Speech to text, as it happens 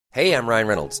Hey, I'm Ryan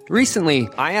Reynolds. Recently,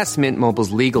 I asked Mint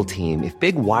Mobile's legal team if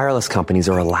big wireless companies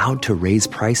are allowed to raise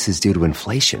prices due to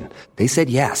inflation. They said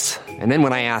yes. And then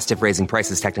when I asked if raising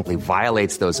prices technically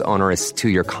violates those onerous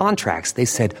two-year contracts, they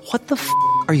said, "What the f***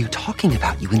 are you talking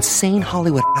about, you insane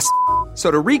Hollywood ass?" So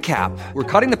to recap, we're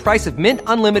cutting the price of Mint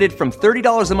Unlimited from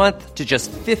 $30 a month to just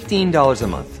 $15 a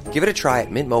month. Give it a try at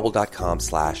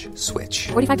mintmobile.com/switch.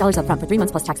 $45 up front for 3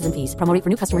 months plus taxes and fees. Promo rate for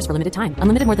new customers for limited time.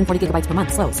 Unlimited more than 40 gigabytes per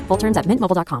month. Slows full terms at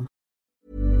mintmobile.com.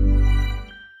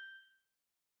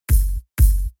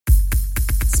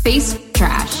 Space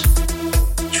trash.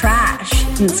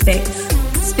 Trash in space.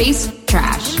 Space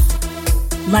trash.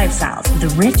 Lifestyles of the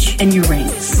rich and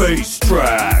Uranus. Space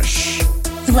trash.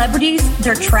 Celebrities,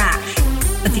 they're trash,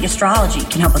 but the astrology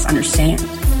can help us understand.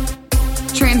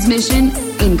 Transmission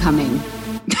incoming.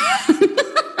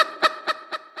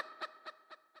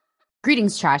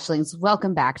 Greetings, Trashlings.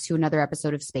 Welcome back to another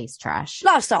episode of Space Trash.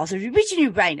 Lifestyles of the rich and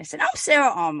Uranus, and I'm Sarah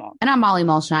Armand. And I'm Molly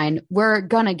Mulshine. We're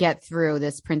gonna get through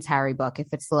this Prince Harry book if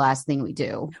it's the last thing we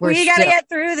do. We gotta get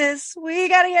through this.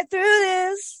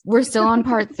 We're still on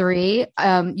part 3.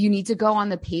 You need to go on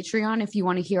the Patreon if you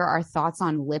want to hear our thoughts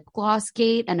on Lip Gloss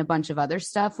Gate and a bunch of other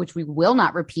stuff, which we will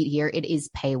not repeat here. It is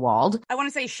paywalled. I want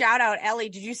to say shout out Ellie.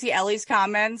 Did you see Ellie's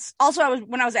comments? Also,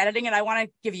 when I was editing it, I want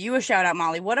to give you a shout out,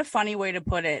 Molly. What a funny way to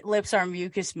put it. Lips are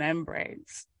mucous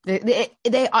membranes. They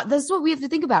this is what we have to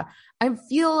think about. I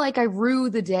feel like I rue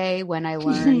the day when I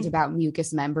learned about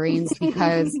mucous membranes,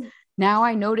 because now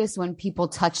I notice when people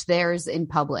touch theirs in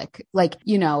public, like,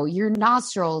 you know, your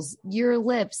nostrils, your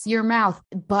lips, your mouth,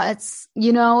 butts,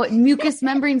 you know, mucous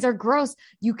membranes are gross.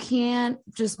 You can't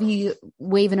just be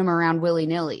waving them around willy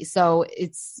nilly. So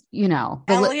it's, you know.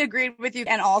 Ellie agreed with you.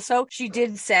 And also she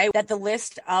did say that the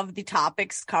list of the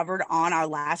topics covered on our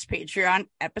last Patreon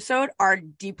episode are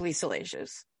deeply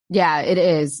salacious. Yeah, it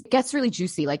is. It gets really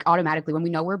juicy, like automatically. When we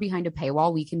know we're behind a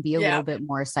paywall, we can be a little bit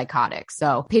more psychotic.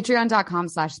 So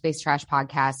patreon.com/space trash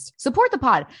podcast. Support the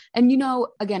pod. And, you know,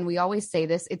 again, we always say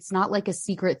this. It's not like a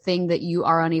secret thing that you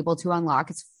are unable to unlock.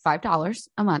 It's $5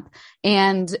 a month.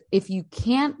 And if you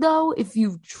can't, though, if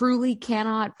you truly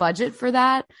cannot budget for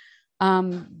that,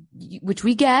 which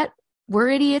we get, we're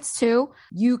idiots too.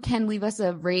 You can leave us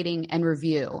a rating and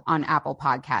review on Apple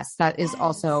Podcasts. That is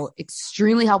also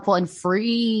extremely helpful and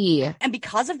free. And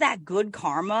because of that good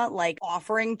karma, like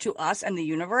offering to us and the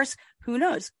universe, who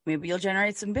knows? Maybe you'll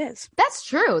generate some biz. That's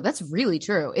true. That's really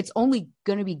true. It's only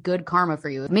going to be good karma for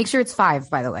you. Make sure it's 5,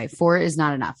 by the way. 4 is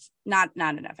not enough. Not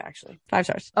enough, actually. 5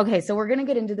 stars. Okay, so we're going to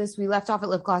get into this. We left off at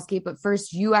Lip Gloss Gate, but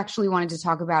first you actually wanted to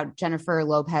talk about Jennifer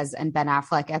Lopez and Ben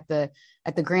Affleck at the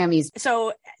Grammys.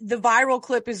 So the viral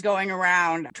clip is going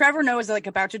around. Trevor Noah is like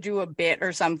about to do a bit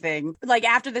or something, like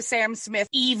after the Sam Smith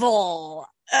evil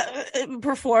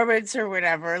performance or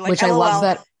whatever. Like, which I love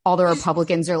that all the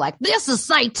Republicans are like, this is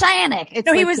satanic. It's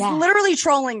no, he was literally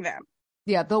trolling them.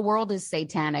 Yeah, the world is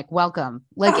satanic. Welcome.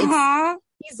 Like,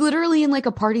 he's literally in like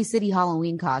a Party City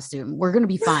Halloween costume. We're going to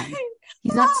be fine.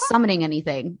 He's not summoning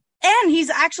anything. And he's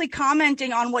actually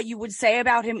commenting on what you would say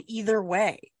about him either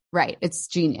way. Right. It's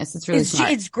genius. It's really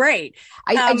smart. It's great.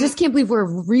 I just can't believe we're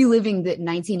reliving the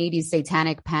 1980s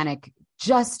satanic panic,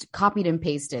 just copied and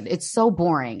pasted. It's so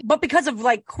boring. But because of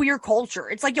like queer culture,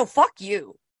 it's like, yo, fuck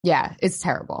you. Yeah, it's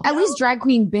terrible. At least drag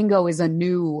queen bingo is a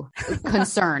new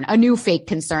concern, a new fake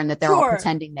concern that they're all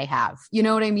pretending they have. You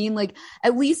know what I mean? Like,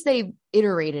 at least they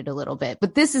iterated a little bit,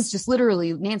 but this is just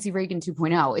literally Nancy Reagan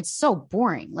 2.0. It's so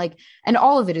boring. Like, and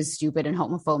all of it is stupid and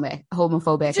homophobic.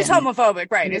 It's just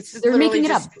homophobic, right? It's just, they're making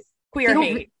it up. Queer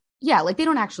hate. Yeah, like they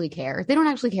don't actually care. They don't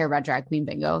actually care about drag queen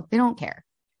bingo. They don't care.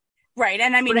 Right.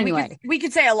 And I mean, anyway, we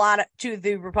could say a lot to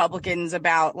the Republicans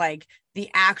about like the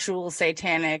actual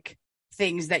satanic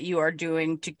things that you are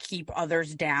doing to keep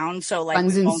others down. So like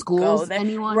guns in schools,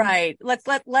 anyone? Right. Let's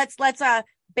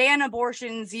ban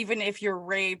abortions even if you're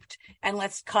raped, and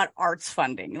let's cut arts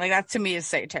funding. Like, that to me is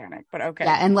satanic, but okay.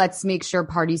 Yeah, and let's make sure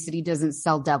Party City doesn't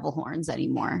sell devil horns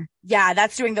anymore. Yeah,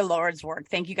 that's doing the Lord's work.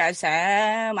 Thank you guys so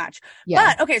much.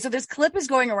 Yeah. But okay, so this clip is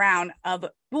going around of,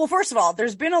 well, first of all,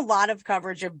 there's been a lot of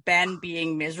coverage of Ben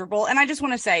being miserable, and I just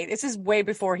want to say this is way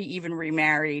before he even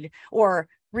remarried or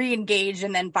re-engaged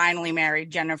and then finally married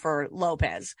Jennifer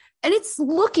Lopez. And it's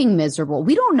looking miserable.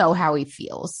 We don't know how he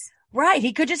feels. Right.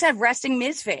 He could just have resting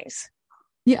Miz face.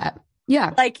 Yeah.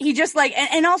 Yeah. Like, he just like,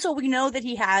 and also we know that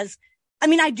he has, I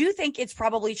mean, I do think it's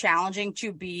probably challenging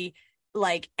to be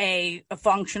like a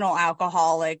functional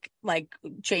alcoholic, like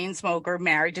chain smoker,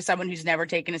 married to someone who's never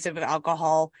taken a sip of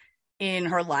alcohol in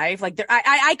her life. Like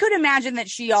I could imagine that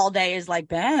she all day is like,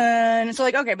 Ben. So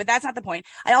like, okay, but that's not the point.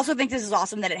 I also think this is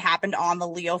awesome that it happened on the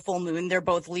Leo full moon. They're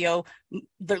both Leo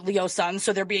sons.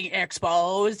 So they're being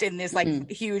exposed in this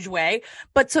like huge way.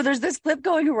 But so there's this clip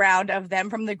going around of them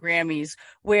from the Grammys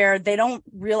where they don't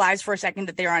realize for a second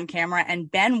that they're on camera, and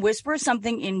Ben whispers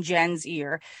something in Jen's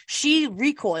ear. She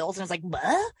recoils and is like,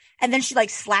 what? And then she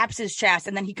like slaps his chest,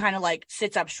 and then he kind of like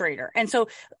sits up straighter. And so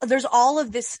there's all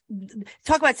of this,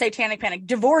 talk about satanic panic,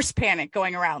 divorce panic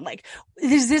going around. Like,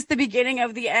 is this the beginning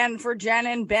of the end for Jen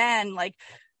and Ben? Like,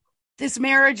 this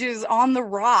marriage is on the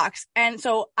rocks. And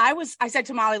so I said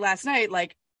to Molly last night,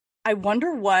 like, I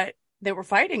wonder what they were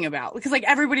fighting about, because like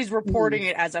everybody's reporting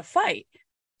it as a fight.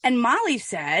 And Molly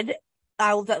said,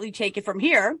 I'll let you take it from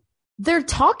here. They're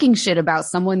talking shit about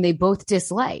someone they both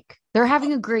dislike. They're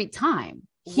having a great time.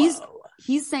 He's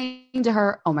saying to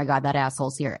her, oh my God, that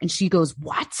asshole's here. And she goes,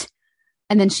 what?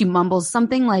 And then she mumbles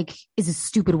something like, is his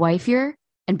stupid wife here?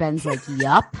 And Ben's like,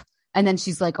 yup. And then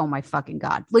she's like, oh my fucking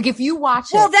God. Like, if you watch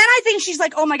it. Well, then I think she's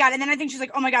like, oh my God. And then I think she's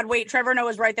like, oh my God, wait, Trevor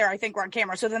Noah's right there. I think we're on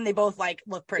camera. So then they both like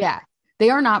look pretty. Yeah. They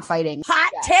are not fighting.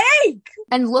 Hot take.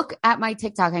 And look at my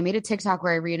TikTok. I made a TikTok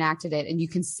where I reenacted it, and you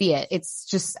can see it. It's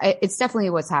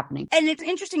definitely what's happening. And it's an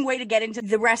interesting way to get into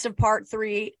the rest of part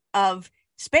 3 of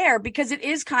Spare, because it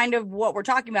is kind of what we're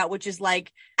talking about, which is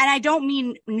like, and I don't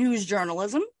mean news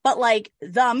journalism, but like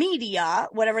the media,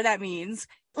 whatever that means.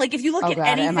 Like, if you look at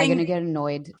anything, am I going to get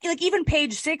annoyed? Like, even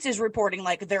Page 6 is reporting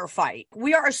like their fight.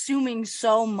 We are assuming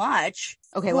so much.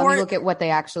 Okay, let me look at what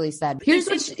they actually said.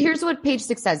 Here's what Page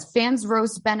 6 says. Fans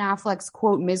roast Ben Affleck's,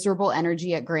 quote, miserable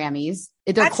energy at Grammys.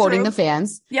 They're quoting the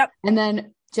fans. Yep. And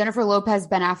then Jennifer Lopez,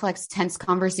 Ben Affleck's tense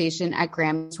conversation at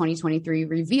Grammys 2023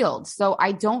 revealed. So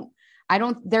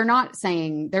they're not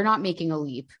making a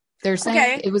leap. They're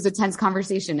saying it was a tense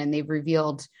conversation, and they've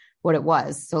revealed what it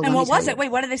was. So, and what was it?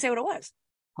 Wait, what did they say what it was?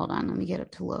 Hold on, let me get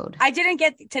it to load. I didn't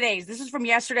get today's. This is from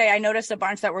yesterday. I noticed a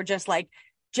bunch that were just like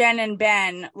Jen and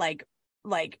Ben, like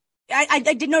I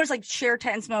did notice like share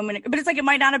tense moment, but it's like, it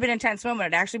might not have been a tense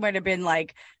moment. It actually might have been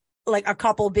like a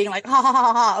couple being like, ha ha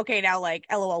ha ha. Okay, now like,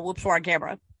 LOL, whoops, we're on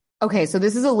camera. Okay, so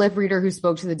this is a lip reader who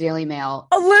spoke to the Daily Mail.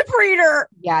 A lip reader?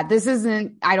 Yeah, this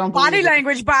isn't, I don't body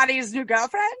language, body's new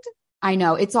girlfriend? I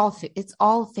know, it's all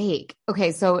fake.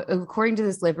 Okay, so according to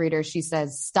this lip reader, she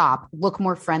says, stop, look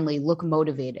more friendly, look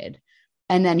motivated.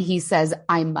 And then he says,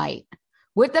 I might.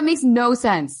 What? That makes no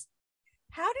sense.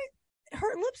 How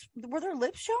did were their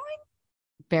lips showing?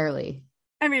 Barely.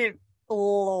 I mean,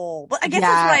 but I guess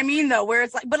that's what I mean though, where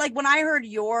it's like, but like when I heard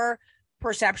your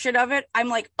perception of it, I'm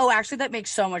like, oh, actually that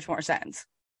makes so much more sense.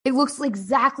 It looks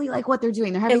exactly like what they're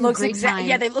doing. They're having a great time.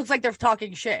 Yeah, they look like they're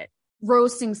talking shit.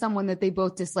 Roasting someone that they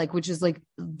both dislike, which is like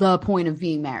the point of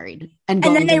being married. And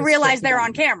then they realize they're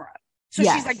on camera. So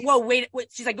yes. She's like, whoa, wait.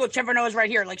 She's like, look, Trevor Noah's right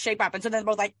here. Like, shape up. And so they're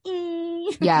both like,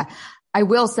 Yeah. I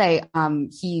will say,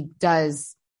 he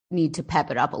does need to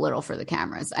pep it up a little for the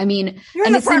cameras. I mean, you're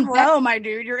in the front row, my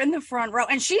dude. You're in the front row.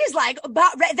 And she's like, then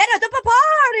at the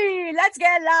party, let's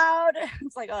get loud.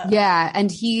 It's like, yeah.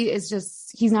 And he's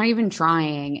not even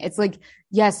trying. It's like,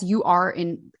 yes, you are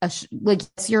in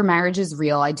yes, your marriage is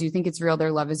real. I do think it's real.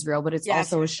 Their love is real, but it's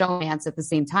also a showmance at the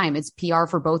same time. It's PR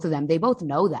for both of them. They both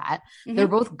know that. Mm-hmm. They're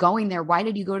both going there. Why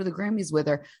did you go to the Grammys with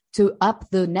her? To up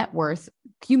the net worth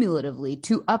cumulatively,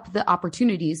 to up the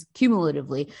opportunities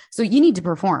cumulatively. So you need to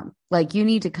perform. Like, you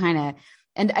need to kind of,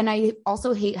 and I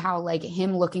also hate how like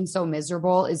him looking so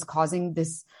miserable is causing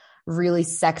this really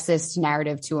sexist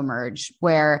narrative to emerge,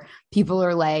 where people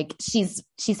are like, she's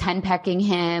henpecking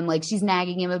him, like she's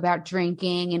nagging him about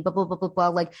drinking and blah, blah, blah, blah, blah.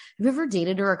 Like, have you ever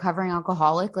dated a recovering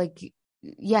alcoholic? Like,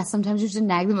 yeah, sometimes you just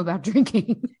nag them about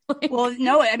drinking. Well,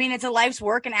 no, I mean, it's a life's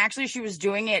work. And actually she was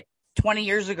doing it 20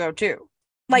 years ago too.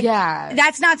 Like, yeah,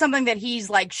 that's not something that he's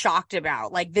like shocked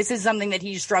about. Like, this is something that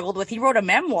he's struggled with. He wrote a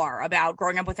memoir about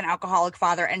growing up with an alcoholic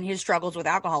father and his struggles with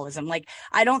alcoholism. Like,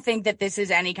 I don't think that this is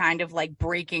any kind of like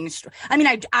breaking. I mean,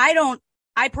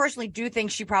 I personally do think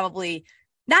she probably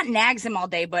not nags him all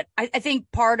day, but I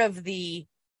think part of the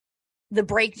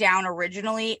breakdown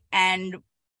originally and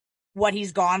what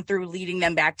he's gone through leading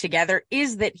them back together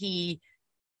is that he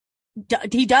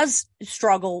does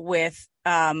struggle with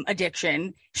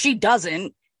addiction. She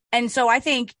doesn't. And so I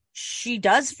think she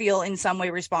does feel in some way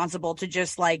responsible to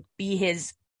just like be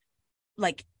his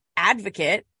like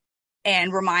advocate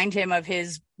and remind him of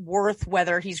his worth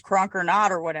whether he's crunk or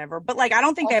not or whatever. But like, I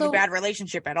don't think they have a bad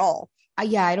relationship at all.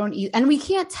 Yeah, I don't, and we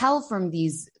can't tell from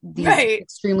these right.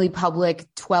 extremely public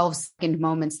 12-second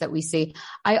moments that we see.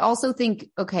 I also think,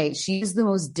 okay, she's the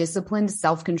most disciplined,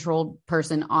 self-controlled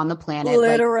person on the planet.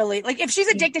 Literally. Like if she's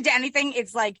addicted to anything,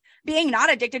 it's like being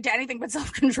not addicted to anything but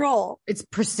self-control. It's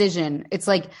precision. It's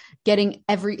like hitting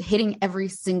every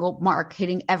single mark,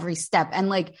 hitting every step. And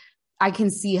like, I can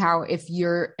see how if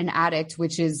you're an addict,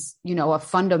 which is, you know, a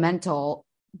fundamental,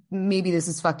 maybe this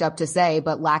is fucked up to say,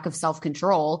 but lack of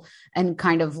self-control and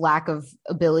kind of lack of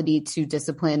ability to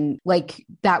discipline, like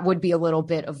that would be a little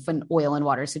bit of an oil and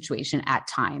water situation at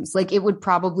times. Like it would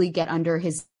probably get under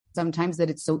his sometimes that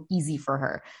it's so easy for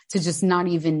her to just not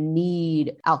even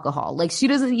need alcohol. Like she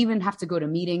doesn't even have to go to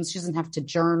meetings. She doesn't have to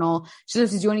journal. She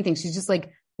doesn't have to do anything. She's just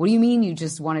like, what do you mean you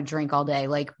just want to drink all day?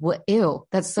 Like, what? Ew,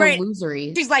 that's so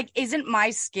losery. She's like, isn't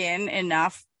my skin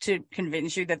enough to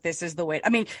convince you that this is the way? I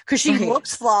mean, because she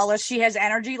looks flawless. She has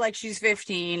energy like she's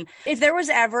 15. If there was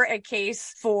ever a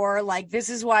case for like, this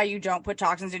is why you don't put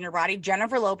toxins in your body,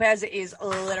 Jennifer Lopez is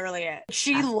literally it.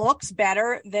 She looks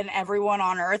better than everyone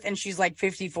on earth, and she's like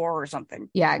 54 or something.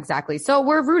 Yeah, exactly. So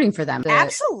we're rooting for them.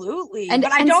 Absolutely.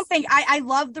 But I don't think, I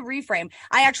love the reframe.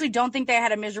 I actually don't think they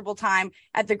had a miserable time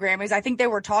at the Grammys. I think they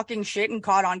were talking shit and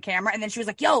caught on camera. And then she was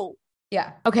like, yo.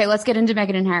 Yeah. Okay, let's get into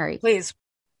Meghan and Harry. Please.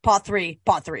 Part three.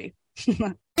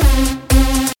 All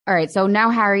right. So now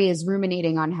Harry is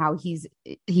ruminating on how he's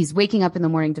waking up in the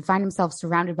morning to find himself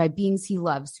surrounded by beings he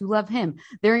loves who love him.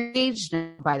 They're engaged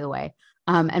now, by the way.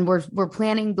 And we're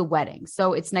planning the wedding.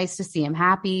 So it's nice to see him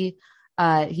happy.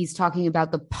 He's talking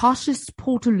about the poshest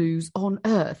portaloos on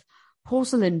earth,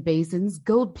 porcelain basins,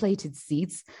 gold-plated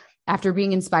seats, after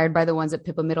being inspired by the ones at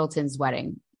Pippa Middleton's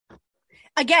wedding.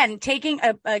 Again, taking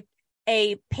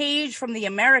a page from the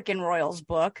American Royals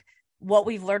book, what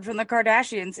we've learned from the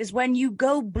Kardashians is when you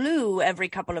go blue every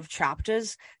couple of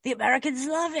chapters, the Americans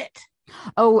love it.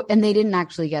 Oh, and they didn't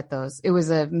actually get those. It was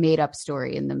a made-up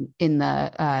story in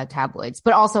the tabloids.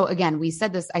 But also, again, we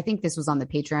said this, I think this was on the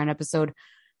Patreon episode.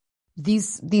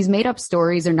 These made-up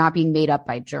stories are not being made up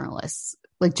by journalists.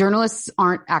 Like journalists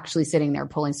aren't actually sitting there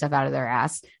pulling stuff out of their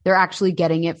ass. They're actually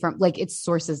getting it from, like, it's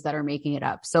sources that are making it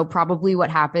up. So probably what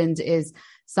happened is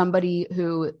somebody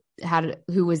who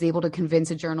was able to convince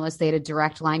a journalist they had a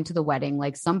direct line to the wedding,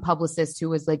 like some publicist who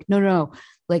was like, no,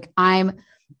 like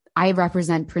I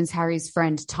represent Prince Harry's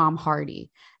friend, Tom Hardy.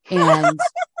 And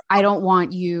I don't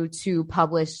want you to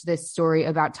publish this story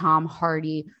about Tom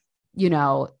Hardy, you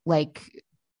know, like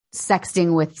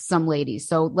sexting with some lady.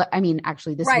 So, I mean,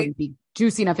 actually this wouldn't be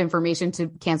juicy enough information to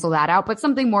cancel that out, but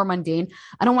something more mundane.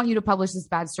 I don't want you to publish this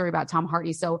bad story about Tom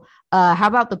Hardy. So how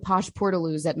about the posh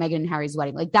portaloos at Meghan and Harry's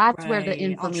wedding? Like that's where the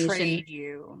information, I'll trade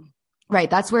you. Right.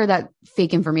 That's where that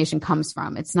fake information comes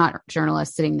from. It's not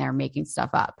journalists sitting there making stuff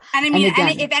up. And I mean,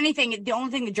 and if anything, the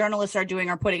only thing the journalists are doing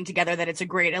are putting together that it's a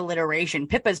great alliteration.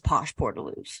 Pippa's posh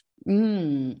portaloos.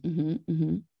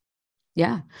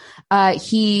 Yeah.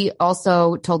 He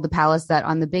also told the palace that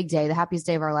on the big day, the happiest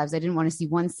day of our lives, I didn't want to see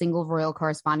one single royal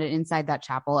correspondent inside that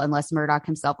chapel unless Murdoch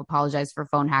himself apologized for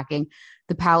phone hacking.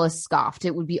 The palace scoffed.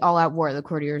 It would be all out war, the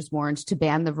courtiers warned, to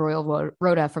ban the royal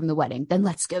rota from the wedding. Then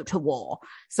let's go to war.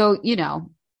 So, you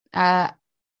know, the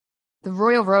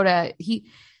royal rota,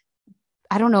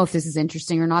 I don't know if this is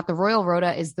interesting or not. The royal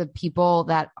rota is the people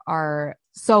that are,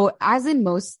 so as in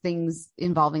most things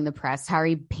involving the press,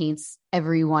 Harry paints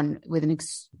everyone with an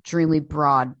extremely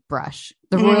broad brush.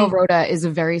 The royal rota is a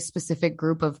very specific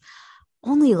group of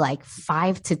only like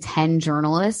 5 to 10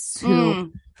 journalists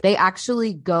who they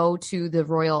actually go to the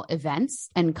royal events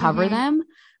and cover them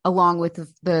along with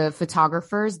the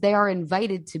photographers. They are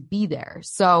invited to be there.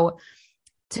 So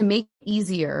to make it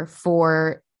easier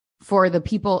for the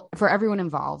people, for everyone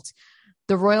involved,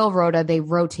 the royal rota, they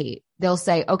rotate. They'll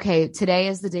say, okay, today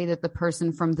is the day that the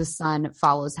person from The Sun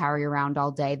follows Harry around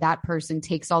all day. That person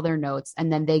takes all their notes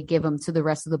and then they give them to the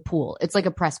rest of the pool. It's like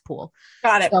a press pool.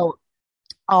 Got it. So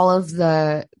all of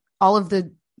the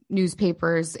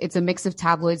newspapers, it's a mix of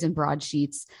tabloids and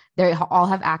broadsheets. They all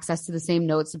have access to the same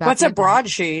notes about. What's a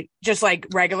broadsheet? Just like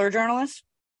regular journalists?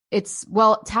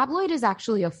 Tabloid is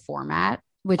actually a format,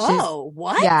 which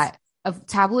what? Yeah. A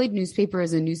tabloid newspaper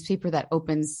is a newspaper that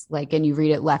opens like, and you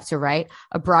read it left to right.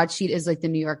 A broadsheet is like the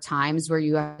New York Times where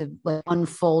you have to like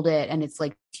unfold it and it's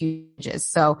like pages.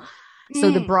 So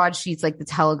the broadsheets like the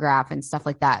Telegraph and stuff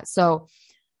like that. So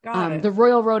the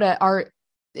royal rota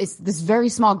is this very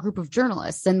small group of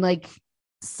journalists, and like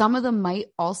some of them might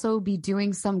also be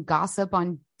doing some gossip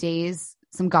on days,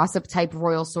 some gossip type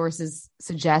royal sources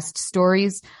suggest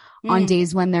stories on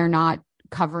days when they're not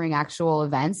covering actual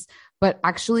events. But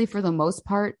actually, for the most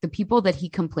part, the people that he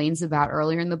complains about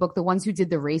earlier in the book, the ones who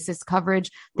did the racist coverage,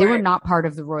 they were not part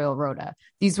of the Royal Rota.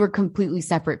 These were completely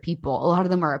separate people. A lot of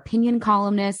them are opinion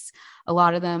columnists. A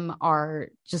lot of them are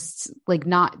just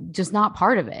not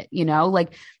part of it. You know,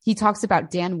 like he talks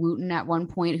about Dan Wooten at one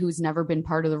point, who's never been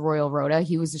part of the Royal Rota.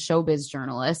 He was a showbiz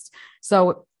journalist.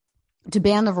 So to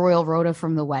ban the Royal Rota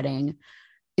from the wedding,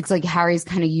 it's like Harry's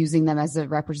kind of using them as a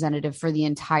representative for the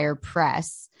entire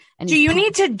press. And do you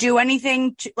need to do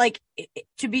anything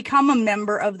to become a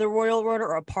member of the Royal Rota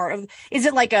or a part of? Is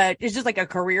it just like a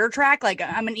career track? Like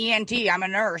I'm an ENT, I'm a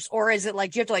nurse, or is it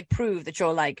like do you have to like prove that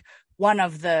you're like one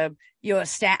of the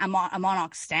a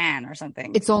Monarch stan or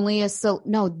something? It's only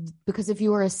because if you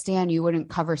were a stan, you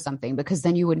wouldn't cover something because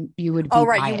then you would be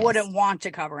biased. You wouldn't want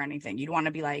to cover anything. You'd want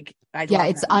to be like,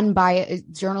 it's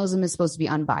unbiased. Journalism is supposed to be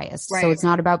unbiased, so it's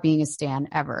not about being a stan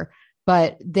ever.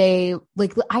 But they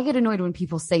I get annoyed when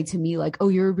people say to me like, "Oh,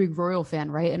 you're a big Royal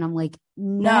fan, right?" And I'm like,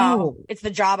 "No, it's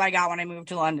the job I got when I moved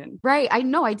to London." Right? I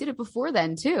know. I did it before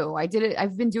then too. I did it.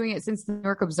 I've been doing it since the New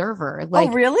York Observer. Oh,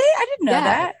 really? I didn't know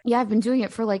that. Yeah, I've been doing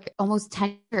it for like almost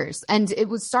 10 years, and it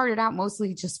was started out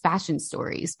mostly just fashion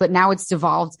stories, but now it's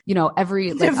devolved. You know,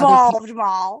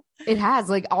 Mal. It has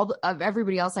like of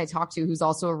everybody else I talk to who's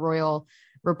also a Royal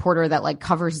reporter that like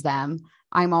covers them.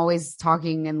 I'm always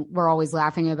talking and we're always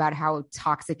laughing about how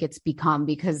toxic it's become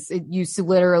because it used to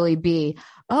literally be,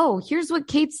 oh, here's what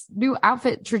Kate's new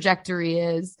outfit trajectory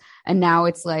is. And now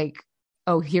it's like,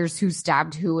 oh, here's who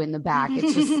stabbed who in the back.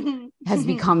 It just has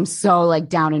become so like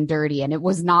down and dirty. And it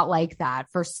was not like that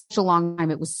for such a long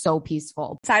time. It was so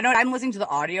peaceful. Side note, I'm listening to the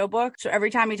audiobook. So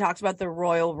every time he talks about the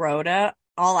Royal Rota,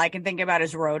 all I can think about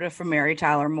is Rhoda from Mary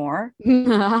Tyler Moore.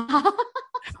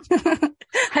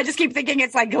 I just keep thinking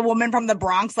it's like a woman from the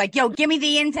Bronx, like, yo, give me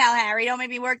the intel, Harry. Don't make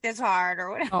me work this hard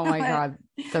or whatever. Oh my God.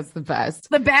 That's the best.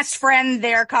 The best friend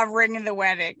they're covering in the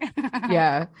wedding.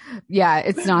 Yeah.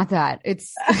 It's not that.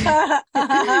 It's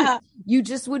you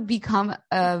just would become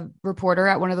a reporter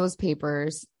at one of those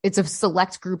papers. It's a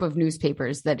select group of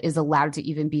newspapers that is allowed to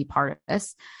even be part of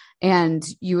this. And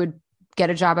you would get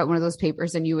a job at one of those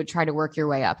papers and you would try to work your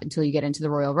way up until you get into the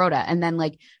Royal Rota. And then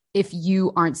like, if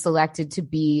you aren't selected to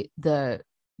be the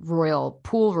royal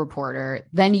pool reporter,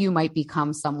 then you might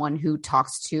become someone who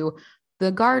talks to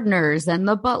the gardeners and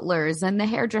the butlers and the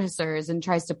hairdressers and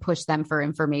tries to push them for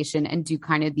information and do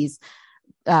kind of these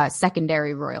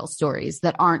secondary royal stories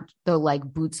that aren't the like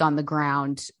boots on the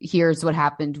ground. Here's what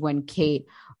happened when Kate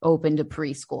opened a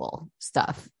preschool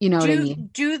stuff. You know what I mean?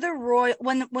 Do the royal,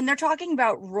 when they're talking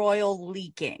about royal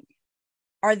leaking,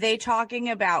 are they talking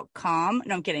about cum?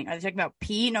 No, I'm kidding. Are they talking about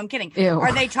pee? No, I'm kidding. Ew.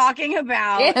 Are they talking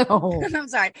about? Ew. I'm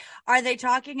sorry. Are they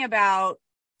talking about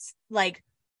like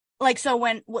so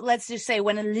when let's just say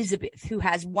when Elizabeth, who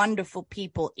has wonderful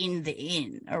people in the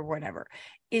inn or whatever,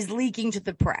 is leaking to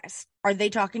the press? Are they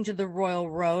talking to the Royal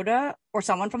Rota or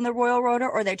someone from the Royal Rota,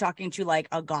 or are they talking to like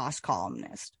a Goss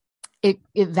columnist? It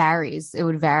varies. It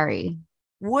would vary.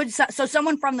 So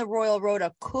someone from the Royal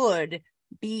Rota could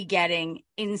be getting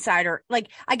insider, like,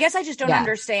 I guess I just don't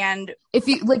understand. If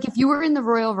you were in the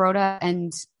Royal Rota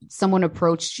and someone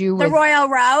approached you with the Royal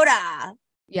Rota,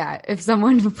 if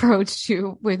someone approached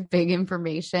you with big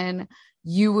information,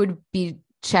 you would be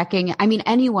checking. I mean,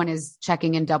 anyone is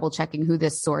checking and double checking who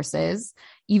this source is.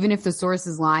 Even if the source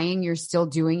is lying, you're still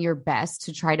doing your best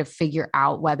to try to figure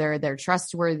out whether they're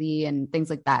trustworthy and things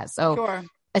like that. So sure.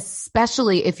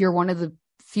 Especially if you're one of the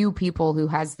few people who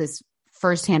has this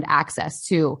firsthand access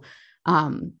to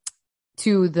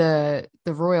the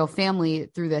royal family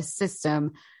through this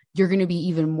system, you're going to be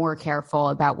even more careful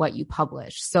about what you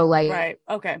publish. So like, right.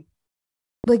 Okay.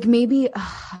 Like maybe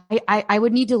I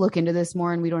would need to look into this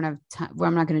more, and we don't have time. Well,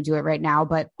 I'm not going to do it right now,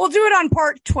 but we'll do it on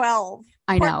part 12.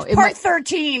 I know. Part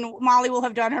 13, Molly will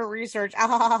have done her research.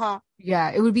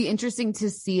 Yeah, it would be interesting to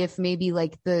see if maybe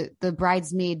like the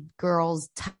bridesmaid girls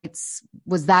tights,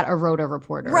 was that a Rota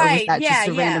reporter? Right. Or was that just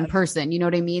a random person? You know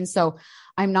what I mean? So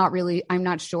I'm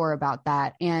not sure about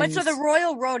that. But so the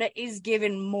Royal Rota is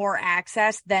given more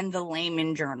access than the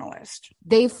layman journalist.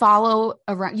 They follow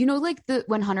around, you know, like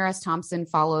when Hunter S. Thompson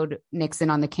followed Nixon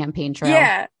on the campaign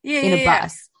trail in a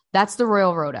bus. That's the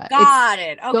Royal Rota. Got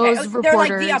it. Okay. They're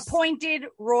like the appointed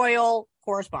royal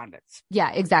correspondents.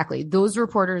 Yeah, exactly. Those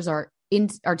reporters are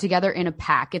together in a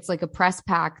pack. It's like a press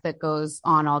pack that goes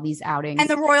on all these outings. And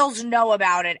the royals know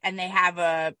about it, and they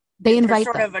have they invite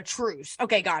sort them. of a truce.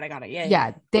 Okay, got it.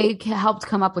 Yeah. They helped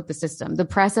come up with the system. The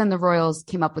press and the royals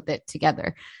came up with it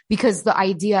together because the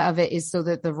idea of it is so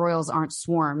that the royals aren't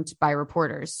swarmed by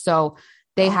reporters. So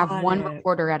They have one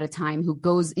reporter at a time who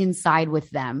goes inside with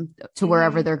them to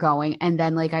wherever they're going. And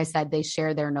then, like I said, they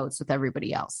share their notes with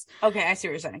everybody else. Okay, I see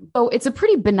what you're saying. So it's a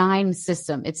pretty benign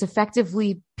system. It's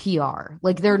effectively PR.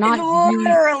 Like they're not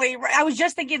literally. I was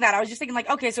just thinking that. I was just thinking like,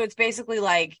 okay, so it's basically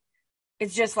like,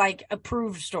 it's just like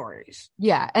approved stories.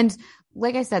 Yeah. And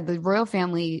like I said, the royal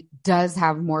family does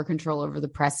have more control over the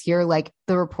press here. Like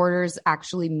the reporters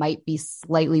actually might be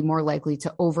slightly more likely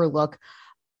to overlook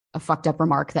a fucked up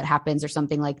remark that happens or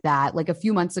something like that. Like a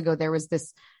few months ago, there was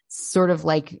this sort of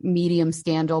like medium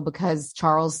scandal because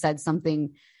Charles said some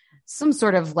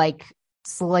sort of like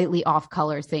slightly off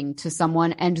color thing to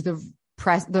someone. And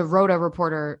the Rhoda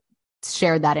reporter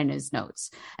shared that in his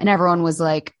notes. And everyone was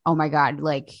like, oh my God,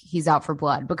 like he's out for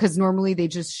blood, because normally they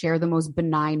just share the most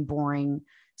benign, boring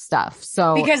stuff.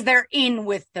 So because they're in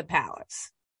with the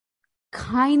palace.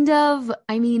 Kind of.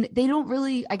 I mean, they don't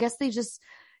really, I guess they just,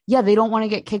 they don't want to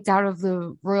get kicked out of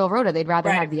the Royal Rota. They'd rather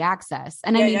have the access.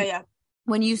 And I mean,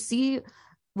 when you see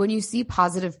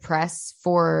positive press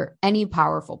for any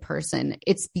powerful person,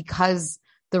 it's because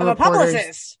the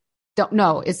reporters don't.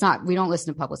 No, it's not. We don't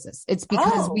listen to publicists. It's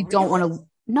because we don't want to.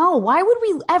 No, why would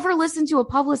we ever listen to a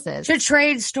publicist? To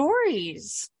trade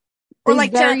stories. Or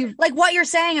like like what you're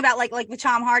saying about like the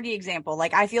Tom Hardy example.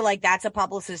 Like I feel like that's a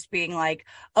publicist being like,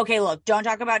 okay, look, don't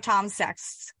talk about Tom's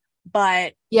sex,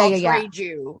 but I'll trade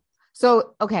you.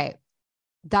 So, okay,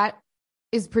 that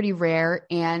is pretty rare.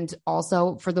 And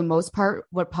also for the most part,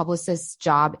 what publicist's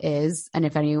job is, and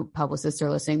if any publicists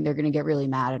are listening, they're going to get really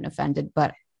mad and offended,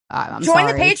 but I'm Join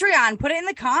sorry. The Patreon, put it in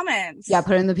the comments. Yeah,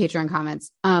 put it in the Patreon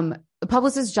comments. The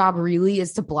publicist's job really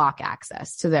is to block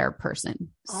access to their person.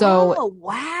 So,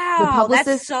 wow,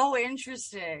 that's so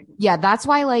interesting. Yeah, that's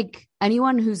why like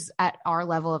anyone who's at our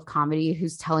level of comedy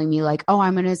who's telling me like, oh,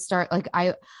 I'm going to start like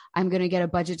I'm going to get a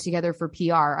budget together for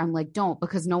PR. I'm like, don't,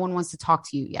 because no one wants to talk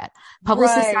to you yet.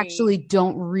 Publicists actually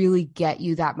don't really get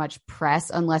you that much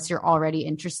press unless you're already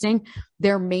interesting.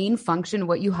 Their main function,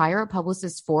 what you hire a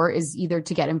publicist for, is either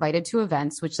to get invited to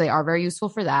events, which they are very useful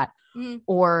for that,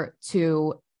 or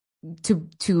to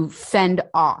fend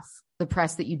off the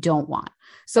press that you don't want.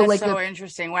 So that's so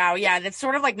interesting. Wow. Yeah. That's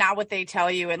sort of like not what they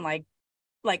tell you in like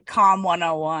Com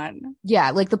 101.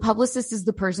 Yeah. Like the publicist is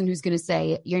the person who's going to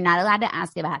say, you're not allowed to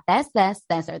ask about this,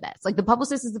 or this. Like the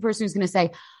publicist is the person who's going to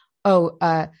say,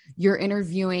 oh, you're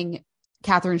interviewing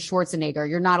Catherine Schwarzenegger.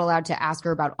 You're not allowed to ask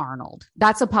her about Arnold.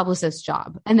 That's a publicist's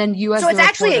job. And then you as so it's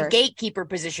actually a gatekeeper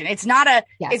position. It's not a,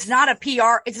 it's not a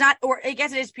PR. It's not, or I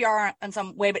guess it is PR in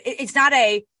some way, but it's not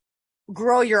a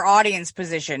grow your audience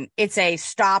position. It's a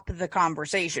stop the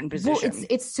conversation position. Well,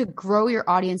 it's to grow your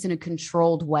audience in a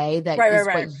controlled way that is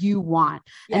what you want.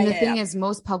 And the thing is,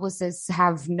 most publicists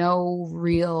have no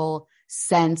real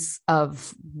sense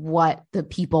of what the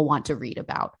people want to read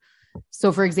about.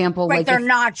 So for example, like they're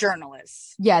not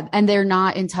journalists. Yeah. And they're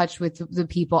not in touch with the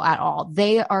people at all.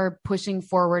 They are pushing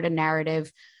forward a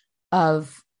narrative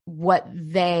of what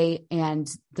they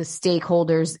and the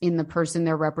stakeholders in the person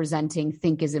they're representing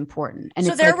think is important. And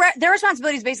so their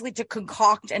responsibility is basically to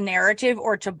concoct a narrative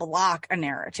or to block a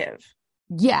narrative.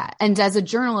 Yeah. And as a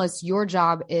journalist, your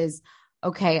job is,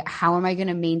 okay, how am I going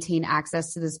to maintain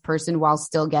access to this person while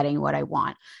still getting what I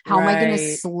want? How am I going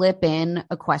to slip in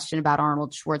a question about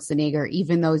Arnold Schwarzenegger,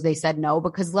 even though they said no?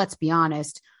 Because let's be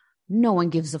honest, no one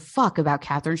gives a fuck about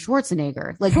Catherine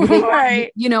Schwarzenegger. Like,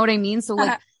 you know what I mean? So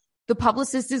like, the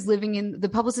publicist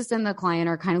and the client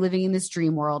are kind of living in this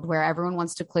dream world where everyone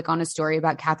wants to click on a story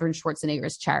about Catherine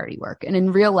Schwarzenegger's charity work. And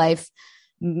in real life,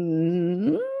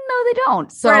 no, they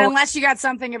don't. So unless you got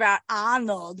something about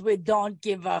Arnold, we don't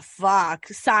give a fuck.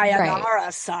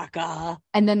 Sayonara, sucker.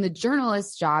 And then the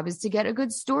journalist's job is to get a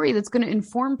good story that's going to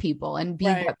inform people and be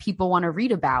what people want to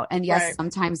read about. And yes,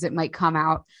 sometimes it might come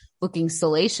out looking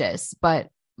salacious, but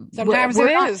sometimes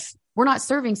it is. We're not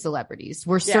serving celebrities.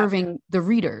 We're serving the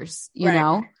readers, you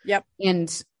know? Yep.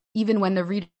 And even when the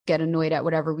readers get annoyed at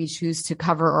whatever we choose to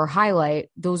cover or highlight,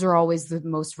 those are always the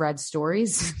most read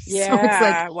stories. Yeah. So it's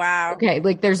like, wow. Okay.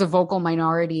 Like there's a vocal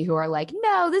minority who are like,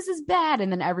 no, this is bad. And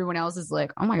then everyone else is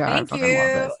like, oh my God, I fucking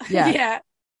love this. Yeah. Yeah.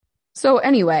 So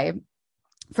anyway,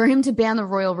 for him to ban the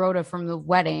Royal Rota from the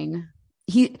wedding,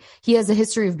 he has a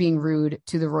history of being rude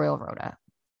to the Royal Rota.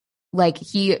 Like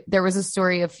there was a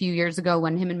story a few years ago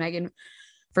when him and Meghan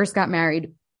first got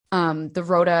married. The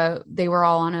Rota, they were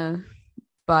all on a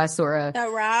bus or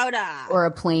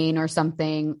a plane or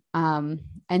something.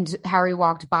 And Harry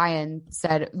walked by and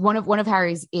said, one of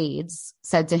Harry's aides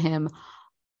said to him,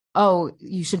 oh,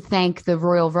 you should thank the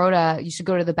Royal Rota. You should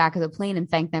go to the back of the plane and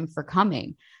thank them for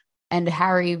coming. And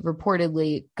Harry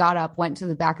reportedly got up, went to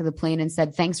the back of the plane and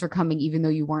said, thanks for coming, even though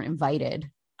you weren't invited.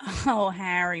 Oh,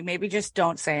 Harry, maybe just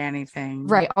don't say anything.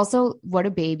 Right. Also, what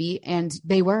a baby. And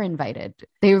they were invited.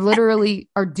 They literally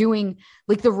are doing,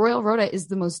 like, the Royal Rota is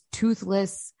the most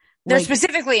toothless. They're like,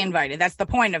 specifically invited. That's the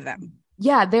point of them.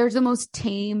 Yeah, there's the most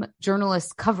tame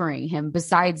journalists covering him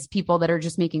besides people that are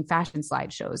just making fashion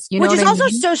slideshows. You know, which is also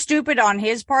mean? So stupid on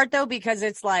his part, though, because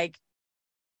it's like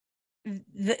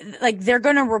they're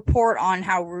going to report on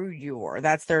how rude you were.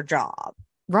 That's their job.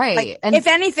 Right. Like, and if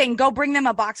anything, go bring them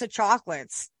a box of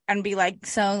chocolates and be like,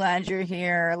 so glad you're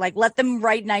here. Like, let them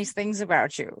write nice things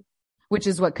about you. Which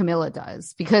is what Camilla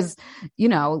does, because, you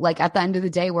know, like at the end of the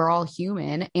day, we're all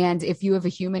human. And if you have a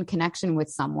human connection with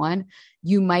someone,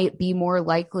 you might be more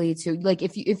likely to, like,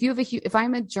 if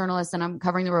I'm a journalist and I'm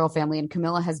covering the royal family and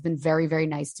Camilla has been very, very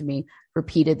nice to me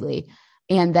repeatedly,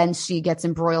 and then she gets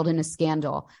embroiled in a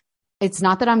scandal, it's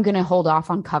not that I'm going to hold off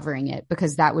on covering it,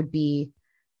 because that would be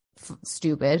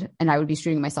stupid and I would be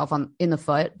shooting myself in the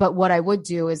foot. But what I would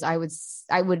do is I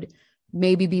would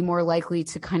maybe be more likely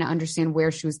to kind of understand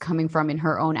where she was coming from in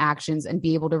her own actions and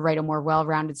be able to write a more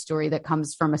well-rounded story that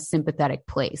comes from a sympathetic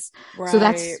place. Right. So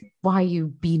that's why you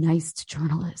be nice to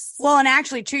journalists. Well, and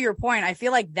actually, to your point, I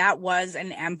feel like that was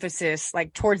an emphasis,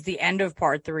 like towards the end of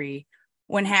part 3,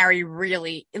 when Harry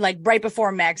really, like right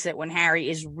before Megxit, when Harry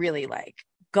is really like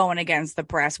going against the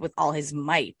press with all his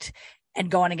might and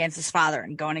going against his father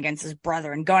and going against his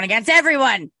brother and going against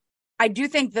everyone. I do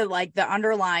think that like the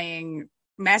underlying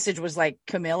message was like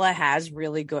Camilla has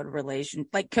really good relations.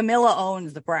 Like Camilla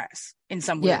owns the press in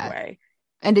some weird way.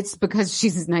 And it's because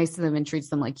she's nice to them and treats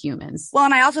them like humans. Well,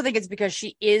 and I also think it's because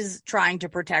she is trying to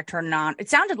protect her it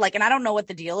sounded like, and I don't know what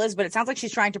the deal is, but it sounds like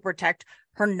she's trying to protect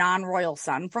her non-royal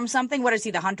son from something. What is he,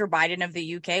 the Hunter Biden of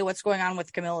the UK? What's going on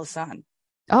with Camilla's son?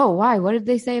 Oh, why? What did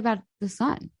they say about the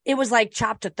son? It was like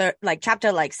chapter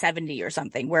 70 or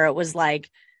something, where it was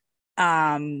like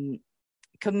Camilla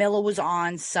was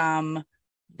on some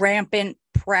rampant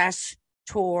press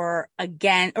tour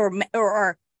again,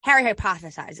 or Harry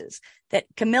hypothesizes that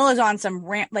Camilla's on some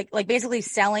like basically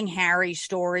selling Harry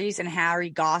stories and Harry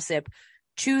gossip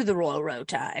to the Royal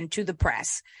Rota and to the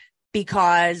press,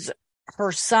 because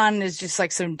her son is just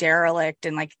like some derelict,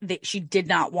 and like she did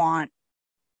not want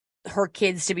her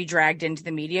kids to be dragged into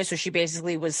the media. So she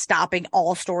basically was stopping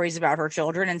all stories about her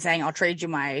children and saying, I'll trade you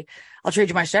my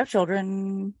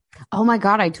stepchildren. Oh my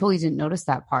God. I totally didn't notice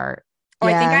that part. Oh,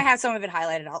 yeah. I think I have some of it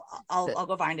highlighted. I'll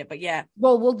go find it, but yeah.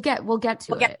 Well, we'll get to it. We'll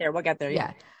get there.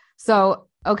 Yeah. So,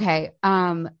 okay.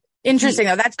 Interesting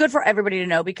though. That's good for everybody to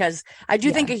know, because I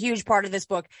do think a huge part of this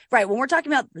book, right, when we're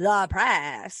talking about the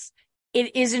press,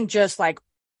 it isn't just like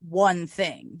one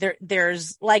thing.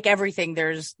 There's like everything.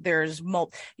 There's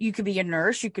you could be a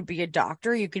nurse, you could be a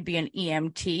doctor, you could be an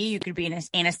EMT, you could be an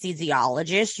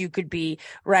anesthesiologist, you could be,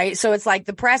 right. So it's like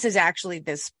the press is actually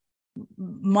this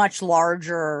much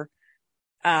larger,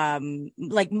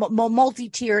 like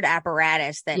multi-tiered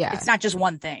apparatus that it's not just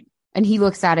one thing. And he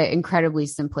looks at it incredibly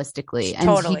simplistically. And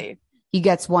totally. He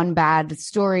gets one bad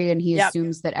story and he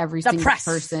assumes that every single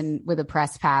person with a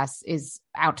press pass is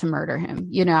out to murder him,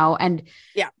 you know? And,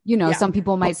 some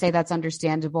people might say that's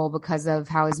understandable because of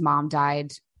how his mom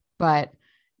died, but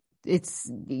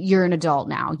you're an adult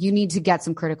now. You need to get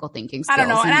some critical thinking skills. I don't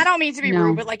know. And I don't mean to be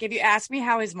rude, but like, if you ask me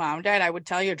how his mom died, I would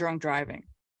tell you drunk driving.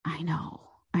 I know.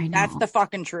 That's the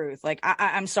fucking truth. Like,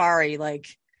 I'm sorry. Like,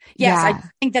 yes, I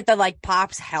think that the like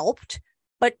pops helped,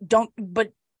 but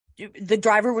the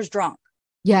driver was drunk.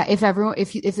 Yeah, if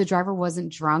the driver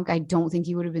wasn't drunk, I don't think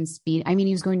he would have been speeding. I mean,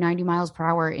 he was going 90 miles per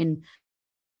hour in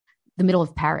the middle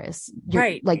of Paris.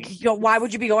 Right. Like, why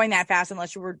would you be going that fast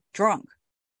unless you were drunk?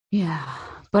 Yeah.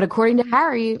 But according to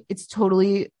Harry, it's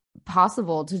totally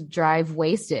possible to drive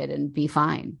wasted and be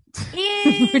fine.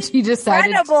 Which he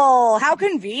decided. Incredible. How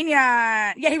convenient.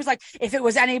 Yeah, he was like, if it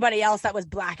was anybody else that was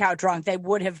blackout drunk, they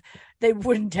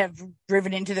wouldn't have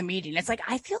driven into the meeting. It's like,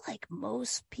 I feel like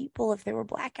most people, if they were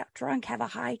blackout drunk, have a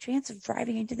high chance of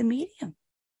driving into the meeting.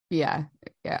 Yeah.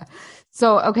 Yeah.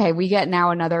 So, okay, we get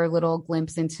now another little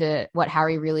glimpse into what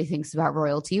Harry really thinks about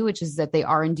royalty, which is that they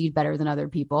are indeed better than other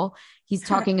people. He's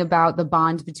talking about the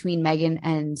bond between Meghan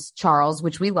and Charles,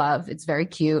 which we love. It's very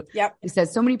cute. Yep. He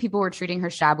says, so many people were treating her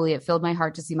shabbily. It filled my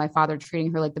heart to see my father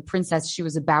treating her like the princess she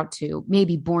was about to,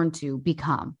 maybe born to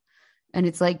become. And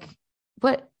it's like,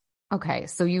 but okay,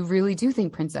 so you really do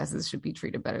think princesses should be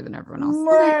treated better than everyone else?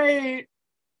 Right.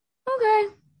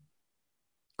 Okay.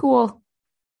 Cool.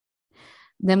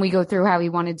 Then we go through how he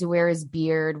wanted to wear his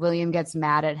beard. William gets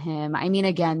mad at him. I mean,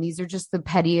 again, these are just the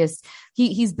pettiest.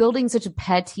 He's building such a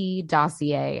petty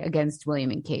dossier against William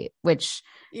and Kate, which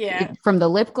from the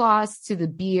lip gloss to the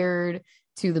beard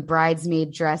to the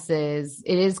bridesmaid dresses.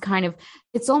 It is kind of,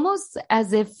 it's almost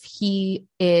as if he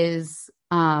is,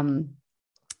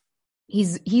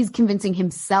 he's convincing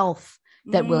himself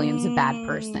that William's a bad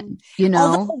person, you know?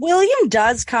 Although William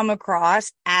does come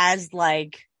across as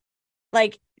like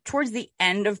towards the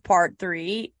end of part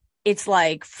 3, it's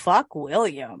like, fuck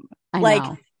William. Like,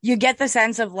 you get the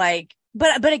sense of like,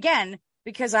 but again,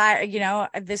 because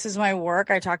this is my work.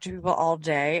 I talk to people all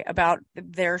day about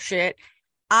their shit.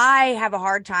 I have a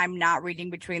hard time not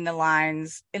reading between the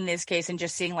lines in this case and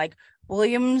just seeing like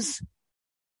William's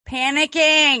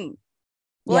panicking.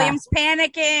 William's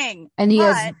panicking. And he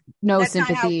has no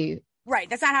sympathy. Right.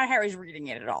 That's not how Harry's reading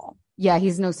it at all. Yeah.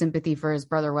 He's no sympathy for his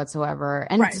brother whatsoever.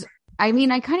 And I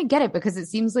mean, I kind of get it because it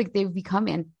seems like they've become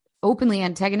openly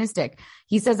antagonistic.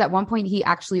 He says at one point he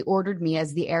actually ordered me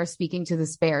as the heir speaking to the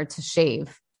spare to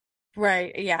shave.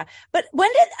 Right. Yeah. But one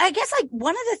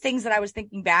of the things that I was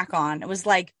thinking back on, it was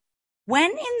like, when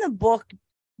in the book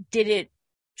did it,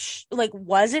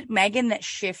 was it Meghan that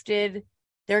shifted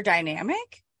their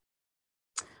dynamic?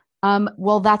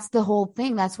 Well, that's the whole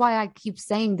thing. That's why I keep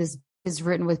saying this is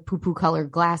written with poo-poo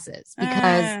colored glasses,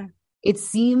 because it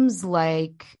seems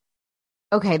like,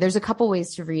 okay, there's a couple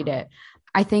ways to read it.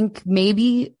 I think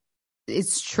maybe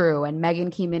it's true, and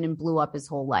Meghan came in and blew up his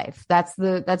whole life. That's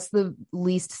the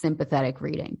least sympathetic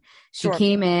reading. She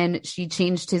came in, she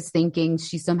changed his thinking,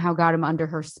 she somehow got him under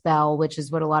her spell, which is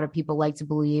what a lot of people like to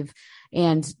believe.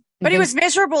 But he was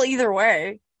miserable either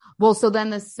way. Well, so then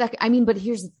but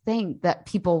here's the thing that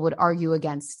people would argue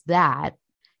against that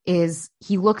is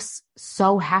he looks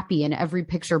so happy in every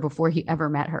picture before he ever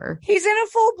met her. He's in a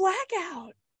full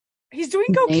blackout. He's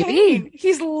doing cocaine. Maybe.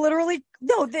 He's literally,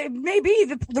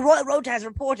 the Royal Road has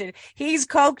reported he's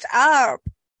coked up.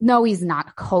 No, he's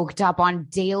not coked up on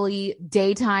daily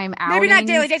daytime outings. Maybe not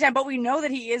daily daytime, but we know that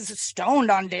he is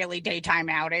stoned on daily daytime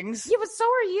outings. Yeah, but so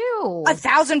are you.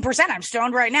 1,000%. I'm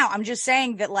stoned right now. I'm just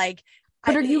saying that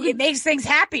it makes things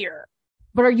happier.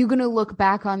 But are you going to look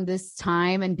back on this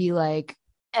time and be like,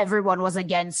 everyone was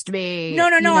against me? No.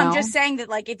 I'm just saying that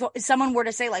if someone were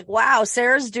to say wow,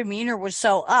 Sarah's demeanor was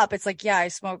so up. It's like, yeah, I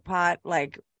smoked pot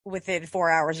within 4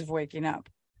 hours of waking up.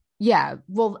 Yeah.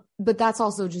 Well, but that's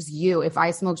also just you. If I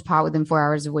smoked pot within 4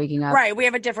 hours of waking up. Right. We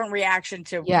have a different reaction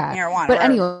to marijuana. But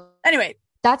anyway,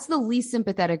 that's the least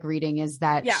sympathetic reading is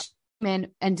that. Yeah. And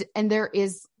there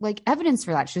is evidence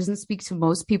for that. She doesn't speak to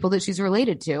most people that she's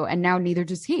related to, and now neither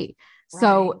does he. Right.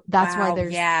 So that's why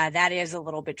there's that is a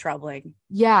little bit troubling.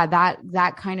 Yeah,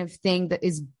 that kind of thing that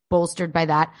is bolstered by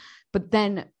that. But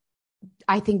then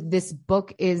I think this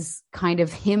book is kind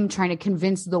of him trying to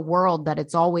convince the world that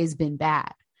it's always been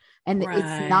bad. And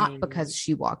it's not because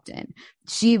she walked in.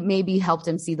 She maybe helped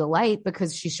him see the light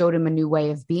because she showed him a new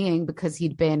way of being, because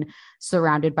he'd been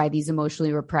surrounded by these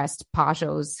emotionally repressed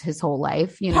poshos his whole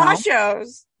life,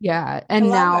 Poshos. Yeah. And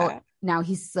now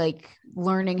he's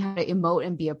learning how to emote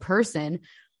and be a person.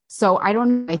 So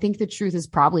I think the truth is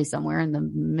probably somewhere in the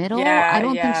middle. Yeah, I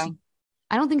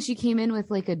don't think she came in with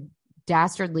a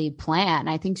dastardly plan.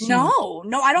 I think No,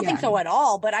 I don't think so at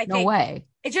all. But I think no way.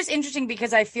 It's just interesting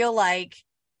because I feel like,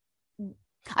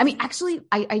 I mean, actually,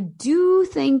 I do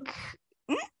think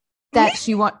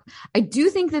that I do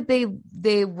think that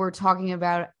they were talking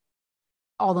about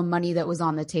all the money that was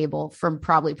on the table from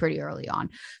probably pretty early on.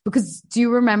 Because do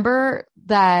you remember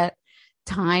that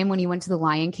time when he went to the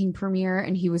Lion King premiere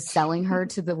and he was selling her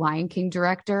to the Lion King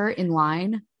director in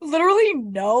line? Literally,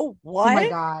 no. What? Oh my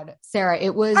God, Sarah,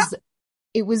 it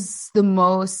was the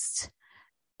most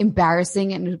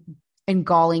embarrassing and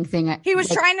galling thing. He was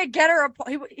trying to get her.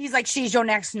 He's like, she's your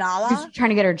next Nala. He's trying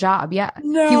to get her job. Yeah.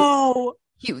 No.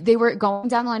 They were going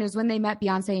down the line. It was when they met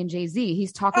Beyonce and Jay-Z.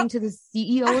 He's talking to the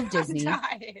CEO of Disney.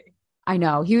 I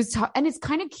know. He was and it's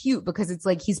kind of cute because it's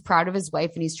he's proud of his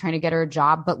wife and he's trying to get her a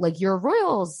job, but you're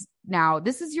Royals now.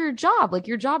 This is your job.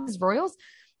 Your job is Royals.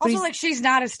 Also, she's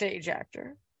not a stage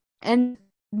actor. And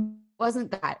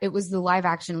wasn't that it was the live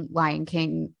action Lion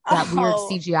King, that weird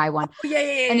CGI one. Yeah.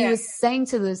 And he was saying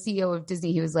to the CEO of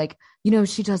Disney, he was like,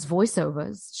 she does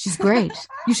voiceovers, she's great,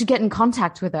 you should get in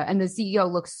contact with her. And the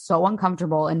CEO looks so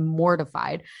uncomfortable and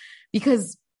mortified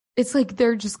because it's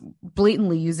they're just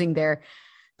blatantly using their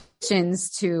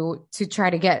to try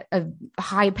to get a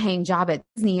high paying job at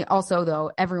Disney. Also,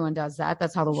 though, everyone does that.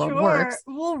 That's how the world works.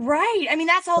 Well, right. I mean,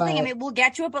 that's the whole thing. I mean, we'll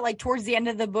get to it, but towards the end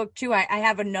of the book too, I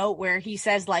have a note where he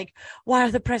says why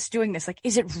are the press doing this?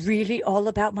 Is it really all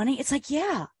about money? It's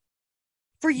yeah,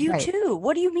 for you too.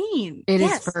 What do you mean? It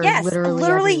is for literally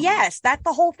everyone. Yes. That's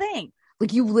the whole thing.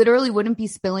 You literally wouldn't be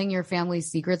spilling your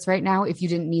family's secrets right now if you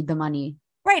didn't need the money.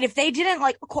 Right. If they didn't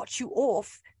cut you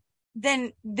off,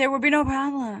 then there would be no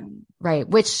problem. Right.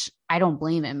 Which I don't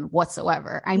blame him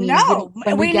whatsoever. I mean, no,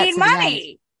 when we need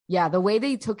money. Yeah, the way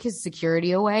they took his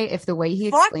security away, if the way he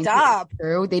Fucked explained up. it is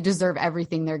true, they deserve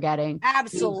everything they're getting.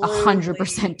 Absolutely.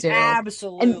 100% do.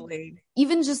 Absolutely. And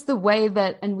even just the way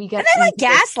that, and we get, and they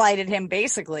gaslighted him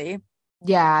basically.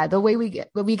 Yeah, the way we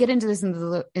get into this in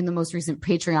the most recent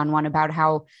Patreon one about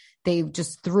how they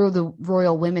just throw the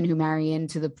royal women who marry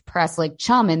into the press like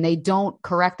chum, and they don't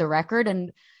correct the record.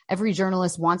 And every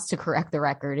journalist wants to correct the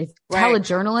record. If you tell a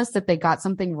journalist that they got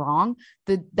something wrong,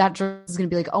 that journalist is going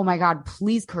to be like, oh my God,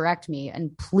 please correct me.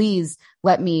 And please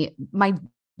let me, my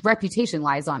reputation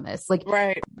lies on this. Like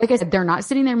I said, they're not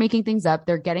sitting there making things up.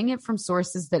 They're getting it from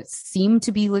sources that seem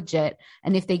to be legit.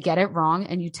 And if they get it wrong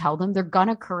and you tell them, they're going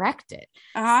to correct it.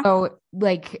 So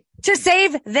like to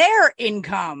save their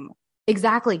income.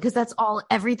 Exactly. Because that's all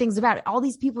everything's about. All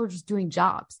these people are just doing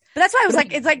jobs. But that's why I was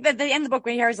like, it's like the end of the book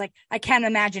when Harry's like, I can't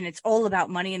imagine it's all about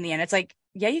money in the end. It's like,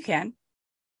 yeah, you can.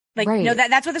 Like, no,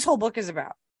 that's what this whole book is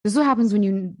about. This is what happens when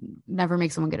you never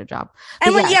make someone get a job.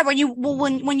 And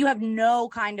when you have no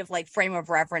kind of like frame of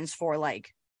reference for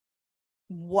like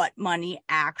what money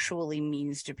actually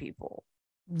means to people.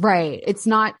 Right. It's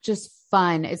not just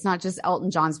fun. It's not just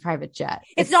Elton John's private jet.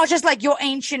 It's not just like your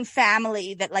ancient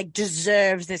family that like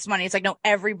deserves this money. It's like, no,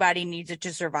 everybody needs it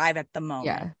to survive at the moment.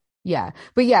 Yeah. Yeah.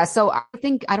 But yeah, so I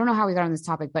think, I don't know how we got on this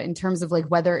topic, but in terms of like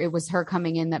whether it was her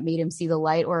coming in that made him see the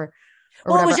light or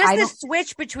well, whatever. It was just the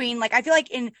switch between like, I feel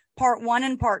like in part 1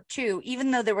 and part 2,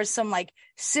 even though there was some like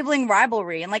sibling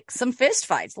rivalry and like some fist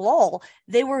fights, lol,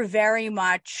 they were very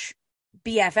much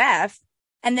BFF.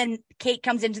 And then Kate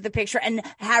comes into the picture and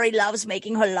Harry loves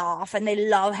making her laugh and they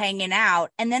love hanging out.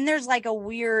 And then there's like a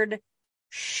weird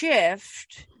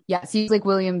shift. Yeah. Seems like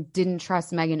William didn't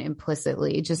trust Meghan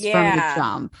implicitly just from the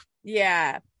jump.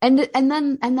 Yeah. And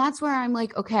that's where I'm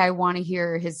like, okay, I want to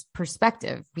hear his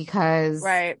perspective because.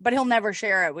 Right. But he'll never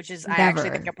share it, which is, I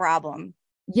actually think, a problem.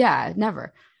 Yeah,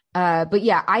 never. But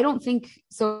yeah, I don't think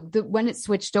so. When it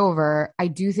switched over, I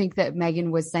do think that Meghan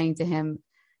was saying to him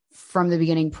from the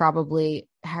beginning, probably,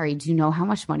 Harry, do you know how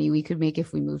much money we could make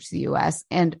if we moved to the US?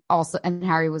 And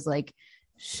Harry was like,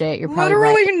 shit, you're probably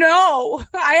literally right. No,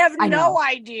 I have no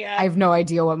idea. I have no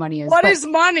idea what money is. What is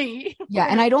money? Yeah.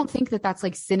 And I don't think that that's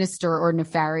like sinister or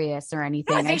nefarious or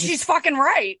anything. No, I think she's fucking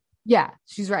right. Yeah,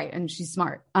 she's right. And she's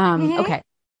smart. Okay.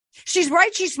 She's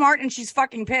right. She's smart and she's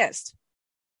fucking pissed.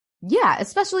 Yeah,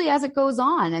 especially as it goes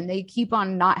on and they keep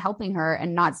on not helping her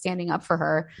and not standing up for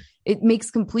her. It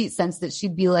makes complete sense that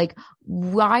she'd be like,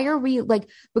 why are we like,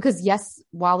 because yes,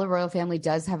 while the royal family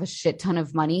does have a shit ton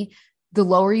of money, the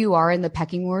lower you are in the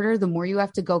pecking order, the more you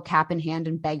have to go cap in hand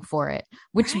and beg for it,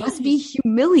 which must be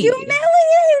humiliating.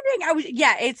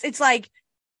 It's like,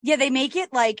 yeah, they make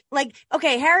it like,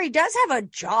 okay, Harry does have a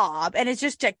job and it's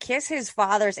just to kiss his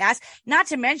father's ass. Not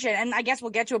to mention, and I guess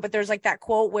we'll get to it, but there's like that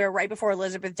quote where right before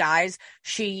Elizabeth dies,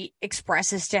 she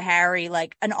expresses to Harry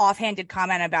like an offhanded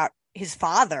comment about his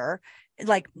father.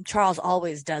 Like Charles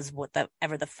always does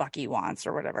whatever the fuck he wants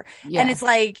or whatever. Yeah. And it's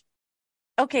like,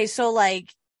 okay, so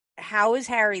like, how is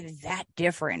Harry that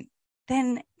different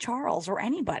than Charles or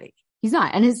anybody? He's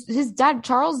not. And his dad,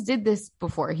 Charles, did this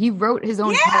before. He wrote his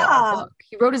own tell-all book.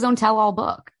 He wrote his own tell-all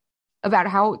book about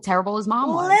how terrible his mom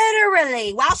was.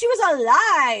 Literally, while she was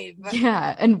alive.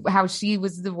 Yeah. And how she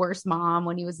was the worst mom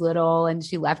when he was little and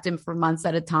she left him for months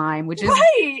at a time, which is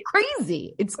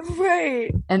crazy. It's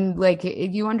right. And like,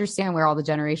 you understand where all the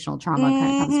generational trauma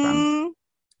kind of comes from.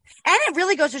 And it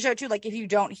really goes to show too, like if you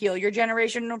don't heal your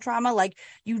generational trauma, like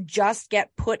you just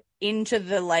get put into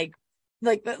the like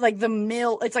the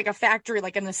mill. It's like a factory,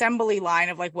 like an assembly line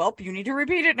of like, well, you need to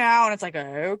repeat it now. And it's like,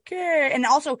 okay. And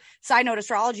also side note,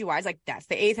 astrology wise, like that's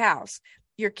the 8th house.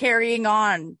 You're carrying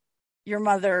on your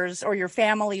mother's or your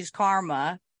family's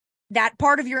karma. That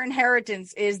part of your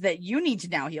inheritance is that you need to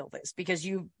now heal this because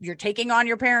you're taking on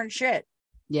your parents' shit.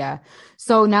 Yeah.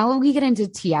 So now we get into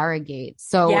Tiara Gate.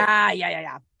 So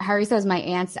yeah. Harry says, my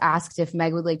aunts asked if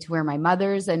Meg would like to wear my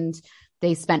mother's, and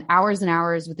they spent hours and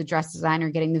hours with the dress designer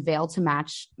getting the veil to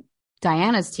match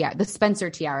Diana's tiara, the Spencer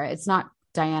tiara. It's not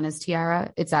Diana's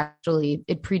tiara. It's actually,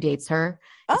 it predates her.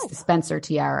 It's the Spencer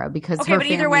tiara because okay, but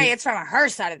either way, it's from her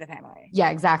side of the family. Yeah,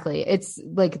 exactly. It's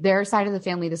like their side of the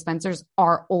family. The Spencers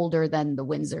are older than the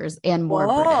Windsors and more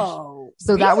British.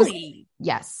 So that was,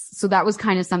 yes. So that was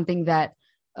kind of something that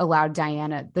allowed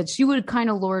Diana, that she would kind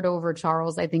of lord over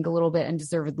Charles, I think a little bit, and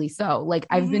deservedly so. Like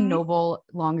I've been noble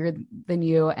longer than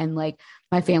you, and like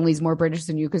my family's more British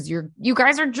than you because you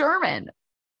guys are German,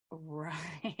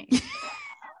 right?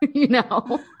 You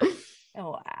know.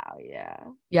 Oh wow,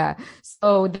 yeah.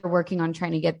 So they're working on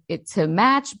trying to get it to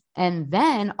match, and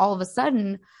then all of a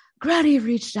sudden, Granny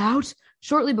reached out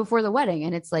shortly before the wedding.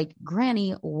 And it's like,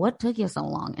 Granny, what took you so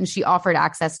long? And she offered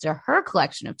access to her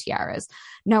collection of tiaras.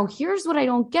 Now, here's what I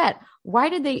don't get. Why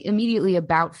did they immediately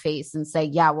about face and say,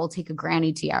 yeah, we'll take a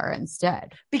Granny tiara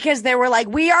instead? Because they were like,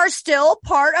 we are still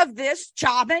part of this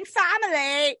charming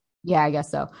family. Yeah, I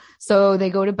guess so. So they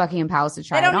go to Buckingham Palace to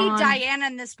try it on. They don't need Diana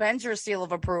and the Spencer seal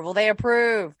of approval. They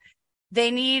approve.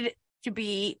 They need to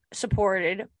be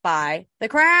supported by the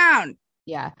crown.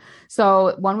 Yeah.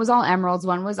 So one was all emeralds,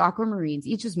 one was aquamarines.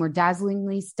 Each was more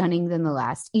dazzlingly stunning than the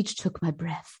last. Each took my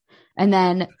breath. And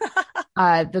then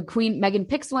the queen, Meghan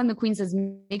picks one. The queen says,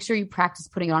 make sure you practice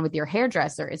putting it on with your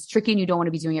hairdresser. It's tricky and you don't want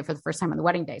to be doing it for the first time on the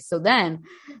wedding day. So then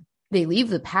they leave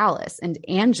the palace and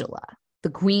Angela, the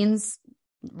queen's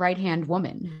right-hand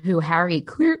woman who Harry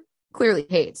clearly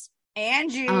hates.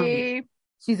 Angie.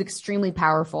 She's extremely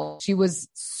powerful. She was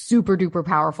super duper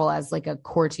powerful as like a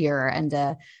courtier and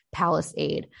a palace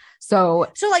aide. So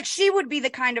like she would be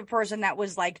the kind of person that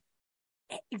was like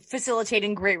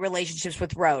facilitating great relationships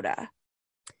with Rhoda.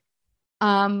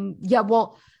 Yeah,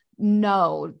 well,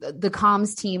 no, the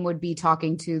comms team would be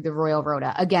talking to the Royal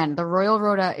Rhoda. Again, the Royal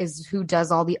Rhoda is who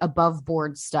does all the above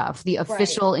board stuff, the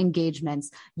official engagements.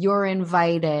 You're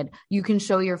invited. You can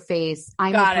show your face.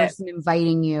 I'm the person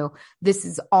inviting you. This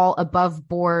is all above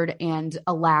board and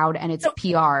allowed, and it's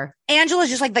PR. Angela's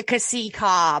just like the Cassie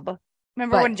Cobb.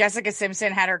 Remember when Jessica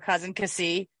Simpson had her cousin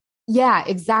Cassie? Yeah,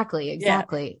 exactly. Yeah.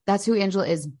 That's who Angela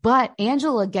is. But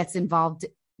Angela gets involved.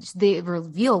 They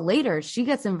reveal later she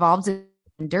gets involved in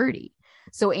dirty.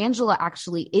 So Angela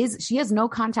actually she has no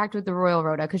contact with the Royal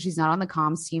Rhoda because she's not on the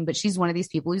comms team, but she's one of these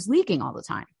people who's leaking all the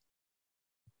time.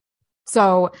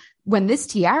 So when this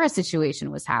tiara situation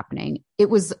was happening, it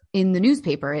was in the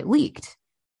newspaper, it leaked.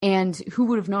 And who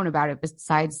would have known about it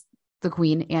besides the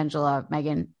Queen, Angela,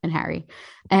 Meghan, and Harry?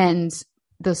 And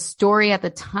the story at the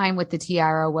time with the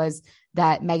tiara was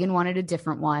that Meghan wanted a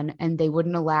different one and they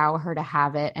wouldn't allow her to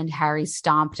have it. And Harry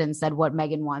stomped and said, what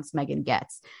Meghan wants, Meghan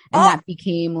gets. And that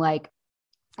became like,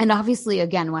 and obviously,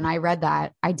 again, when I read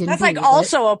that, I didn't. That's like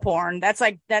also a porn. That's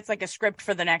like a script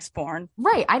for the next porn.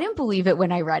 Right. I didn't believe it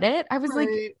when I read it. I was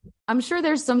like, I'm sure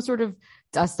there's some sort of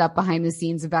dust up behind the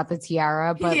scenes about the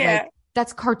tiara, but like,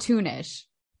 that's cartoonish.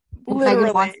 Literally.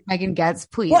 Meghan wants, Meghan gets,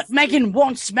 please. What Meghan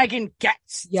wants, Meghan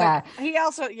gets. Yeah. Like, he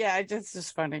also, it's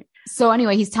just funny. So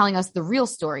anyway, he's telling us the real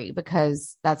story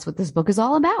because that's what this book is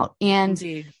all about. And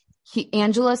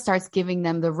Angela starts giving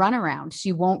them the runaround.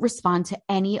 She won't respond to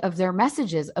any of their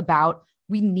messages about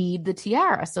we need the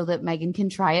tiara so that Meghan can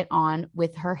try it on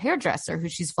with her hairdresser who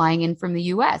she's flying in from the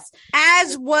US.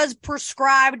 As was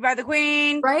prescribed by the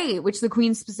Queen. Right, which the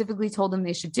Queen specifically told them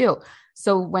they should do.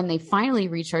 So when they finally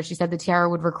reached her, she said the tiara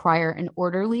would require an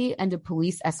orderly and a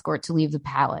police escort to leave the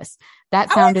palace. That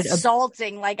sounded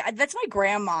insulting. Like, that's my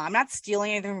grandma. I'm not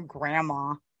stealing anything from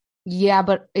grandma. Yeah,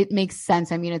 but it makes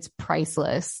sense. I mean, it's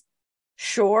priceless.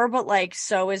 Sure, but like,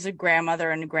 so is a grandmother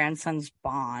and a grandson's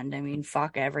bond. I mean,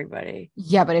 fuck everybody.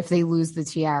 Yeah, but if they lose the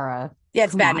tiara,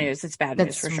 it's bad news. It's bad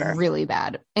news for sure. That's really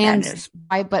bad. And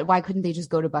why couldn't they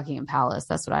just go to Buckingham Palace?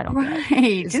 That's what I don't get.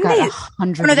 Right? Didn't they?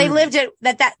 100. No, they lived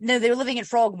at No, they were living in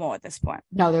Frogmore at this point.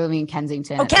 No, they're living in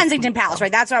Kensington. Oh, Kensington Palace,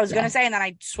 right? That's what I was going to say, and then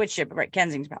I switched it. Right,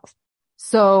 Kensington Palace.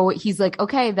 So he's like,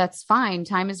 okay, that's fine.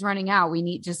 Time is running out. We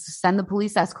need just send the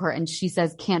police escort. And she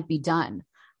says, can't be done.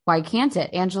 Why can't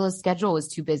it? Angela's schedule was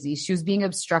too busy. She was being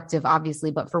obstructive, obviously,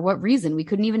 but for what reason? We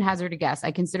couldn't even hazard a guess. I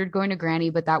considered going to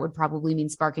Granny, but that would probably mean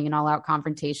sparking an all-out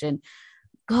confrontation.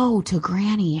 Go to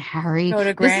Granny, Harry. Go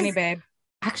to Granny, babe.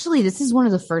 Actually, this is one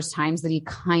of the first times that he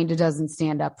kind of doesn't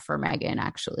stand up for Meghan,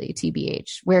 actually,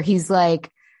 TBH, where he's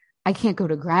like, I can't go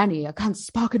to Granny. I can't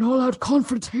spark an all-out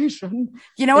confrontation.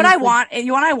 You know what I want? You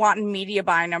know what I want in media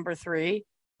buy number 3?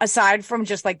 Aside from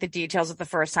just like the details of the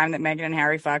first time that Meghan and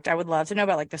Harry fucked, I would love to know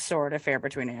about like the sordid affair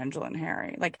between Angela and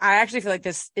Harry. Like, I actually feel like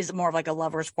this is more of like a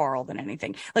lover's quarrel than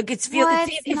anything. Like, it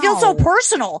feels so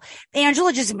personal.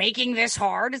 Angela just making this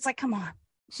hard. It's like, come on.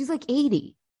 She's like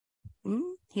 80.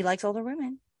 He likes older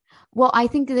women. Well, I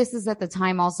think this is at the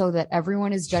time also that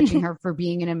everyone is judging her for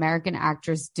being an American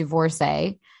actress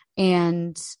divorcee,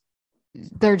 and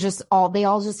they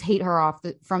all just hate her off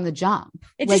from the jump.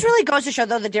 It just really goes to show,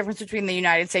 though, the difference between the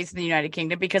United States and the United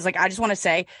Kingdom, because like, I just want to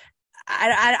say,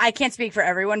 I can't speak for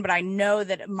everyone, but I know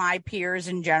that my peers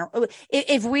in general,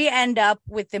 if we end up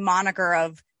with the moniker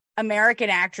of American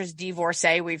actress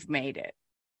divorcee, we've made it.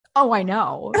 Oh, I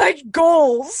know. Like,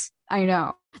 goals. I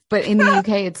know. But in the UK,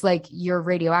 it's like you're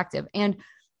radioactive, and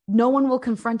no one will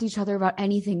confront each other about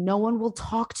anything. No one will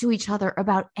talk to each other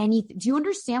about anything. Do you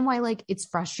understand why like it's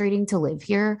frustrating to live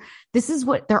here? This is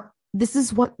what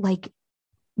like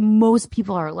most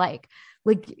people are like.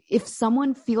 Like if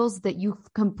someone feels that you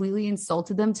completely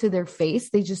insulted them to their face,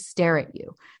 they just stare at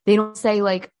you. They don't say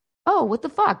like, oh, what the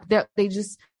fuck? They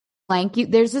just blank you.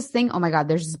 There's this thing. Oh my God.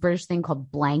 There's this British thing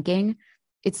called blanking.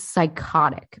 It's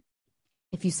psychotic.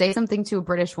 If you say something to a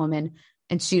British woman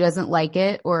and she doesn't like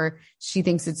it, or she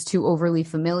thinks it's too overly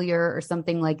familiar or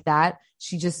something like that,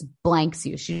 she just blanks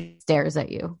you. She stares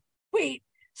at you. Wait,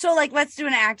 so like, let's do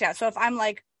an act out. So if I'm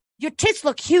like, your tits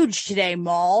look huge today,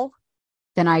 Mall.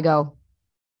 Then I go,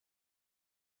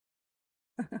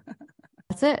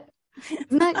 that's it.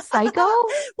 Isn't that psycho?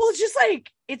 Well, it's just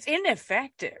like, it's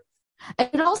ineffective.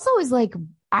 It also is like,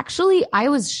 actually, I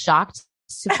was shocked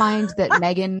to find that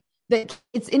Megan, that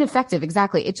it's ineffective.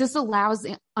 Exactly. It just allows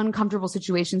uncomfortable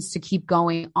situations to keep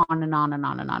going on and on and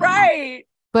on and on. Right.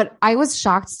 But I was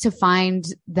shocked to find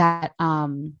that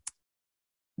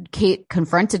Kate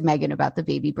confronted Megan about the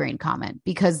baby brain comment,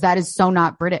 because that is so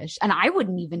not British. And I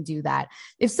wouldn't even do that.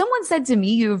 If someone said to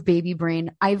me, you have baby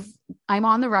brain, I'm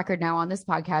on the record now on this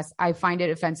podcast. I find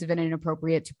it offensive and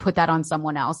inappropriate to put that on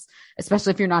someone else,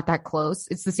 especially if you're not that close.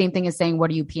 It's the same thing as saying, what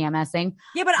are you PMSing?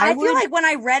 Yeah, but I feel like when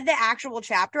I read the actual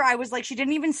chapter, I was like, she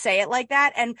didn't even say it like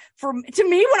that. And to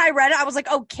me, when I read it, I was like,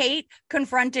 oh, Kate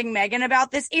confronting Megan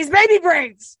about this is baby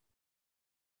brains.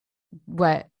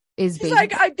 What? She's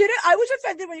like, I did it. I was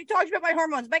offended when you talked about my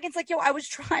hormones. Megan's like, yo, I was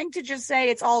trying to just say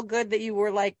it's all good that you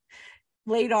were like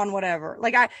late on whatever.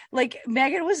 Like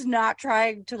Megan was not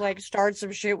trying to like start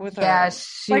some shit with her. Yeah,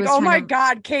 like, oh my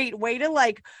God, Kate, way to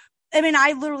like, I mean,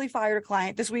 I literally fired a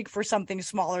client this week for something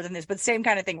smaller than this, but same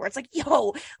kind of thing where it's like,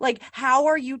 yo, like, how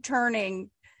are you turning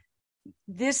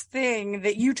this thing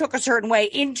that you took a certain way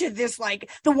into this, like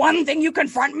the one thing you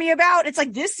confront me about? It's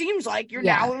like, this seems like you're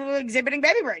now exhibiting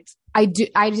baby brains. I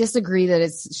disagree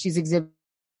that she's exhibiting.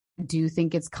 I do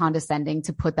think it's condescending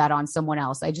to put that on someone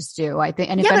else. I just do. I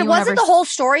think, and if but anyone wasn't the whole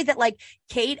story that like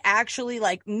Kate actually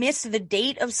like missed the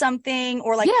date of something,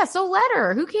 or like, yeah, so let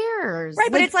her, who cares?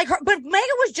 Right. But it's like but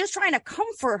Megan was just trying to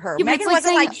comfort her. Yeah, Megan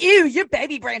wasn't like, ew, your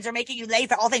baby brains are making you late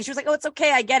for all things. She was like, oh, it's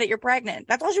okay. I get it. You're pregnant.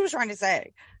 That's all she was trying to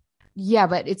say. Yeah,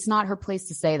 but it's not her place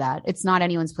to say that. It's not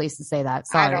anyone's place to say that.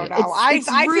 Sorry. I don't know. I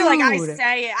feel like I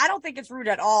say it. I don't think it's rude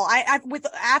at all.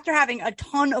 After having a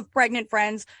ton of pregnant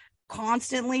friends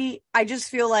constantly, I just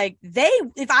feel like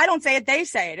if I don't say it, they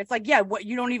say it. It's like, yeah, what,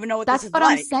 you don't even know what that's this is what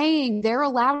like. I'm saying. They're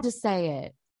allowed to say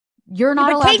it. You're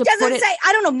not allowed Kate to doesn't put it. say,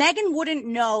 I don't know. Megan wouldn't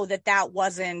know that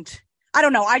wasn't, I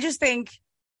don't know.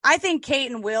 I think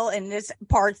Kate and Will in this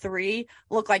part 3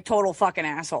 look like total fucking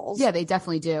assholes. Yeah, they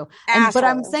definitely do. But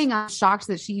I'm saying I'm shocked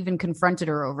that she even confronted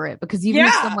her over it, because even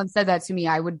if someone said that to me,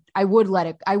 I would let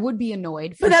it. I would be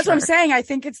annoyed. But that's what I'm saying. I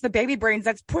think it's the baby brains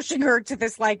that's pushing her to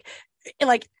this like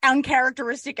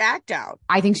uncharacteristic act out.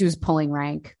 I think she was pulling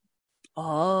rank.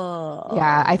 Oh,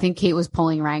 yeah. I think Kate was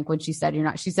pulling rank when she said, you're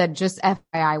not, she said, just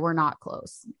FYI, we're not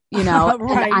close, you know,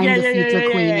 right. I'm the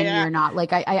future queen and you're not.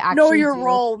 Like, I actually know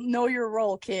your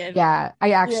role, kid. Yeah.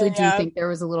 I actually do think there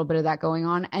was a little bit of that going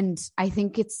on. And I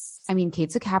think Kate's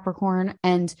a Capricorn,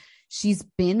 and she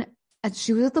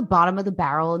was at the bottom of the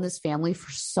barrel in this family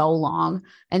for so long,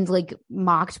 and like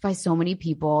mocked by so many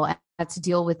people, and had to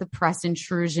deal with the press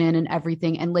intrusion and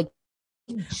everything. And like,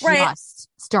 just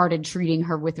started treating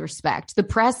her with respect. The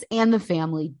press and the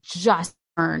family just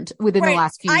turned within the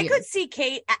last few years. I could see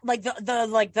Kate like the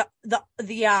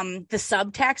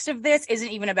subtext of this isn't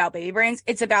even about baby brains.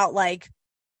 It's about like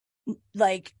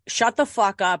shut the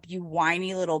fuck up, you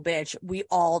whiny little bitch. We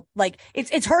all like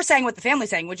it's her saying what the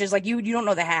family's saying, which is like you don't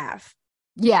know the half.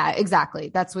 Yeah,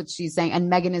 exactly. That's what she's saying. And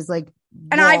Megan is like,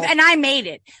 and I made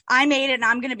it, and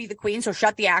I'm gonna be the queen. So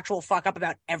shut the actual fuck up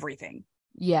about everything.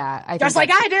 Yeah. Just like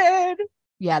I did.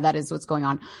 Yeah, that is what's going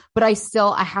on. But I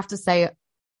have to say,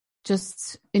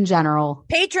 just in general,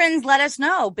 patrons, let us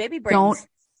know. Baby brains. Don't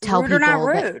tell rude people.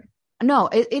 Or not rude. No,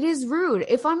 it is rude.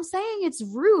 If I'm saying it's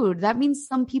rude, that means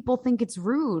some people think it's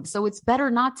rude. So it's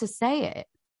better not to say it.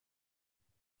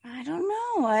 I don't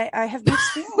know. I have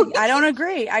mixed feelings. I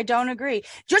don't agree.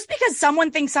 Just because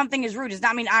someone thinks something is rude does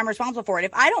not mean I'm responsible for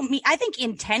it. I think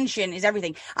intention is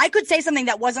everything. I could say something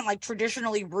that wasn't like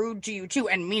traditionally rude to you too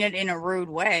and mean it in a rude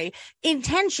way.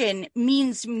 Intention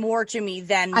means more to me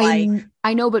than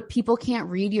I know, but people can't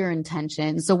read your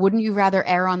intention. So wouldn't you rather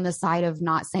err on the side of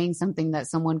not saying something that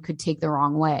someone could take the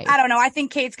wrong way? I don't know. I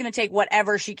think Kate's going to take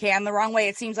whatever she can the wrong way.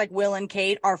 It seems like Will and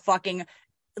Kate are fucking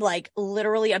like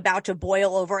literally about to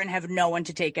boil over and have no one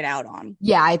to take it out on.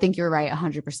 Yeah, I think you're right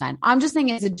 100%. I'm just saying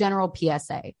as a general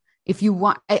PSA. If you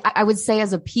want, I would say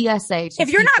as a PSA. If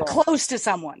you're not close to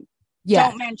someone,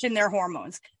 don't mention their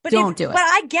hormones. But don't do it. But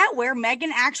I get where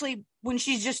Megan actually, when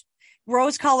she's just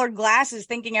rose-colored glasses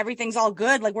thinking everything's all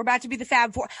good. Like, we're about to be the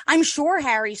Fab Four. I'm sure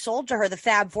Harry sold to her the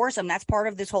Fab Foursome. That's part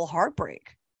of this whole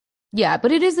heartbreak. Yeah,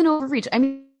 but it is an overreach. I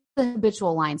mean, the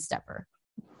habitual line stepper.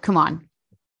 Come on.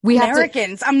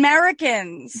 Americans.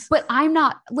 But I'm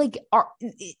not like,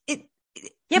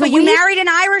 yeah, but you married an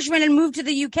Irishman and moved to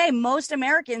the UK. Most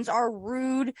Americans are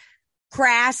rude,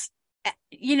 crass.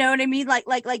 You know what I mean?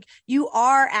 Like you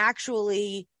are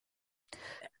actually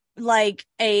like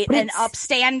an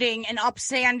upstanding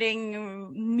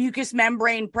mucous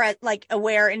membrane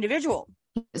aware individual.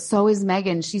 So is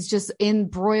Meghan. She's just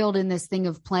embroiled in this thing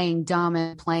of playing dumb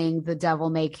and playing the devil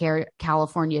may care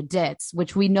California ditz,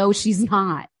 which we know she's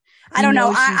not. I don't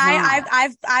know.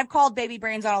 I've called baby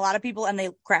brains on a lot of people and they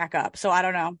crack up. So I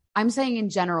don't know. I'm saying in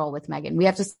general with Meghan, we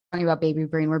have to talk about baby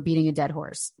brain. We're beating a dead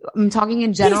horse. I'm talking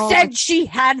in general. He said she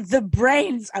had the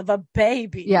brains of a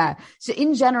baby. Yeah. So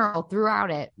in general,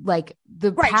 throughout it, like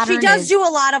the pattern she does do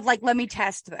a lot of like, let me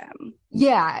test them.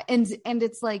 Yeah. And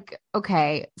it's like,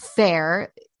 okay,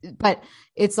 fair. But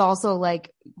it's also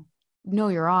like, know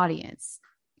your audience,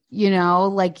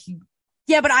 like.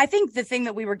 Yeah, but I think the thing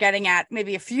that we were getting at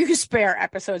maybe a few spare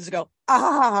episodes ago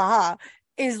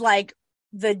is like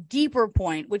the deeper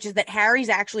point, which is that Harry's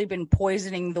actually been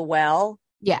poisoning the well.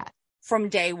 Yeah. From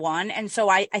day one. And so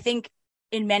I think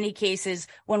in many cases,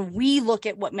 when we look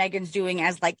at what Meghan's doing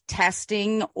as like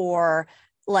testing or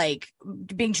like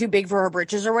being too big for her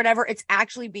britches or whatever, it's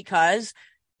actually because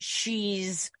she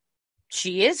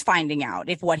is finding out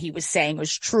if what he was saying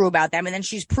was true about them. And then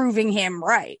she's proving him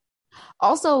right.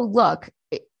 Also, look,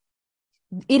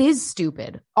 it is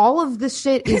stupid. All of this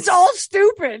shit it's all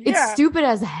stupid. It's stupid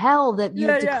as hell that you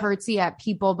have to curtsy at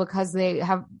people because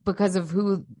of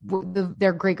who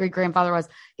their great-great-grandfather was.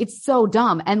 It's so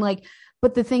dumb. And like,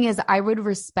 but the thing is, I would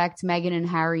respect Meghan and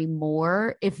Harry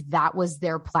more if that was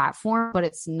their platform, but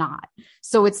it's not.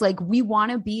 So it's like, we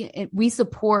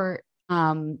support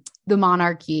the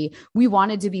monarchy. We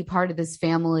wanted to be part of this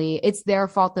family. It's their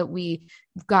fault that we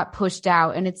got pushed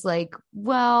out. And it's like,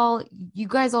 well, you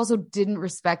guys also didn't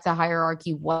respect the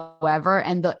hierarchy whatsoever.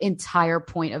 And the entire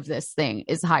point of this thing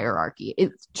is hierarchy.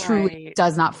 It truly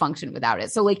does not function without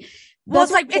it. So like, well,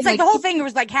 it's like the whole thing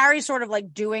was like Harry's sort of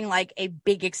like doing like a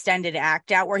big extended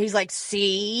act out where he's like,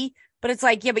 see, but it's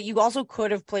like, yeah, but you also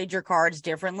could have played your cards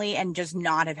differently and just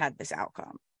not have had this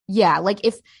outcome. Yeah, like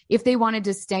if they wanted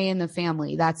to stay in the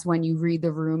family, that's when you read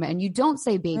the room and you don't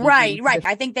say baby. Right.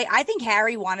 I think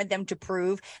Harry wanted them to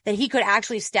prove that he could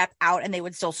actually step out and they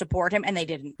would still support him, and they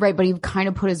didn't. Right, but he kind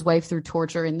of put his wife through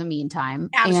torture in the meantime.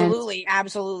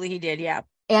 Absolutely, he did. Yeah.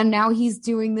 And now he's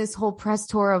doing this whole press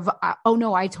tour of, oh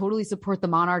no, I totally support the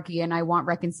monarchy and I want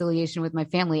reconciliation with my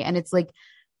family, and it's like,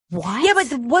 what? Yeah,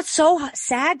 but what's so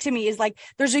sad to me is like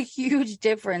there's a huge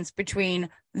difference between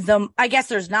them. I guess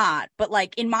there's not, but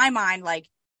like in my mind, like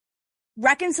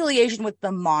reconciliation with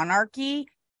the monarchy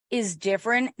is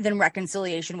different than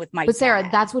reconciliation with my But Sarah,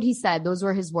 dad. That's what he said. Those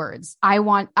were his words. I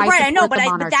know, but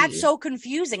that's so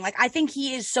confusing. Like, I think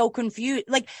he is so confused.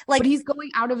 Like, but he's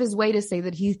going out of his way to say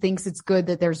that he thinks it's good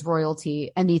that there's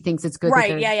royalty and he thinks it's good.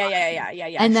 Right.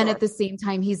 Yeah. And then at the same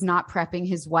time, he's not prepping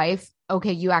his wife.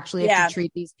 Okay, you actually have to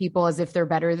treat these people as if they're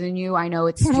better than you. I know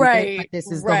it's stupid, but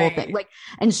this is the whole thing. Like,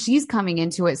 and she's coming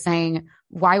into it saying,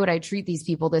 why would I treat these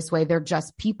people this way? They're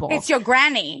just people. It's your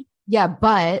granny. Yeah,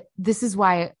 but this is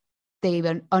why they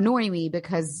annoy me,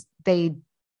 because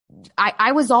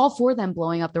I was all for them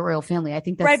blowing up the royal family. I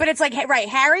think that's right. But it's like, right.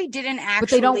 Harry didn't actually, but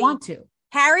they don't want to.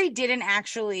 Harry didn't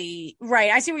actually,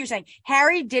 right. I see what you're saying.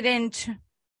 Harry didn't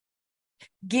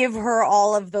give her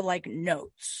all of the like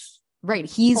notes. Right.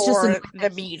 He's just the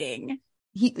meeting.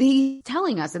 He's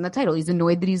telling us in the title, he's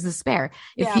annoyed that he's the spare.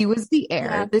 If he was the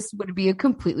heir, this would be a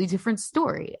completely different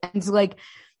story. And like,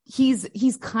 he's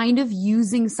kind of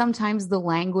using sometimes the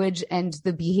language and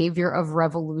the behavior of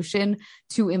revolution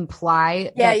to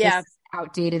imply that this is an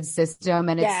outdated system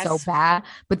and it's so bad.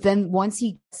 But then once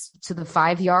he gets to the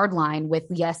 5-yard line with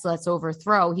yes, let's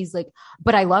overthrow, he's like,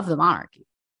 but I love the monarchy.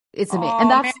 It's amazing.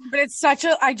 And that's, but it's such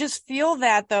a, I just feel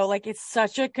that though, like it's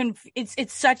such a,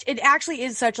 it actually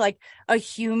is such like a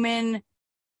human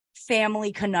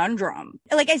family conundrum.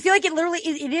 Like, I feel like it literally,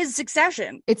 it is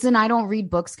Succession. It's an I don't read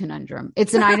books conundrum.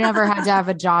 It's an I never had to have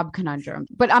a job conundrum.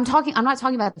 But I'm not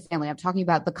talking about the family. I'm talking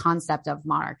about the concept of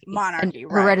monarchy,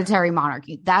 right. Hereditary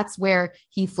monarchy. That's where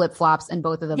he flip-flops and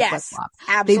both of them flip-flop.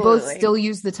 Absolutely. They both still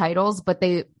use the titles, but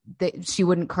she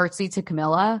wouldn't curtsy to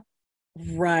Camilla.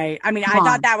 Right. I mean, I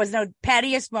thought that was the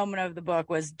pettiest moment of the book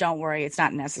was, don't worry, it's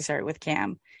not necessary with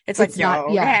Cam. It's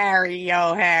like, Harry, you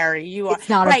are. It's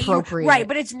not appropriate. Right.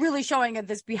 But it's really showing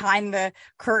this behind the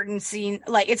curtain scene.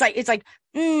 Like, it's like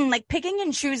picking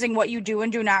and choosing what you do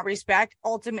and do not respect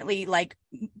ultimately like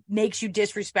makes you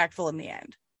disrespectful in the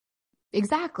end.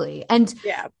 Exactly. And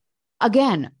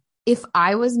again, if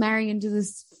I was marrying into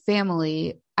this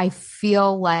family, I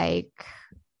feel like,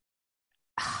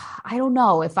 I don't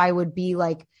know if I would be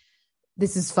like,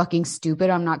 this is fucking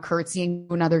stupid, I'm not curtsying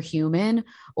to another human,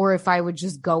 or if I would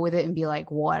just go with it and be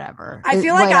like, whatever. I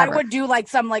feel like I would do like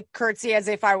some like curtsy as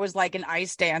if I was like an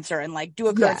ice dancer and like do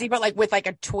a curtsy, but like with like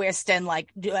a twist and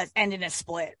like end in a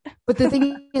split. But the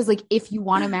thing is, like, if you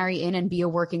want to marry in and be a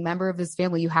working member of this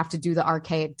family, you have to do the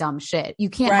archaic dumb shit. You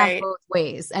can't have both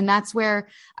ways. And that's where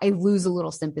I lose a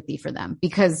little sympathy for them,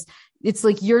 because it's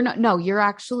like, you're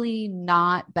actually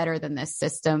not better than this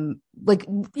system. Like,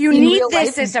 you need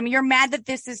this system. You're mad that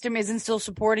this system isn't still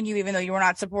supporting you, even though you were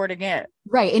not supporting it.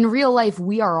 Right. In real life,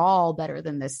 we are all better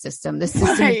than this system. This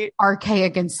system is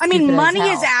archaic and stupid. I mean, money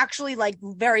is actually like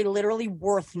very literally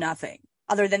worth nothing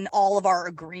other than all of our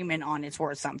agreement on it's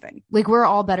worth something. Like, we're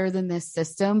all better than this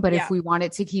system, but if we want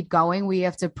it to keep going, we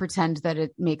have to pretend that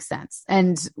it makes sense.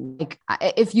 And like,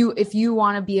 if you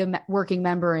want to be a working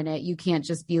member in it, you can't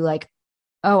just be like,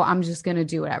 oh, I'm just going to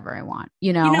do whatever I want.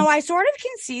 You know, I sort of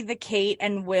can see the Kate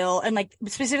and Will, and like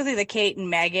specifically the Kate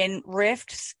and Meghan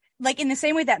rifts, like in the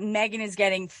same way that Meghan is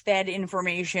getting fed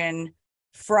information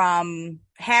from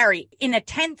Harry in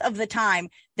 1/10 of the time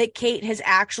that Kate has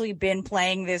actually been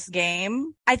playing this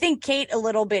game. I think Kate a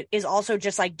little bit is also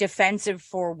just like defensive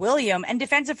for William and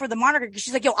defensive for the monarchy, because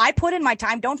she's like, yo, I put in my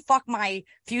time. Don't fuck my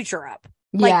future up.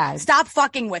 Like, stop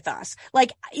fucking with us.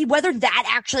 Like, whether that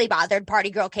actually bothered Party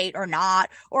Girl Kate or not,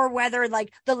 or whether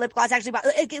like the lip gloss actually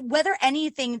whether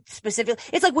anything specific.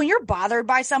 It's like when you're bothered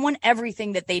by someone,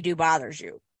 everything that they do bothers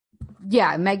you.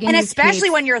 Yeah, Meghan, and especially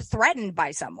when you're threatened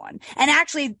by someone. And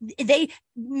actually,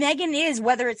 Meghan is,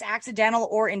 whether it's accidental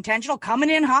or intentional, coming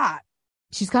in hot.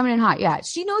 She's coming in hot. Yeah,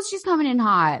 she knows she's coming in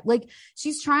hot. Like,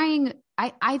 she's trying.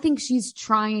 I think she's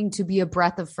trying to be a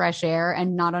breath of fresh air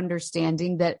and not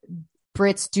understanding that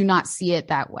Brits do not see it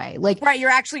that way. Like, right, you're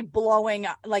actually blowing,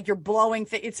 like you're blowing.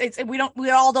 We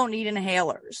all don't need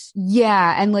inhalers.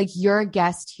 Yeah, and like, you're a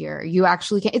guest here. You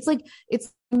actually can. It's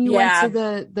when you went to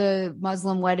the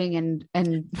Muslim wedding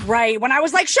and right, when I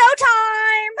was like,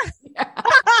 showtime.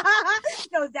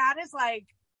 No, that is like,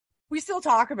 we still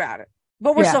talk about it,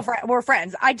 but we're still we're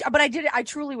friends. I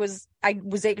truly was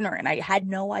ignorant. I had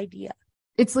no idea.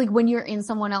 It's like when you're in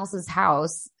someone else's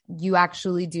house, you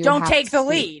actually don't take the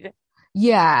lead.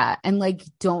 Yeah. And like,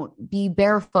 don't be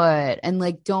barefoot and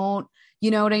like, don't, you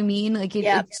know what I mean? Like, we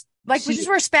just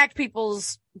respect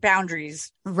people's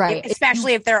boundaries. Right.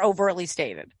 Especially if they're overtly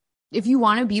stated. If you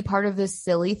want to be part of this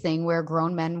silly thing where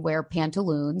grown men wear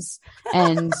pantaloons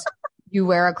and you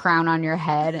wear a crown on your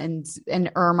head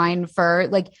and ermine fur,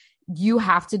 like, you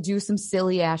have to do some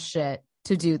silly ass shit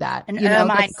to do that. An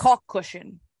ermine cock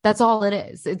cushion. That's all it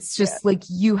is. It's just like,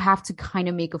 you have to kind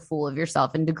of make a fool of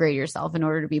yourself and degrade yourself in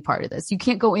order to be part of this. You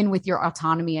can't go in with your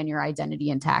autonomy and your identity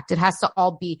intact. It has to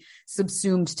all be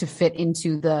subsumed to fit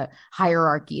into the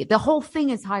hierarchy. The whole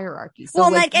thing is hierarchy. So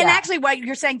and actually what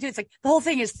you're saying too, it's like the whole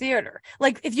thing is theater.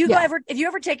 Like, if you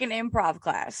ever take an improv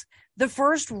class, the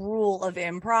first rule of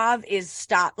improv is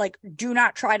do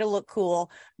not try to look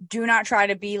cool. Do not try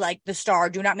to be like the star.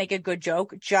 Do not make a good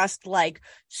joke. Just like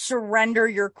surrender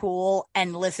your cool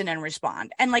and listen and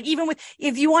respond. And like, even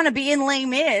if you want to be in Les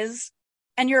Mis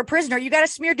and you're a prisoner, you got to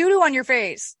smear doo-doo on your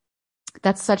face.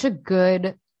 That's such a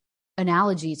good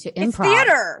analogy to improv. It's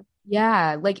theater.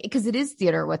 Yeah. Like, because it is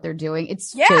theater what they're doing.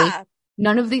 It's fake.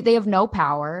 They have no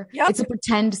power. Yep. It's a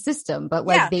pretend system, but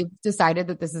like, they've decided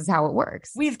that this is how it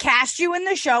works. We've cast you in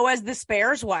the show as the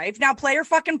Spare's wife. Now play your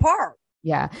fucking part.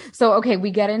 Yeah. So, okay, we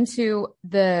get into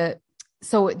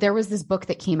so there was this book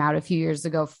that came out a few years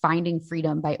ago, Finding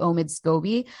Freedom by Omid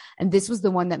Scobie. And this was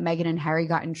the one that Meghan and Harry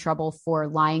got in trouble for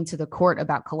lying to the court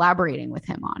about collaborating with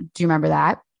him on. Do you remember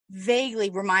that?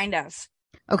 Vaguely, remind us.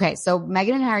 Okay, so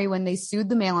Meghan and Harry, when they sued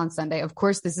the Mail on Sunday, of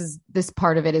course, this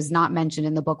part of it is not mentioned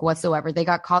in the book whatsoever. They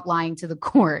got caught lying to the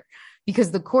court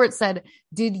because the court said,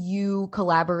 did you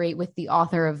collaborate with the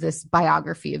author of this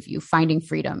biography of you, Finding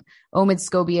Freedom? Omid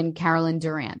Scobie and Carolyn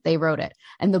Durant, they wrote it.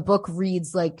 And the book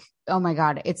reads like, oh my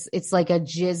God, it's like a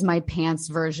jizz my pants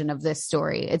version of this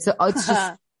story. It's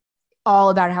just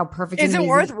all about how perfect. Is it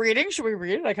worth reading? Should we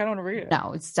read it? I kind of want to read it.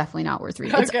 No, it's definitely not worth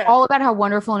reading. Okay. It's all about how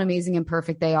wonderful and amazing and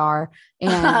perfect they are.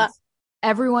 And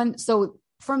everyone, so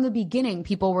from the beginning,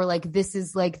 people were like, this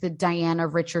is like the Diana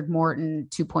Richard Morton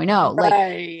 2.0.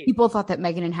 Like people thought that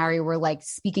Meghan and Harry were like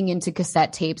speaking into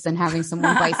cassette tapes and having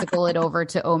someone bicycle it over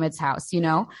to Omid's house, you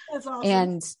know? That's awesome.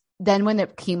 And then when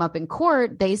it came up in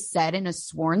court, they said in a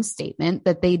sworn statement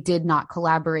that they did not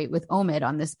collaborate with Omid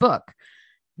on this book.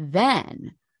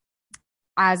 Then,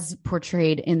 as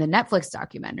portrayed in the Netflix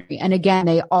documentary, and again,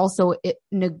 they also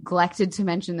neglected to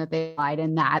mention that they lied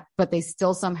in that, but they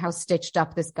still somehow stitched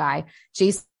up this guy,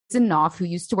 Jason Knopf, who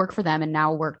used to work for them and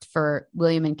now worked for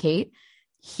William and Kate.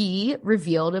 He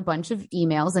revealed a bunch of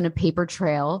emails and a paper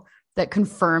trail that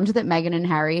confirmed that Meghan and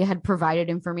Harry had provided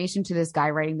information to this guy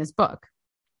writing this book.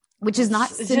 Which is not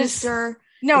sinister.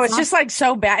 It's just like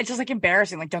so bad. It's just like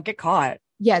embarrassing. Like, don't get caught.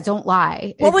 Yeah, don't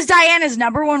lie. What was Diana's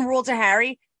number one rule to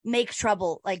Harry? Make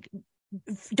trouble. Like,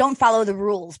 don't follow the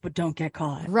rules, but don't get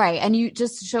caught. Right. And you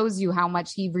just shows you how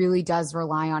much he really does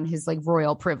rely on his like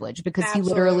royal privilege, because he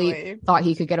literally thought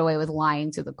he could get away with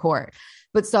lying to the court.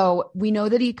 But so we know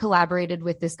that he collaborated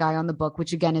with this guy on the book,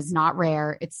 which again is not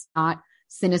rare. It's not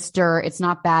sinister. It's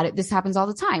not bad. This happens all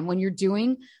the time. When you're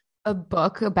doing a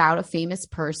book about a famous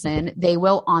person, they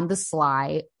will on the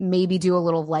sly maybe do a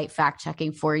little light fact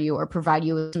checking for you or provide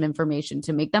you with some information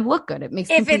to make them look good. It makes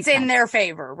if it's sense. In their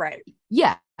favor, right?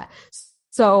 Yeah.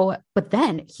 So, but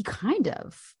then he kind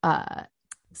of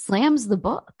slams the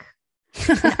book.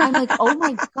 And I'm like, oh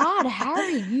my God,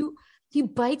 Harry, he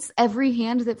bites every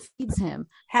hand that feeds him.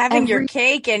 Having your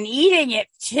cake and eating it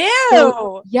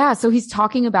too. So he's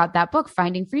talking about that book,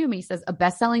 Finding Freedom. He says, a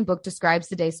best-selling book describes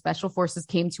the day special forces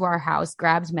came to our house,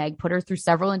 grabbed Meg, put her through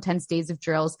several intense days of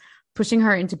drills, pushing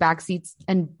her into back seats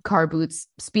and car boots,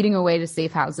 speeding away to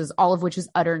safe houses, all of which is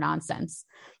utter nonsense.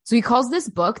 So he calls this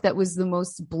book that was the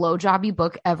most blowjobby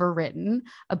book ever written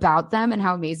about them and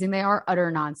how amazing they are,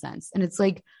 utter nonsense. And it's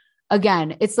like,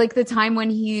 again, it's like the time when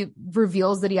he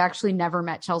reveals that he actually never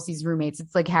met Chelsea's roommates.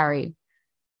 It's like, Harry,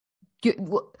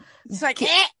 it's like,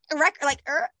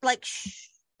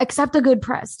 accept the good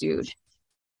press, dude.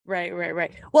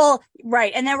 Right. Well,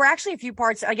 right. And there were actually a few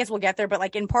parts, I guess we'll get there, but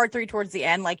like in part 3 towards the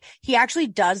end, like he actually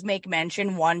does make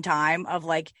mention one time of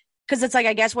like, cause it's like,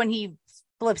 I guess when he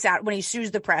flips out, when he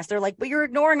sues the press, they're like, but you're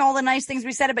ignoring all the nice things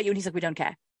we said about you. And he's like, we don't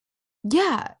care.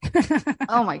 Yeah.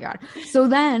 Oh my God. So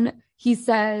then he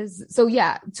says,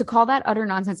 to call that utter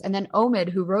nonsense. And then Omid,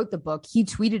 who wrote the book, he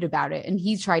tweeted about it and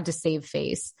he tried to save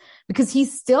face because he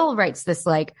still writes this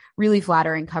like really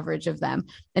flattering coverage of them.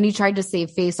 And he tried to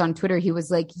save face on Twitter. He was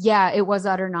like, yeah, it was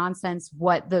utter nonsense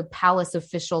what the palace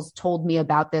officials told me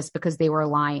about this because they were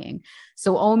lying.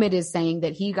 So Omid is saying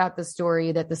that he got the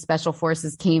story that the special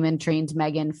forces came and trained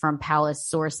Meghan from palace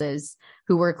sources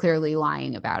who were clearly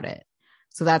lying about it.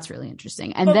 So that's really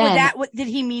interesting. And then did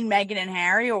he mean Meghan and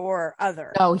Harry or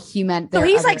other? No, he meant so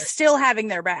he's like still having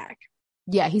their back.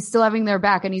 Yeah, he's still having their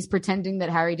back, and he's pretending that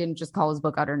Harry didn't just call his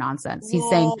book utter nonsense.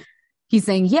 He's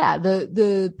saying, yeah,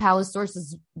 the palace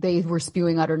sources, they were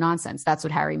spewing utter nonsense. That's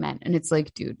what Harry meant. And it's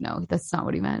like, dude, no, that's not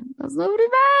what he meant. That's not what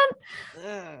he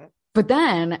meant. But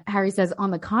then Harry says,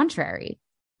 on the contrary,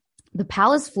 the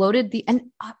palace floated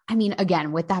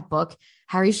again, with that book,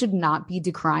 Harry should not be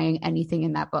decrying anything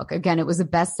in that book. Again, it was a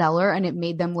bestseller and it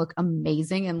made them look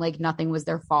amazing and like nothing was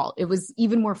their fault. It was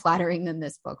even more flattering than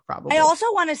this book, probably. I also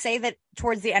want to say that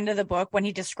towards the end of the book, when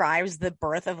he describes the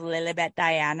birth of Lilibet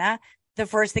Diana, the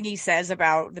first thing he says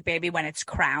about the baby when it's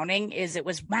crowning is it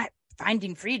was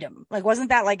finding freedom. Like, wasn't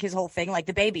that like his whole thing? Like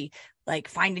the baby, like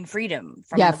finding freedom.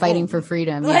 Fighting for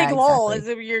freedom. Like, yeah, lol,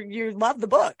 exactly. You love the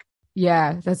book.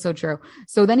 Yeah, that's so true.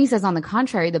 So then he says, on the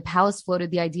contrary, the palace floated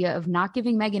the idea of not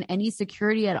giving Meghan any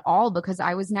security at all because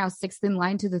I was now 6th in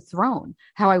line to the throne.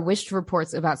 How I wished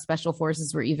reports about special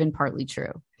forces were even partly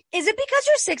true. Is it because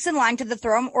you're 6th in line to the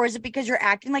throne, or is it because you're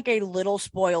acting like a little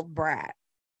spoiled brat?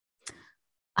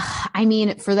 I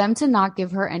mean, for them to not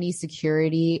give her any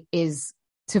security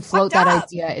to float that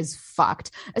idea is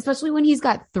fucked, especially when he's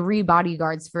got 3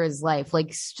 bodyguards for his life. Like,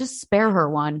 just spare her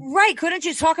one. Right. Couldn't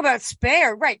you talk about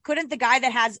spare? Right. Couldn't the guy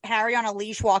that has Harry on a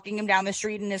leash walking him down the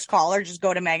street in his collar just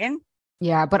go to Meghan?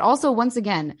 Yeah. But also, once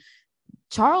again,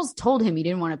 Charles told him he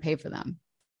didn't want to pay for them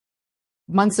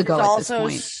months ago at this point.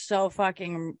 Also so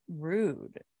fucking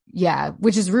rude. Yeah.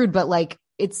 Which is rude. But like,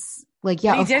 it's like,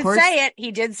 yeah,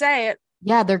 He did say it.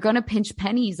 Yeah, they're going to pinch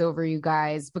pennies over you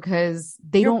guys because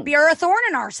you're a thorn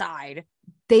in our side.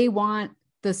 They want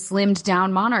the slimmed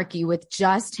down monarchy with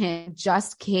just him,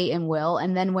 just Kate and Will.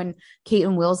 And then when Kate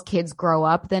and Will's kids grow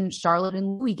up, then Charlotte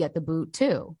and Louis get the boot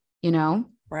too, you know?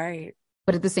 Right.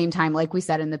 But at the same time, like we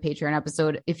said in the Patreon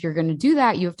episode, if you're going to do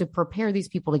that, you have to prepare these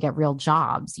people to get real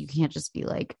jobs. You can't just be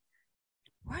like,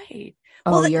 right.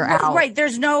 Oh, you're out. Right.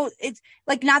 It's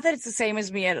like, not that it's the same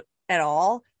as me at at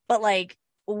all. But like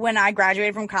when I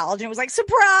graduated from college and it was like,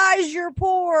 surprise, you're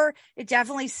poor. It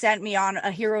definitely sent me on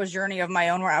a hero's journey of my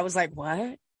own where I was like,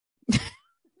 what?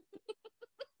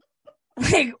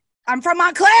 Like, I'm from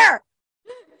Montclair.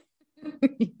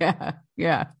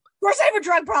 Yeah. Of course I have a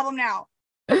drug problem now.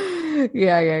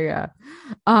 Yeah.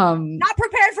 Not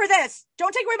prepared for this.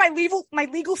 Don't take away my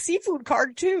legal seafood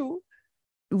card too.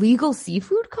 Legal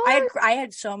seafood card? I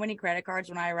had so many credit cards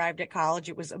when I arrived at college.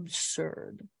 It was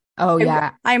absurd. Oh,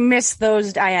 yeah. I missed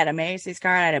those. I had a Macy's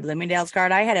card. I had a Bloomingdale's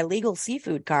card. I had a legal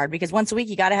seafood card because once a week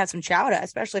you got to have some chowder,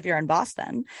 especially if you're in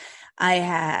Boston.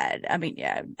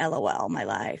 LOL, my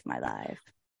life.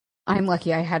 I'm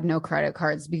lucky I had no credit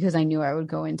cards because I knew I would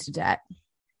go into debt.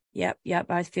 Yep.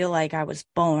 I feel like I was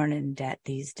born in debt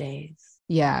these days.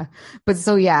 Yeah. But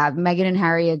so, yeah, Meghan and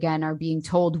Harry, again, are being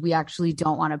told we actually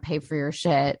don't want to pay for your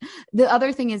shit. The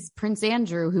other thing is Prince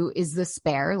Andrew, who is the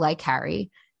spare, like Harry,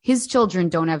 his children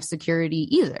don't have security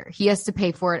either. He has to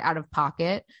pay for it out of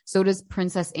pocket. So does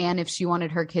Princess Anne. If she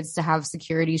wanted her kids to have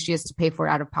security, she has to pay for it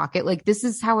out of pocket. Like, this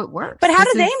is how it works. But how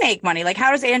do they make money? Like,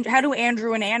 how do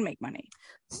Andrew and Anne make money?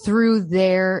 Through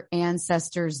their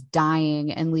ancestors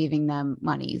dying and leaving them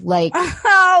money. Like,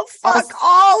 oh, fuck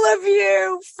all of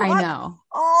you. Fuck I know.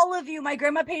 All of you. My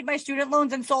grandma paid my student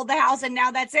loans and sold the house, and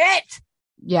now that's it.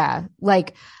 Yeah.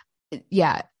 Like,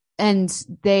 yeah. And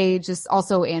they just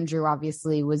also, Andrew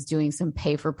obviously was doing some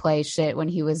pay for play shit when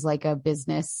he was like a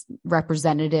business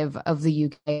representative of the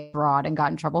UK abroad and got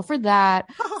in trouble for that.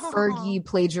 Fergie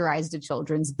plagiarized a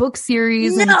children's book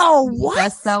series. What?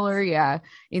 Bestseller. Yeah.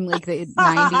 In like the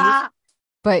 90s.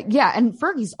 But yeah, and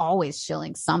Fergie's always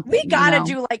shilling something. We gotta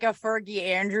do like a Fergie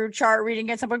Andrew chart reading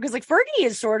at some point because like Fergie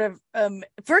is sort of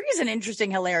Fergie's an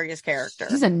interesting, hilarious character.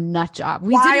 He's a nut job.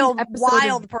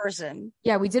 Wild person.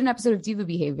 Yeah, we did an episode of Diva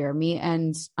Behavior. Me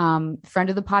and friend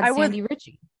of the pod, Sandy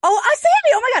Ritchie. Oh,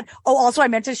 Sandy! Oh my God! Oh, also I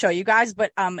meant to show you guys,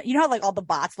 but you know how like all the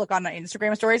bots look on my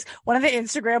Instagram stories. One of the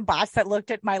Instagram bots that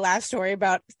looked at my last story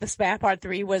about the Spat Part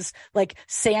 3 was like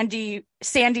Sandy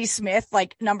Smith,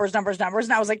 like numbers, and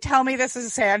I was like, tell me this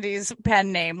is Sandy's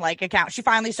pen name, like account. She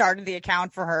finally started the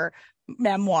account for her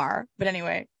memoir, but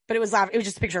anyway. But it was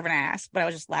just a picture of an ass. But I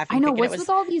was just laughing. I know what's with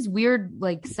all these weird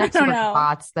like sex work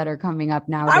bots that are coming up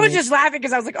now. I was just laughing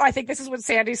because I was like, oh, I think this is what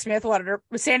Sandy Smith wanted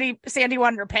Sandy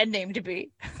wanted her pen name to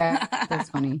be. That's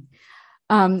funny.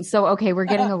 So okay, we're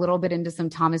getting a little bit into some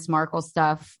Thomas Markle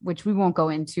stuff, which we won't go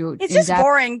into. It's just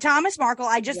boring. Thomas Markle.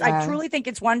 I truly think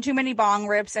it's one too many bong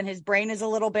rips, and his brain is a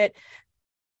little bit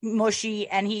mushy,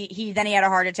 and he had a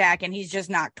heart attack, and he's just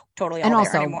not totally all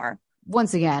there anymore.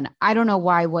 Once again, I don't know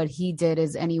why what he did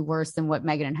is any worse than what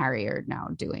Meghan and Harry are now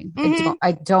doing. Mm-hmm.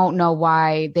 I don't know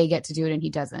why they get to do it and he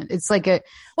doesn't. It's like to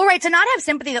not have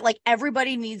sympathy that like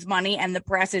everybody needs money and the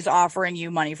press is offering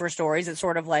you money for stories. It's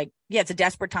sort of like, yeah, it's a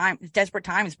desperate time. It's desperate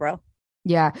times, bro.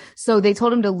 Yeah. So they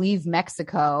told him to leave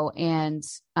Mexico and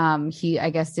he,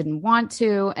 I guess, didn't want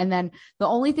to. And then the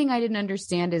only thing I didn't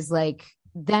understand is like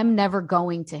them never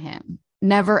going to him.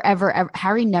 Never, ever.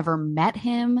 Harry never met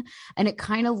him. And it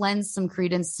kind of lends some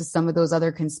credence to some of those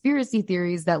other conspiracy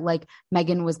theories that like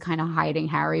Meghan was kind of hiding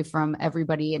Harry from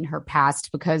everybody in her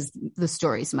past because the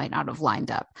stories might not have lined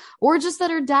up, or just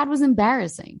that her dad was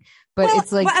embarrassing. But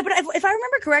it's like, but if I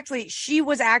remember correctly,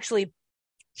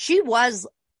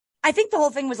 I think the whole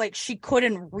thing was like she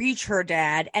couldn't reach her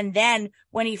dad. And then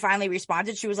when he finally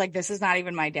responded, she was like, this is not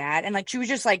even my dad. And like, she was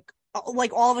just like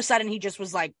all of a sudden he just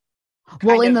was like,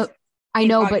 I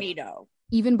know, but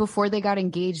even before they got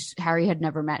engaged, Harry had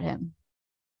never met him.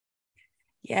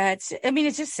 Yeah,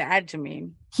 it's just sad to me.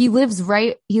 He lives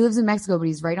in Mexico, but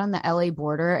he's right on the LA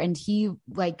border. And he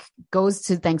like goes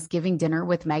to Thanksgiving dinner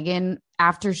with Meghan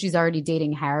after she's already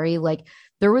dating Harry. Like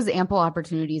there was ample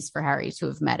opportunities for Harry to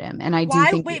have met him. And I do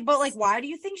think why do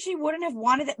you think she wouldn't have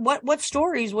wanted it? What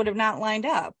stories would have not lined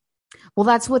up? Well,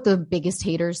 that's what the biggest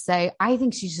haters say. I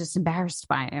think she's just embarrassed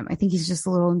by him. I think he's just a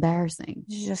little embarrassing.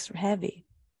 He's just heavy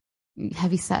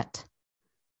set.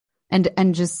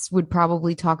 And just would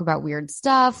probably talk about weird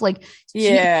stuff. Like, she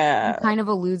kind of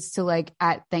alludes to like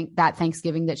that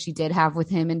Thanksgiving that she did have with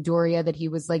him and Doria, that he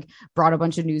was like brought a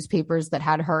bunch of newspapers that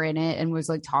had her in it and was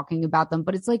like talking about them.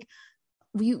 But it's like,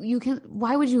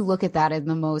 why would you look at that in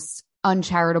the most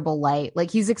uncharitable light? Like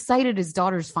he's excited his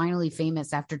daughter's finally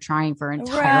famous after trying for an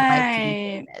entire life to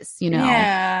be famous, you know?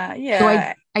 Yeah.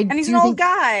 So and he's an old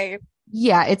guy.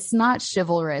 Yeah, it's not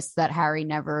chivalrous that Harry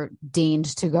never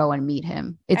deigned to go and meet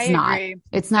him. It's not.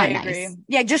 It's not nice.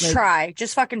 Yeah, just try.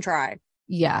 Just fucking try.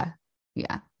 Yeah.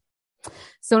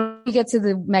 So we get to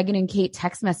the Meghan and Kate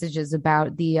text messages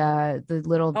about the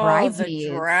little bridesmaids.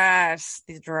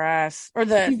 The dress, or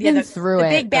the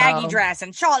big baggy dress.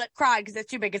 And Charlotte cried because it's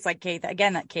too big. It's like Kate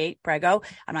again. That Kate Prego.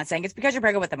 I'm not saying it's because you're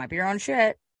Prego, but that might be your own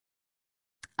shit.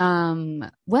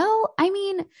 Well, I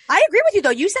mean, I agree with you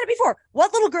though. You said it before.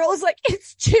 What little girl is like,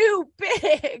 it's too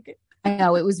big? I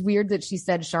know it was weird that she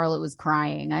said Charlotte was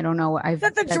crying. I don't know.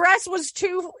 That the dress was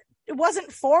it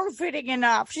wasn't form fitting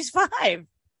enough. She's 5.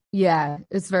 Yeah,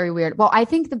 it's very weird. Well, I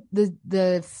think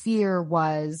the fear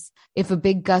was if a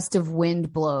big gust of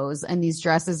wind blows and these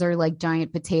dresses are like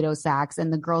giant potato sacks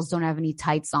and the girls don't have any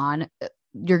tights on,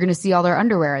 you're going to see all their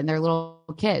underwear and their little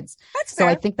kids. That's fair.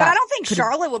 So I think that, but I don't think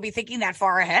Charlotte will be thinking that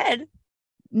far ahead.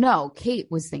 No, Kate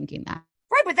was thinking that.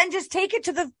 Right, but then just take it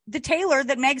to the tailor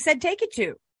that Meg said take it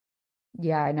to.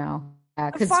 Yeah, I know.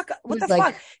 What the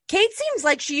fuck? Kate seems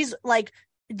like she's like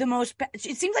the most.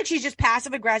 It seems like she's just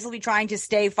passive aggressively trying to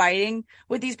stay fighting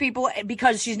with these people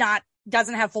because she's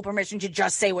doesn't have full permission to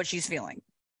just say what she's feeling.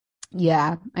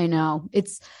 Yeah, I know.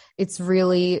 It's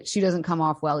really, she doesn't come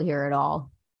off well here at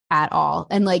all.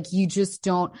 And like, you just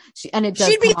don't, she'd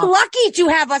be lucky to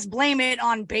have us blame it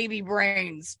on baby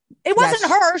brains. It wasn't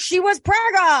her. She was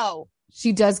Prego.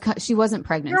 She wasn't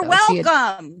pregnant. You're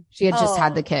welcome. She had just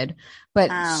had the kid, but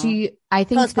I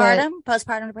think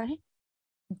postpartum depression.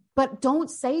 But don't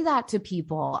say that to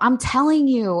people. I'm telling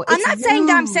you. I'm not saying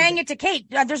that I'm saying it to Kate.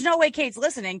 There's no way Kate's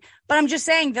listening, but I'm just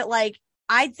saying that, like,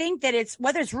 I think that it's,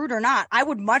 whether it's rude or not, I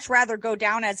would much rather go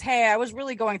down as, hey, I was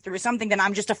really going through something than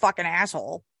I'm just a fucking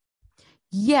asshole.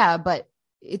 Yeah, but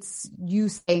it's you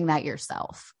saying that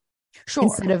yourself. Sure.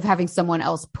 Instead of having someone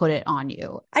else put it on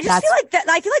you. I just feel like that.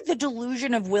 I feel like the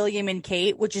delusion of William and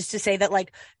Kate, which is to say that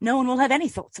like no one will have any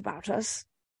thoughts about us,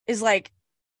 is like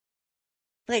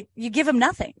you give them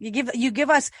nothing. You give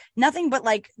us nothing but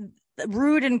like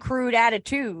rude and crude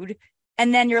attitude,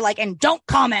 and then you're like, and don't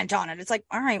comment on it. It's like,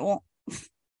 all right, well,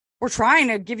 we're trying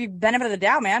to give you benefit of the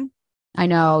doubt, man. I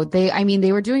know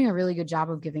they were doing a really good job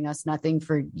of giving us nothing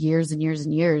for years and years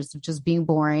and years of just being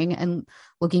boring and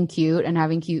looking cute and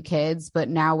having cute kids. But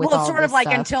now with all sort of like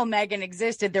stuff, until Meghan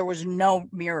existed, there was no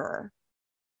mirror.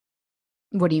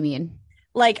 What do you mean?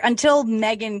 Like until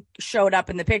Meghan showed up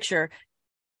in the picture,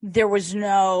 there was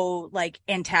no like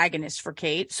antagonist for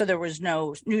Kate. So there was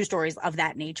no news stories of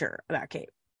that nature about Kate.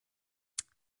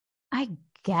 I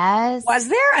guess. Was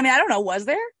there? I mean, I don't know. Was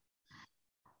there?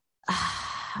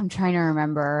 I'm trying to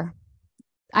remember.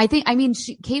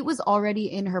 Kate was already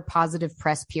in her positive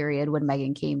press period when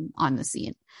Meghan came on the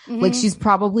scene. Mm-hmm. Like she's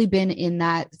probably been in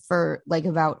that for like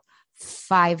about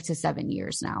 5 to 7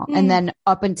 years now. Mm-hmm. And then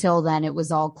up until then it was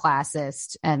all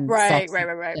classist and right.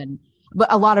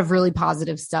 But a lot of really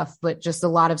positive stuff, but just a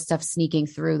lot of stuff sneaking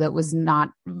through that was not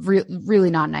really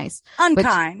not nice.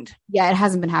 Unkind. But, it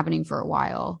hasn't been happening for a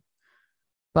while.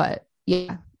 But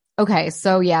yeah. Okay,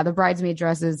 so yeah, the bridesmaid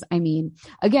dresses, I mean,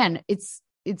 again, it's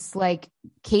like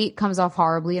Kate comes off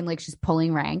horribly and like she's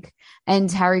pulling rank,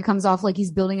 and Harry comes off like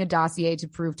he's building a dossier to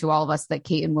prove to all of us that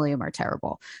Kate and William are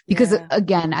terrible. Because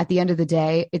again, at the end of the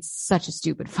day, it's such a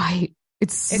stupid fight.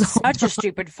 It's such a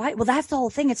stupid fight. Well, that's the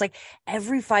whole thing. It's like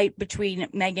every fight between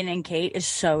Meghan and Kate is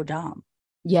so dumb.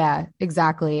 Yeah,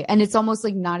 exactly. And it's almost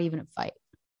like not even a fight.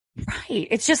 Right.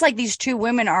 It's just like these two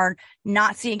women are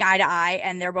not seeing eye to eye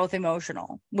and they're both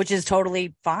emotional, which is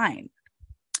totally fine.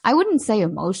 I wouldn't say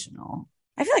emotional.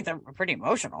 I feel like they're pretty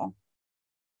emotional.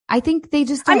 I think they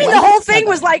just don't the whole thing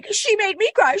was like, she made me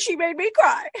cry. She made me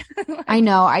cry. I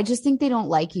know. I just think they don't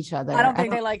like each other. I don't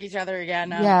think they like each other again.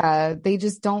 No. Yeah. They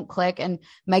just don't click. And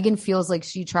Meghan feels like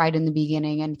she tried in the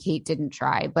beginning and Kate didn't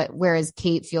try. But whereas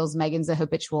Kate feels Meghan's a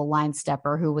habitual line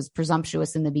stepper who was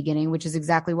presumptuous in the beginning, which is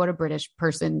exactly what a British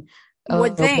person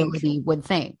would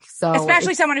think. So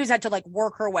especially someone who's had to like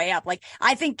work her way up. Like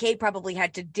I think Kate probably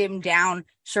had to dim down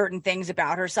certain things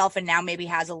about herself and now maybe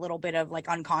has a little bit of like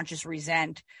unconscious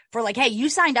resent for like, hey, you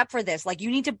signed up for this. Like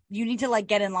you need to like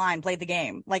get in line, play the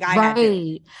game. Like I had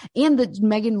to. And that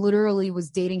Meghan literally was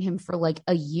dating him for like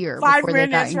a year. 5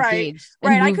 minutes, right.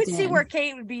 I could see where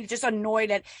Kate would be just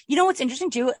annoyed at, you know, what's interesting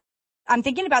too. I'm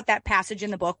thinking about that passage in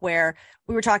the book where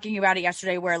we were talking about it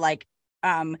yesterday where like,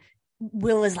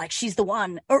 Will is like, she's the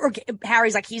one, or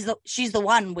Harry's like, she's the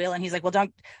one, Will. And he's like, well,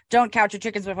 don't count your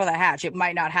chickens before they hatch. It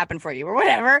might not happen for you or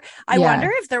whatever. I wonder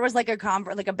if there was like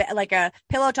a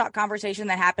pillow talk conversation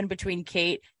that happened between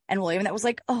Kate and William that was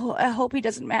like, oh, I hope he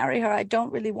doesn't marry her. I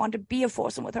don't really want to be a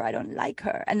foursome with her. I don't like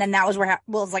her. And then that was where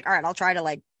Will's like, all right, I'll try to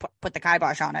like put the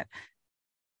kibosh on it.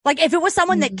 Like if it was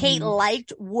someone that Kate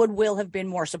liked, would Will have been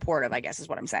more supportive, I guess is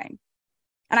what I'm saying.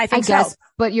 And I guess,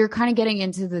 but you're kind of getting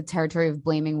into the territory of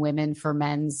blaming women for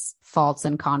men's faults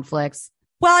and conflicts.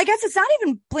 Well, I guess it's not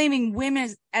even blaming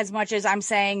women as much as I'm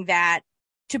saying that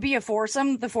to be a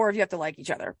foursome, the four of you have to like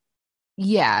each other.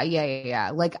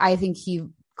 Yeah. Like, I think he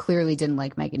clearly didn't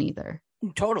like Megan either.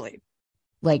 Totally.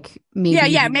 Like,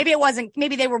 maybe. Yeah. Maybe it wasn't.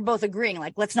 Maybe they were both agreeing.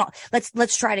 Like,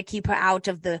 let's try to keep her out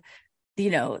of the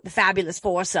fabulous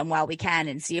foursome while we can,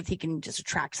 and see if he can just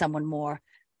attract someone more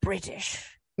British.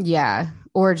 Yeah.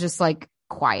 Or just like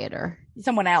quieter.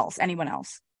 Anyone else.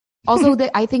 Also,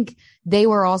 I think they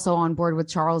were also on board with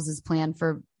Charles's plan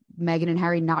for Meghan and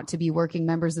Harry not to be working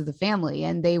members of the family.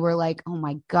 And they were like, oh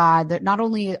my God, that not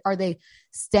only are they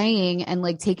staying and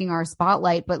like taking our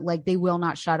spotlight, but like they will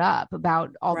not shut up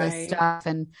about all this stuff.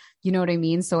 And you know what I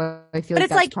mean? So I feel like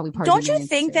that's probably part of it. Don't you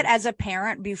think that as a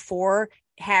parent, before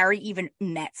Harry even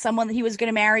met someone that he was going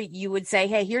to marry, you would say,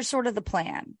 hey, here's sort of the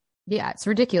plan? Yeah, it's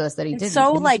ridiculous that he didn't.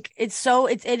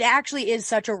 It actually is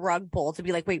such a rug pull to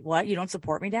be like, wait, what? You don't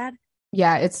support me, Dad?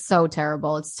 Yeah, it's so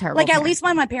terrible. It's terrible. Like, at least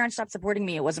when my parents stopped supporting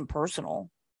me, it wasn't personal.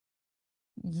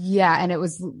 Yeah, and it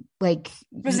was like...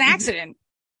 It was an accident.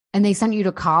 And they sent you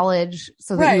to college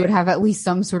so that you would have at least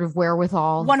some sort of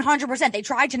wherewithal. 100%. They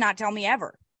tried to not tell me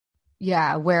ever.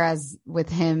 Yeah, whereas with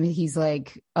him, he's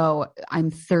like, oh, I'm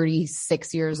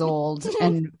 36 years old,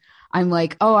 and... I'm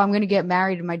like, oh, I'm going to get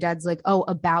married. And my dad's like, oh,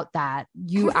 about that.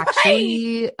 You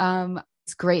actually,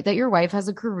 it's great that your wife has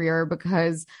a career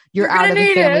because you're out of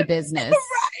the family business.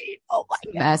 Right. Oh my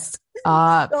God. Messed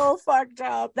up. So fucked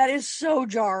up. That is so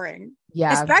jarring.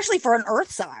 Yeah. Especially for an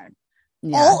earth sign.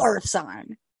 Yeah. All earth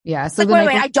sign. Yeah. So like,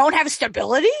 wait, I don't have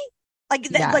stability?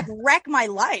 Like, like wreck my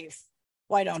life.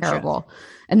 Why don't Terrible. You?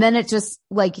 And then it just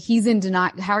like he's in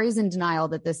denial. Harry's in denial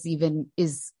that this even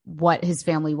is what his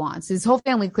family wants. His whole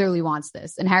family clearly wants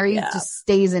this. And Harry just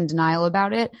stays in denial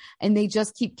about it. And they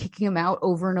just keep kicking him out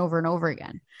over and over and over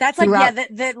again. That's like,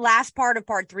 the last part of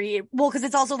part 3. Well, because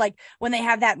it's also like when they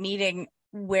have that meeting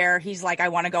where he's like, I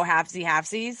want to go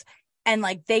halfsies. And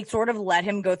like they sort of let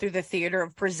him go through the theater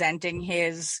of presenting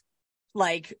his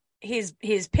like his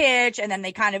pitch, and then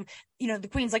they kind of, the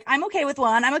Queen's like, I'm okay with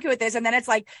one, I'm okay with this, and then it's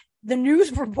like the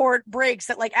news report breaks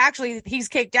that like actually he's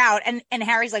kicked out, and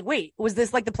Harry's like, wait, was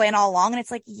this like the plan all along? And it's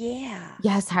like,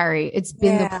 yes, Harry, it's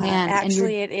been the plan.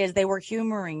 Actually, it is. They were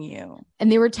humoring you,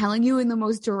 and they were telling you in the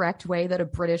most direct way that a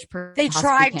British person they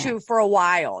tried to for a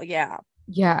while. Yeah.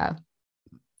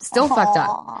 Still fucked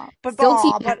up, but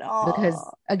still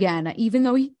because again, even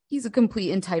though he's a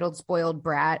complete entitled, spoiled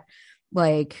brat,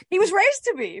 like he was raised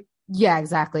to be. Yeah,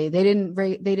 exactly.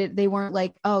 They weren't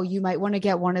like, oh, you might want to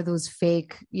get one of those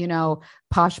fake,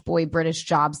 posh boy British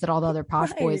jobs that all the other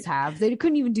posh boys have. They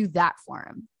couldn't even do that for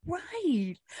him.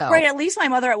 Right. Right. At least my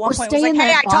mother at one point was like,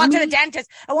 hey, I talked to the dentist.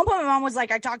 At one point, my mom was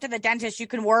like, I talked to the dentist. You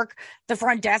can work the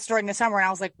front desk during the summer. And I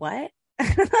was like, what?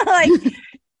 I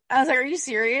was like, are you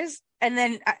serious? And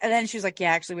then she was like,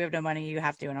 yeah, actually, we have no money. You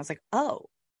have to. And I was like, oh,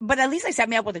 but at least they set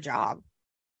me up with a job.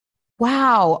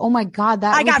 Wow. Oh my God.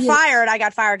 I got fired. I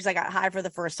got fired because I got high for the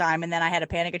first time. And then I had a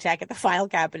panic attack at the file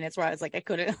cabinets where I was like, I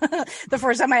couldn't. The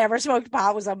first time I ever smoked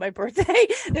pot was on my birthday.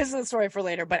 This is a story for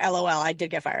later, but LOL, I did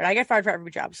get fired. I get fired for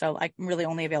every job. So I'm really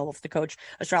only available to coach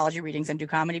astrology readings and do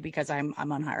comedy because I'm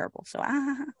unhireable. So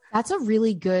that's a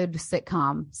really good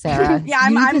sitcom, Sarah. Yeah,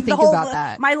 I'm think about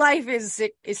that. My life is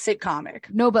sitcomic.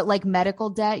 No, but like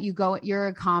medical debt, you're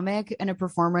a comic and a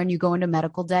performer and you go into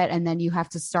medical debt and then you have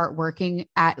to start working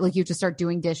at you to start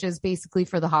doing dishes basically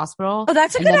for the hospital. Oh,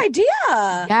 that's a good idea.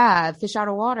 Yeah. Fish out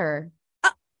of water.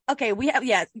 Okay.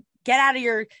 Get out of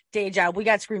your day job. We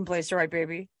got screenplays to write,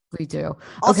 baby. We do.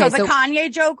 Also, the Kanye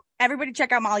joke. Everybody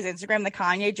check out Molly's Instagram. The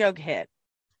Kanye joke hit.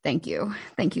 Thank you.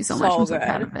 Thank you so much. I'm so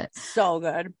proud of it. So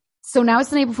good. So now it's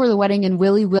the night before the wedding and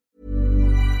Willie will.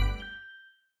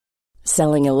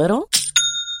 Selling a little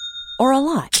or a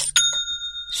lot?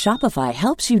 Shopify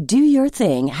helps you do your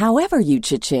thing however you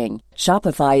cha-ching.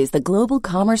 Shopify is the global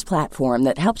commerce platform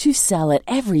that helps you sell at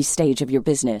every stage of your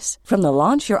business. From the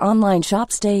launch your online shop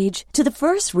stage to the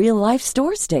first real life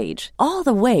store stage, all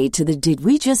the way to the did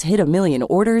we just hit 1 million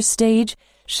orders stage.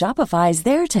 Shopify is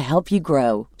there to help you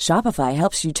grow. Shopify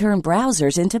helps you turn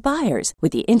browsers into buyers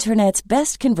with the internet's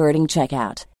best converting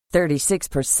checkout.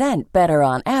 36% better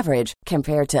on average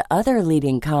compared to other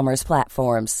leading commerce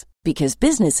platforms. Because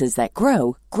businesses that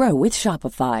grow with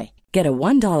Shopify. Get a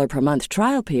 $1 per month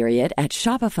trial period at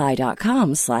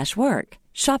shopify.com/work.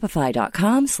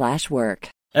 Shopify.com/work.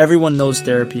 Everyone knows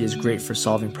therapy is great for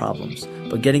solving problems,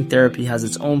 but getting therapy has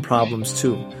its own problems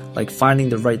too, like finding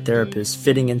the right therapist,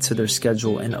 fitting into their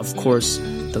schedule, and of course,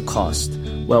 the cost.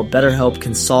 Well, BetterHelp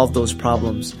can solve those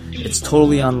problems. It's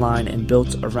totally online and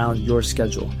built around your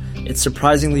schedule. It's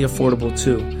surprisingly affordable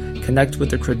too. Connect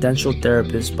with a credentialed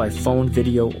therapist by phone,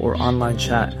 video, or online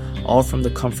chat, all from the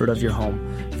comfort of your home.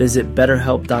 Visit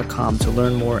BetterHelp.com to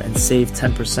learn more and save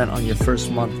 10% on your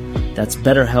first month. That's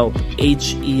BetterHelp,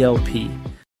 H-E-L-P.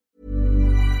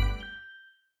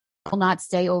 Will not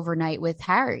stay overnight with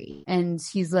Harry. And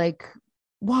he's like,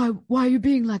 why are you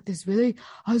being like this, Willie?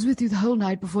 I was with you the whole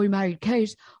night before you married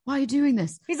Kate. Why are you doing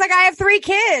this? He's like, I have 3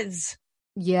 kids.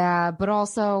 Yeah, but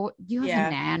also you have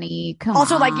a nanny. Come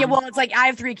also, on. like, yeah, well, it's like I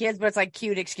have 3 kids, but it's like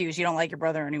cute excuse. You don't like your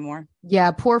brother anymore.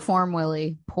 Yeah, poor form,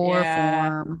 Willie. Poor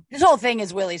form. This whole thing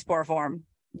is Willie's poor form.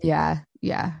 Yeah,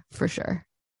 for sure.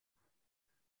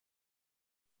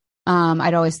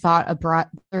 I'd always thought a bride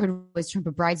would always trump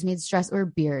a bridesmaid's dress or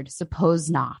beard. Suppose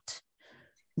not.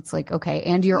 It's like, okay.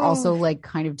 And you're also like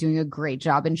kind of doing a great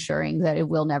job ensuring that it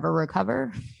will never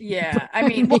recover. Yeah. I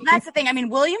mean, well, that's the thing. I mean,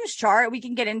 William's chart, we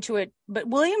can get into it, but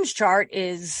William's chart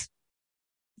is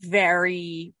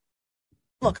very,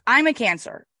 look, I'm a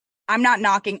Cancer. I'm not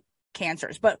knocking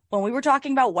Cancers, but when we were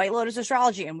talking about White Lotus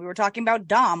astrology and we were talking about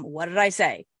Dom, what did I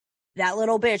say? That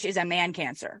little bitch is a man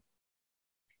Cancer.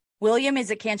 William is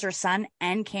a Cancer sun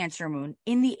and Cancer moon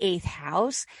in the 8th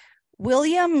house.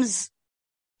 William's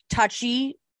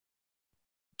touchy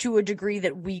to a degree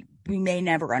that we may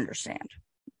never understand.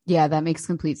 Yeah, that makes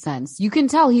complete sense. You can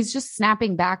tell he's just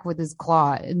snapping back with his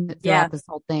claw throughout this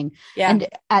whole thing. Yeah. And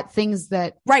at things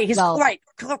that... Right,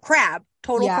 crab.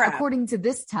 Total crab. According to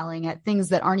this telling, at things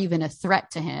that aren't even a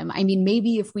threat to him. I mean,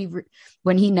 maybe if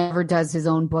when he never does his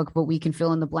own book, but we can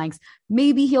fill in the blanks,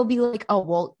 maybe he'll be like, oh,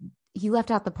 well, he left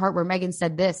out the part where Meghan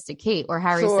said this to Kate or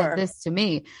Harry said this to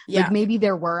me. Yeah. Like maybe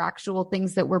there were actual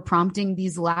things that were prompting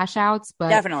these lash outs, but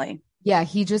definitely. Yeah.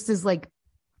 He just is like,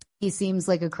 he seems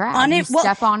like a crab. You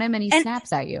step on him and he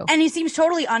snaps at you. And he seems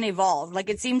totally unevolved. Like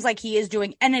it seems like he is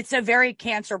doing, and it's a very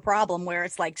Cancer problem where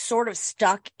it's like sort of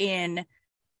stuck in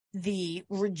the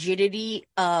rigidity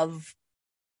of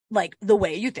like the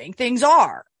way you think things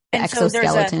are. And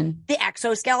exoskeleton. So the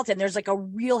exoskeleton. There's like a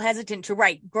real hesitant to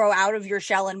grow out of your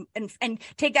shell and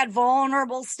take that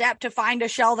vulnerable step to find a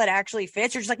shell that actually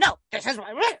fits. You're just like, no, this is what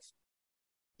it is.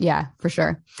 Yeah, for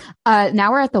sure.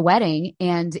 Now we're at the wedding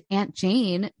and Aunt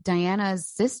Jane, Diana's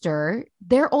sister,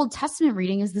 their Old Testament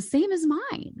reading is the same as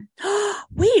mine.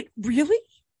 Wait, really?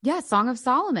 Yeah. Song of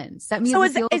Solomon. Set me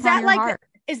as a seal upon your heart.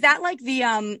 Is that like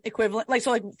the equivalent? Like,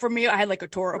 so like for me, I had like a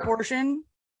Torah portion.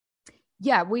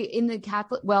 Yeah, in the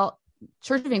Catholic,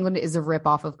 Church of England is a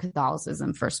ripoff of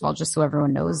Catholicism, first of all, just so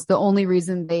everyone knows. The only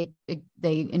reason they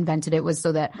invented it was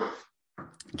so that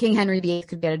King Henry VIII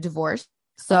could get a divorce.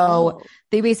 So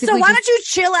they basically. So why don't you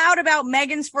chill out about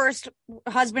Meghan's first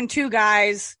husband, 2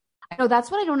 guys? I know,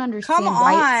 that's what I don't understand. Come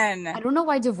on. I don't know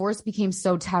why divorce became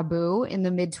so taboo in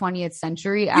the mid 20th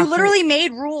century. You literally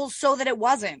made rules so that it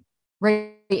wasn't.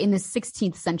 Right. In the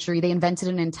 16th century, they invented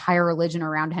an entire religion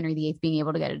around Henry VIII being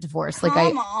able to get a divorce.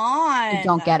 Come on. I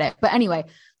don't get it. But anyway,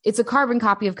 it's a carbon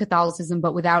copy of Catholicism,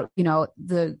 but without,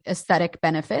 the aesthetic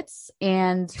benefits.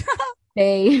 And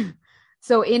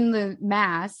so in the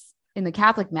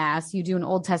Catholic Mass, you do an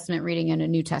Old Testament reading and a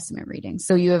New Testament reading.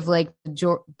 So you have like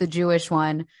the Jewish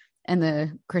one and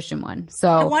the Christian one. So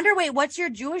I wonder, what's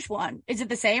your Jewish one? Is it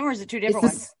the same or is it 2 different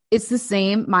ones? It's the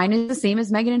same. Mine is the same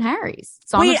as Meghan and Harry's.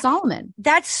 Song of Solomon.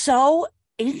 That's so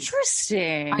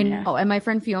interesting. I know. And my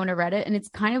friend Fiona read it and it's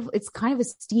kind of a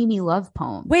steamy love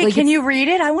poem. Wait, can you read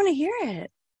it? I want to hear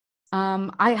it.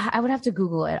 I would have to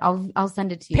Google it. I'll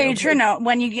send it to you. Patreon. No,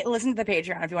 when you listen to the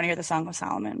Patreon, if you want to hear the Song of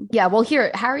Solomon. Yeah. Well,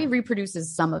 here, Harry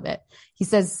reproduces some of it. He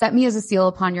says, set me as a seal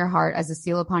upon your heart, as a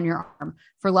seal upon your arm.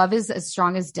 For love is as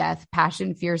strong as death,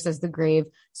 passion fierce as the grave,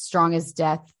 strong as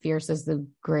death, fierce as the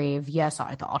grave. Yes,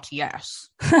 I thought, yes.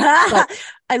 But,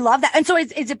 I love that. And so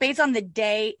is it based on the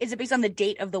day? Is it based on the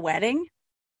date of the wedding?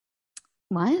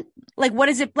 What? Like, what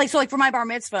is it like? So like for my bar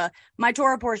mitzvah, my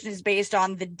Torah portion is based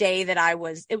on the day that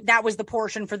that was the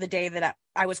portion for the day that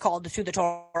I was called to the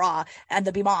Torah and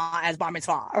the Bima as bar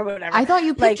mitzvah or whatever. I thought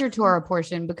you picked your Torah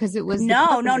portion because it was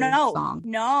No. Song.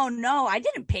 No, I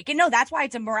didn't pick it. No, that's why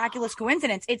it's a miraculous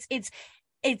coincidence.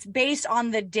 It's based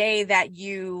on the day that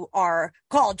you are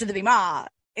called to the Bima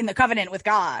in the covenant with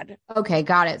God. Okay,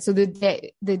 got it. So the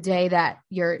day that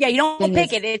you're you don't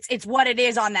pick it. It's what it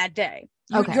is on that day.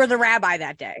 You're the rabbi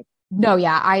that day. No,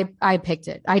 yeah, I picked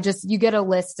it. You get a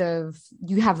list of,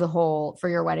 you have the whole, for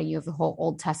your wedding, you have the whole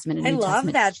Old Testament and New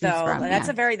Testament. I love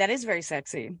that though. That is very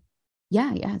sexy.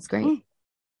 Yeah, it's great.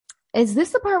 Is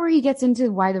this the part where he gets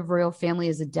into why the royal family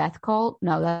is a death cult?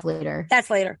 No, that's later. That's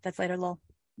later, lol.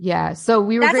 Yeah, so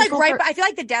we were. That's like I feel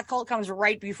like the death cult comes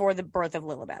right before the birth of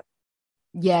Lilibet.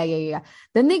 Yeah.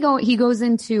 Then he goes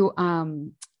into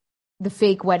the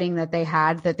fake wedding that they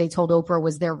had that they told Oprah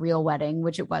was their real wedding,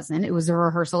 which it wasn't. It was a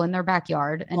rehearsal in their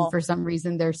backyard. And for some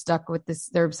reason they're stuck with this.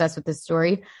 They're obsessed with this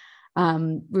story.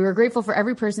 We were grateful for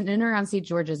every person in and around St.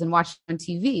 George's and watched on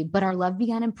TV, but our love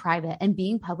began in private, and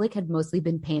being public had mostly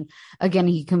been pain. Again,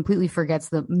 he completely forgets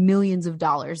the millions of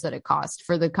dollars that it cost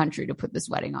for the country to put this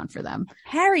wedding on for them.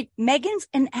 Harry, Meghan's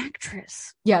an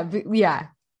actress. Yeah.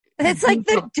 It's like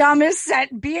the dumbest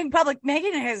set. Being public.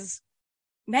 Meghan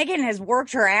has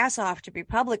worked her ass off to be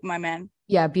public, my man.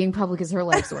 Yeah, being public is her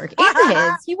life's work. And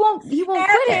his. He won't quit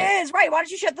it. Is right. Why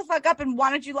don't you shut the fuck up and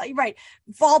why don't you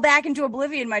fall back into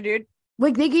oblivion, my dude?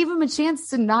 Like, they gave him a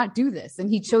chance to not do this, and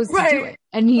he chose to do it.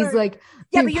 And he's like,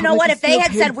 yeah, but you know what? If they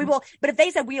had said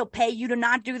we'll pay you to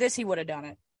not do this, he would have done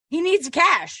it. He needs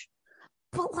cash.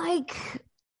 But like,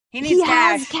 he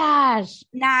has cash.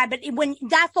 Nah, but when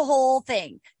that's the whole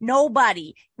thing.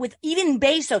 Nobody with even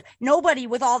Bezos, nobody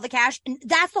with all the cash. And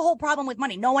that's the whole problem with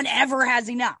money. No one ever has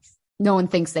enough. No one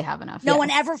thinks they have enough. No one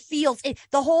ever feels it.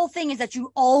 The whole thing is that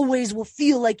you always will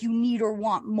feel like you need or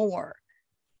want more.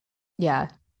 Yeah.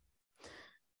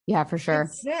 Yeah, for sure.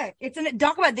 It's sick.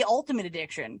 Talk about the ultimate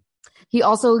addiction. He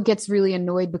also gets really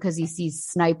annoyed because he sees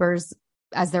snipers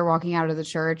as they're walking out of the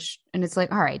church. And it's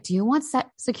like, all right, do you want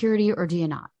security or do you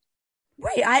not?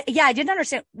 Right. I didn't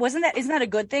understand. Isn't that a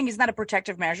good thing? Isn't that a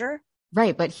protective measure?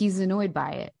 Right. But he's annoyed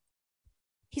by it.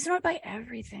 He's annoyed by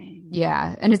everything.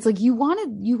 Yeah. And it's like, you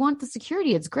want the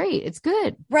security. It's great. It's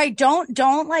good. Right.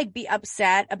 Don't like be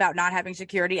upset about not having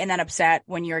security and then upset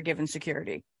when you're given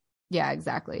security. Yeah,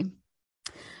 exactly.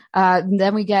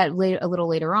 Then we get a little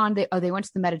later on, they went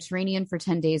to the Mediterranean for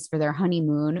 10 days for their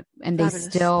honeymoon, and they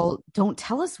still don't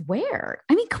tell us where.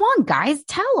 I mean, come on, guys,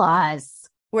 tell us.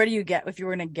 Where do you get, if you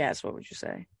were going to guess, what would you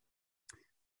say?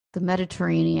 The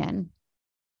Mediterranean.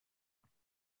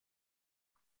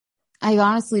 I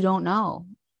honestly don't know.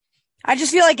 I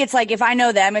just feel like it's like, if I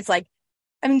know them, it's like,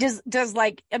 I mean,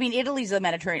 Italy's the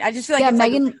Mediterranean. I just feel like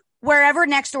Meghan, like wherever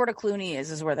next door to Clooney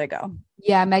is where they go.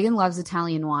 Yeah, Meghan loves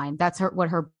Italian wine. That's what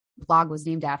her blog was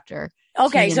named after.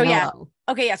 Okay, so yeah.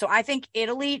 Okay, yeah. So I think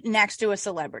Italy next to a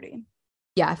celebrity.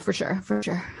 Yeah, for sure.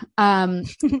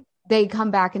 They come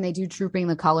back and they do Trooping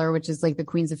the Color, which is like the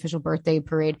Queen's official birthday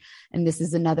parade. And this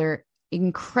is another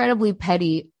incredibly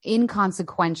petty,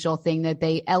 inconsequential thing that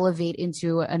they elevate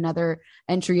into another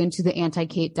entry into the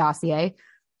anti-Kate dossier.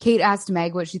 Kate asked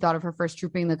Meg what she thought of her first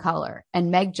Trooping the Color,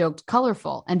 and Meg joked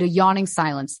colorful, and a yawning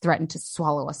silence threatened to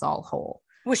swallow us all whole.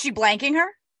 Was she blanking her?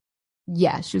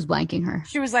 Yeah, she was blanking her.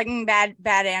 She was like, bad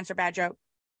answer, bad joke.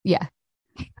 Yeah.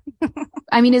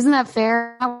 I mean, isn't that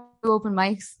fair? How open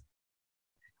mics?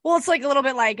 Well, it's like a little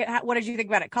bit like, what did you think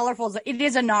about it? Colorful, it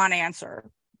is a non-answer.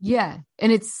 Yeah.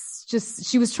 And it's just,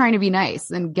 she was trying to be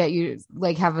nice and get you,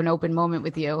 like, have an open moment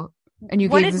with you. And you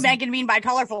what did Meghan mean by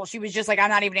colorful? She was just like, I'm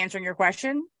not even answering your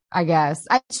question. I guess.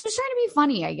 She was trying to be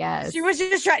funny, I guess. She was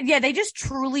just trying. Yeah, they just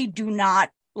truly do not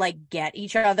like get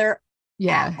each other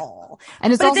at all.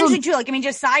 And it's interesting too. Like, I mean,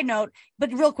 just side note,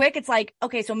 but real quick, it's like,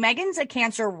 okay, so Meghan's a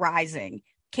Cancer rising,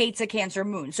 Kate's a Cancer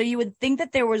moon. So you would think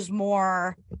that there was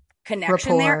more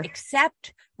connection there,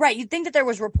 except right. You'd think that there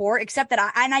was rapport, except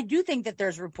that I do think that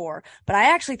there's rapport, but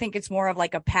I actually think it's more of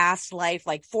like a past life,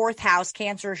 like fourth house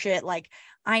Cancer shit. Like,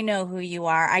 I know who you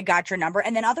are. I got your number.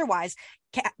 And then otherwise,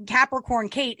 Capricorn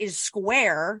Kate is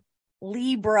square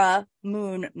Libra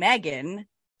moon Meghan.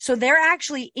 So they're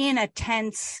actually in a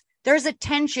tense, there's a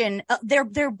tension.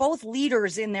 They're both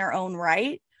leaders in their own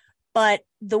right, but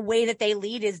the way that they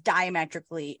lead is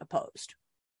diametrically opposed.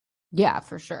 Yeah,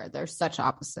 for sure. They're such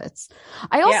opposites.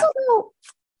 I also know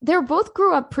they're both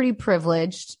grew up pretty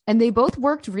privileged, and they both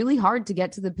worked really hard to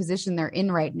get to the position they're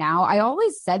in right now. I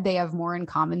always said they have more in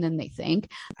common than they think.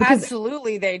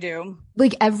 Absolutely, they do.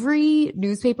 Like, every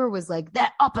newspaper was like,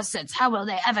 they're opposites. How will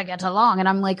they ever get along? And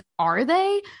I'm like, are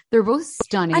they? They're both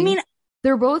stunning. I mean,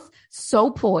 they're both so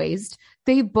poised.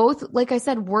 They both, like I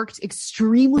said, worked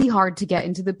extremely hard to get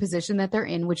into the position that they're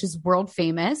in, which is world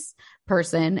famous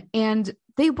person. And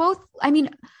they both, I mean,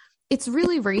 it's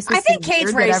really racist. I think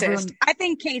Kate's racist. I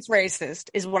think Kate's racist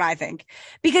is what I think.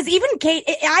 Because even Kate,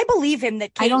 I believe him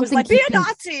that Kate was like, be a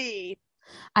Nazi.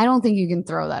 I don't think you can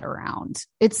throw that around.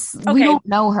 It's, okay, we don't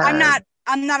know her. I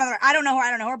don't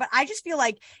know her, but I just feel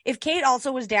like if Kate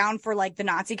also was down for like the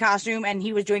Nazi costume and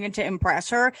he was doing it to impress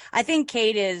her, I think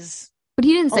Kate is. But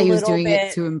he didn't say he was doing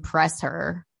it to impress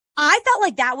her. I felt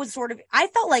like that was I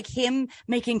felt like him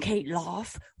making Kate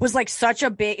laugh was like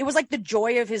it was like the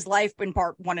joy of his life in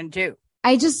part 1 and 2.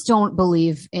 I just don't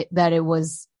believe that it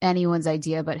was anyone's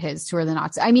idea but his to her the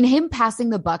Nazis. I mean, him passing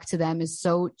the buck to them is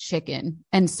so chicken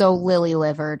and so lily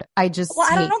livered. I don't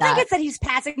think it's that he's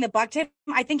passing the buck to him.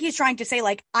 I think he's trying to say,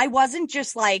 like, I wasn't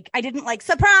just like, I didn't like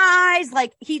surprise.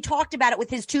 Like, he talked about it with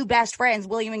his two best friends,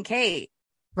 William and Kate.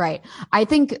 Right. I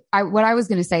think what I was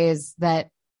going to say is that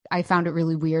I found it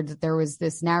really weird that there was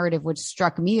this narrative which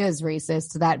struck me as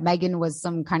racist, that Meghan was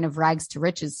some kind of rags to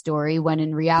riches story, when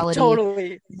in reality,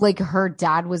 totally, like, her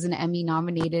dad was an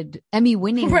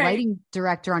Emmy-winning writing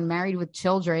director on Married with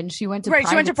Children. She went to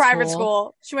private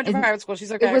school.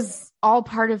 She's okay. It was all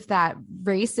part of that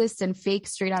racist and fake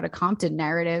Straight Outta Compton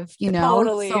narrative, you know?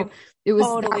 Totally. So it was,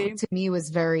 that, to me, was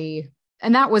very,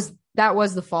 and that was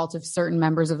the fault of certain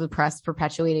members of the press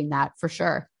perpetuating that, for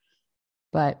sure.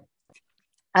 But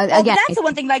again, that's the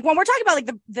one thing, like, when we're talking about like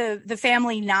the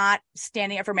family not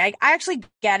standing up for Meg, I actually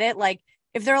get it. Like,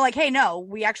 if they're like, hey, no,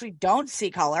 we actually don't see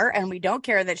color and we don't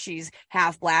care that she's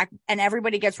half black, and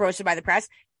everybody gets roasted by the press,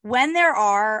 when there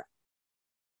are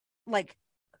like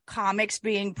comics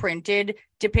being printed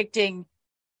depicting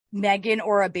Meghan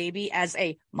or a baby as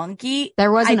a monkey.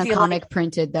 There wasn't a comic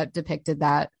printed that depicted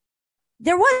that.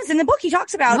 There was in the book. He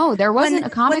talks about. No, there wasn't a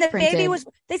comic printed.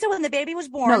 They said when the baby was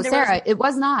born. No, Sarah, it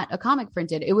was not a comic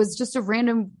printed. It was just a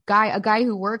random guy, a guy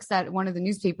who works at one of the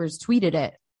newspapers, tweeted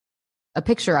it, a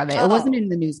picture of it. It wasn't in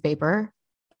the newspaper.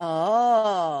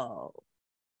 Oh,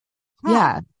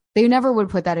 yeah. They never would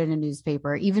put that in a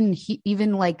newspaper. Even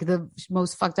like the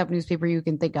most fucked up newspaper you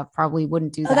can think of probably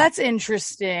wouldn't do that. Oh, that's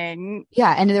interesting.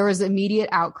 Yeah, and there was immediate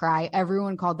outcry.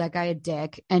 Everyone called that guy a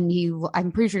dick, and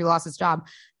I'm pretty sure he lost his job.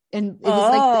 And it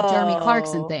was like the Jeremy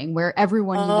Clarkson thing, where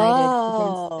everyone united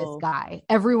against this guy.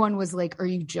 Everyone was like, are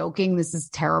you joking? This is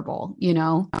terrible, you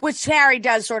know? Which Harry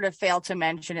does sort of fail to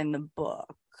mention in the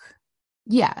book.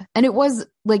 Yeah. And it was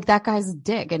like, that guy's a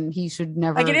dick, and he should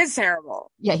never. Like, it is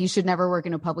terrible. Yeah. He should never work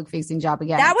in a public facing job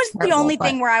again. That was the only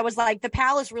thing where I was like, the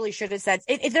palace really should have said,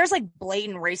 if there's like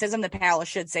blatant racism, the palace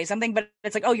should say something. But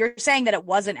it's like, oh, you're saying that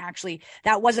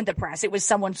that wasn't the press. It was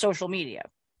someone's social media.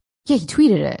 Yeah, he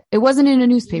tweeted it. It wasn't in a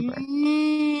newspaper. And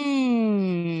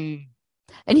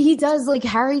he does, like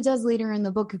Harry does later in the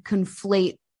book,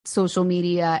 conflate social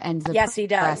media and the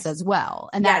press as well.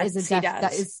 And that is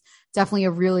that is definitely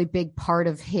a really big part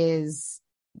of his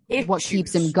what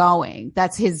keeps him going.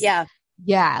 That's his like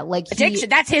addiction.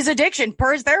 That's his addiction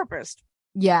per his therapist.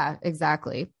 Yeah,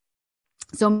 exactly.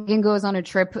 So Meghan goes on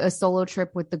a solo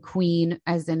trip with the Queen,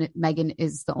 as in Meghan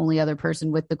is the only other person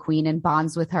with the Queen and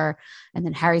bonds with her. And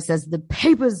then Harry says the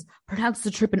papers pronounced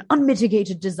the trip an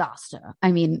unmitigated disaster.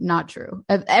 I mean, not true.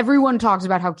 Everyone talked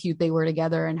about how cute they were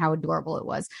together and how adorable it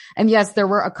was. And yes, there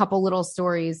were a couple little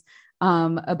stories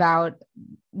about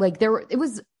like it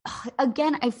was,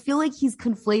 again, I feel like he's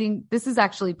conflating. This is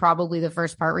actually probably the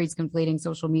first part where he's conflating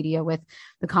social media with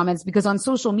the comments, because on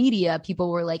social media,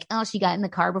 people were like, oh, she got in the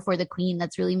car before the Queen.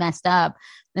 That's really messed up.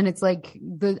 And it's like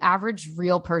the average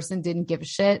real person didn't give a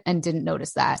shit and didn't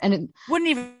notice that. And it wouldn't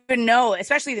even know,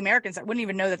 especially the Americans, wouldn't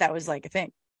even know that was like a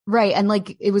thing. Right. And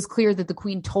like, it was clear that the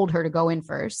Queen told her to go in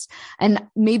first. And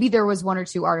maybe there was one or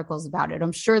two articles about it.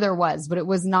 I'm sure there was, but it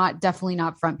was definitely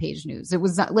not front page news. It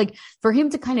was not like, for him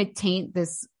to kind of taint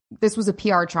this was a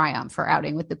PR triumph for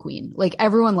outing with the Queen. Like,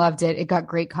 everyone loved it. It got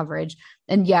great coverage.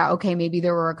 And yeah, okay, maybe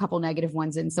there were a couple negative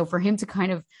ones. And so for him to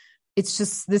kind of, it's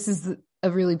just, this is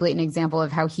a really blatant example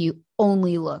of how he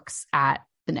only looks at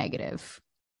the negative.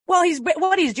 Well,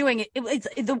 what he's doing,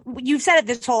 you've said it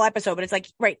this whole episode, but it's like,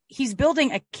 right, he's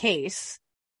building a case,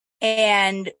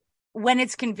 and when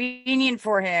it's convenient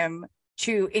for him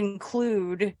to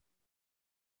include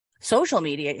social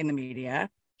media in the media,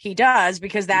 he does,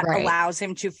 because that allows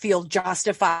him to feel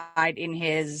justified in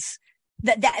his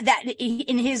that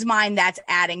in his mind, that's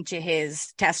adding to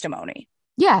his testimony.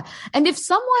 Yeah, and if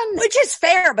someone, which is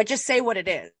fair, but just say what it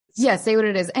is. Yeah, say what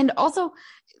it is. And also,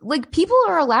 like, people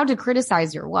are allowed to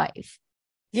criticize your wife.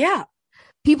 Yeah.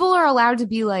 People are allowed to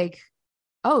be like,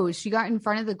 oh, she got in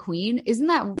front of the Queen. Isn't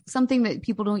that something that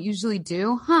people don't usually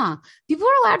do? Huh? People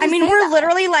are allowed to say we're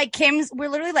literally like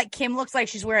Kim looks like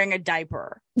she's wearing a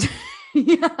diaper.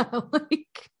 Yeah.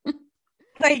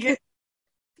 Like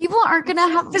people aren't going to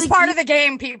have... This is part of the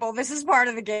game, people. This is part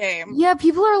of the game. Yeah,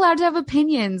 people are allowed to have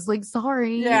opinions. Like,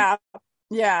 sorry. Yeah.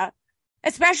 Yeah.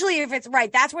 Especially if it's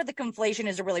right. That's where the conflation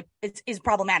is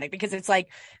problematic, because it's like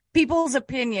people's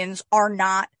opinions are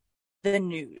not the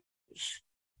news.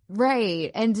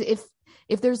 Right. And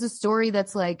if there's a story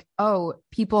that's like, oh,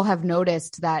 people have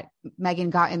noticed that Meghan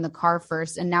got in the car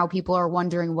first, and now people are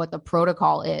wondering what the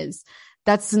protocol is,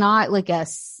 that's not like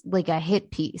a hit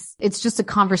piece. It's just a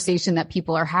conversation that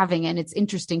people are having, and it's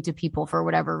interesting to people for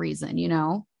whatever reason, you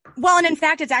know? Well, and in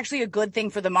fact, it's actually a good thing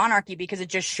for the monarchy, because it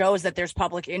just shows that there's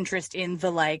public interest in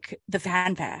the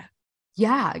fanfare.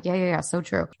 Yeah. So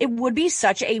true. It would be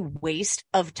such a waste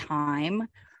of time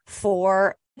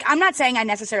for I'm not saying I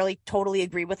necessarily totally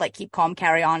agree with like keep calm,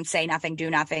 carry on, say nothing, do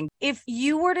nothing. If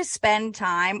you were to spend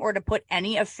time or to put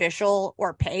any official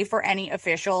or pay for any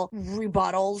official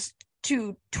rebuttals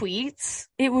to tweets,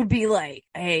 it would be like,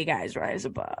 hey guys, rise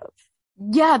above.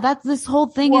 Yeah, that's this whole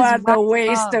thing. What a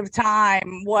waste of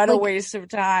time. What a waste of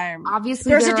time.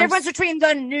 Obviously, there's a difference between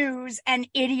the news and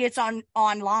idiots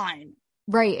online.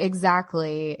 Right,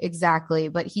 exactly.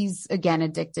 But he's again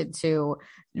addicted to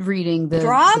reading the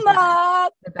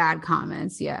drama, the bad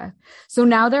comments. Yeah. So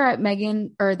now they're at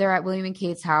William and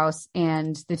Kate's house,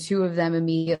 and the two of them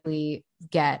immediately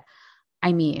get,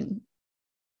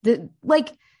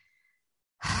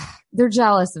 they're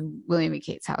jealous of William and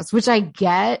Kate's house, which I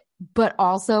get, but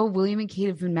also William and Kate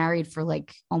have been married for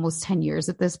like almost 10 years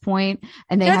at this point,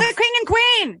 and they're the king and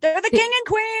queen. They're the king and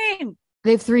queen.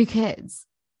 They have 3 kids.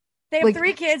 They have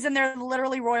 3 kids, and they're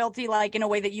literally royalty, like in a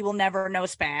way that you will never know.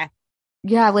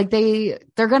 Yeah, like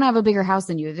they're gonna have a bigger house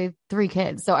than you. They have 3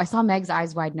 kids. So I saw Meg's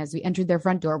eyes widen as we entered their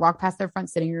front door, walked past their front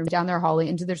sitting room, down their hallway,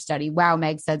 into their study. Wow,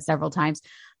 Meg said several times.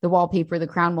 The wallpaper, the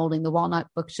crown molding, the walnut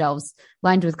bookshelves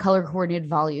lined with color-coordinated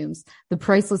volumes, the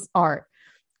priceless art.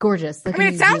 Gorgeous. Like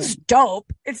it sounds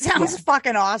dope. It sounds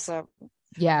fucking awesome.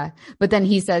 Yeah. But then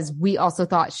he says, we also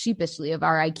thought sheepishly of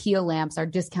our IKEA lamps, our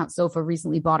discount sofa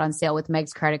recently bought on sale with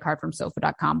Meg's credit card from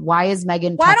sofa.com. Why is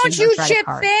Meghan Why don't you chip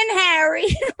in, Harry?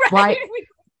 Right?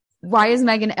 Why is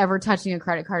Meghan ever touching a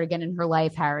credit card again in her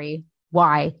life, Harry?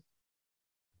 Why?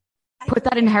 Put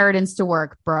that inheritance to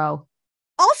work, bro.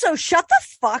 Also, shut the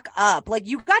fuck up. Like,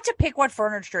 you got to pick what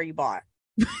furniture you bought.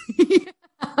 You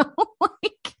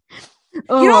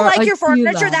don't like your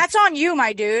furniture? That's on you,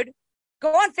 my dude. Go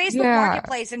on Facebook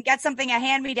Marketplace and get something, a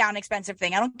hand-me-down expensive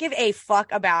thing. I don't give a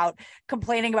fuck about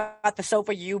complaining about the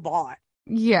sofa you bought.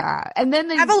 Yeah. And then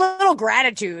they have a little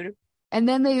gratitude. And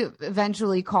then they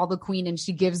eventually call the queen, and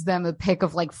she gives them a pick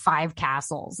of like 5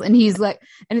 castles. And he's like,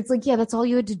 and it's like, yeah, that's all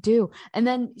you had to do. And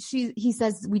then he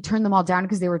says, we turned them all down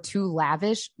because they were too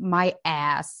lavish. My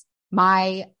ass.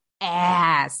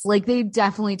 Like, they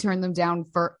definitely turned them down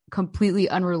for completely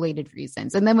unrelated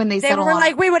reasons. And then when they were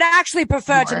like, we would actually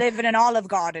prefer to live in an Olive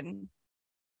Garden.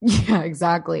 Yeah,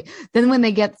 exactly. Then when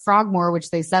they get Frogmore, which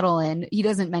they settle in, he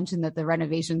doesn't mention that the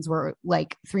renovations were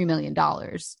like $3 million.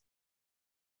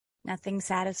 Nothing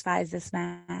satisfies this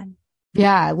man.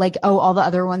 Yeah, like, all the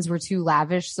other ones were too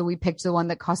lavish, so we picked the one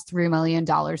that cost $3 million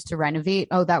to renovate.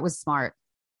 Oh, that was smart.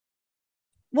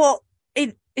 Well,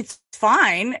 it's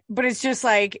fine, but it's just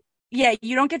like, yeah,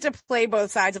 you don't get to play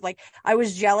both sides of like, I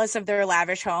was jealous of their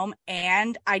lavish home,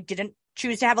 and I didn't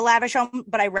choose to have a lavish home,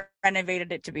 but I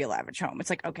renovated it to be a lavish home. It's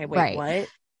like, okay, wait, what?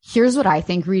 Here's what I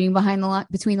think, reading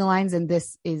between the lines, and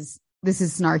this is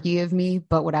snarky of me,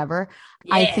 but whatever.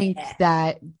 Yeah. I think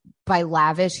that by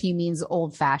lavish, he means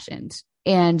old fashioned,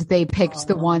 and they picked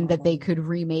the one that they could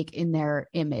remake in their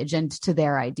image and to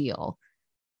their ideal.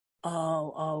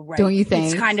 Oh, right. Don't you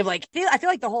think? It's kind of like, I feel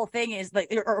like the whole thing is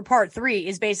like, or part 3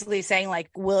 is basically saying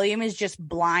like William is just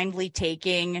blindly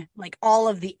taking like all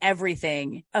of the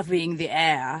everything of being the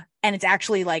heir, and it's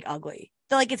actually like ugly.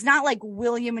 So, like, it's not like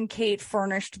William and Kate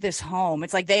furnished this home.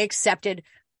 It's like they accepted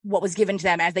what was given to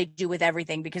them, as they do with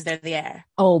everything, because they're the heir.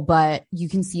 Oh, but you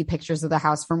can see pictures of the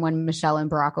house from when Michelle and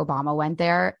Barack Obama went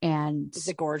there. And is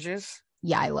it gorgeous?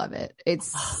 Yeah, I love it.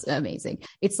 It's amazing.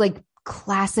 It's like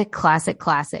classic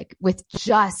with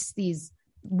just these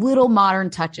little modern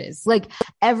touches, like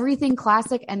everything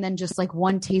classic. And then just like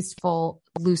one tasteful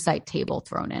lucite table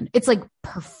thrown in. It's like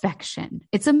perfection.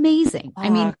 It's amazing. I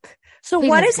mean, so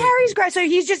what is Harry's gripe? So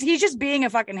he's just being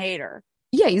a fucking hater.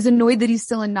 Yeah, he's annoyed that he's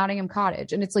still in Nottingham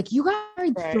Cottage. And it's like, you got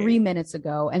married 3 minutes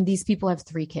ago, and these people have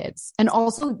 3 kids. And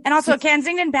also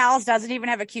Kensington Palace doesn't even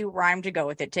have a cute rhyme to go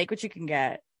with it. Take what you can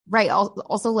get. Right.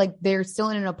 Also, like, they're still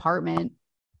in an apartment.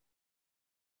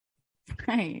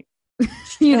 Right.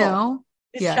 You know?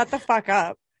 Just shut the fuck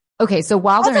up. Okay, so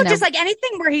while also, they're in just like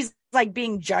anything where he's like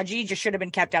being judgy just should have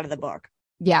been kept out of the book.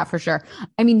 Yeah, for sure.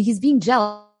 I mean, he's being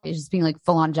jealous. He's just being like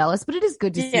full on jealous, but it is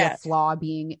good to see a flaw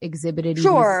being exhibited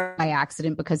even by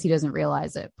accident because he doesn't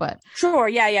realize it. But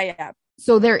yeah.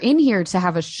 So they're in here to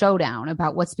have a showdown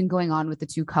about what's been going on with the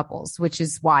 2 couples, which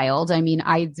is wild. I mean,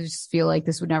 I just feel like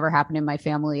this would never happen in my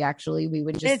family. Actually, we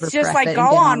would just it's just like,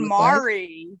 go on,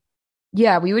 Maury.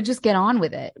 Yeah, we would just get on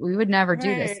with it. We would never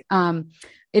do this.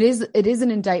 It is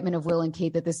an indictment of Will and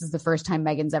Kate that this is the first time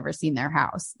Meghan's ever seen their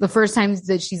house. The first time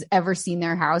that she's ever seen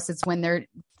their house, it's when they're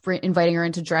inviting her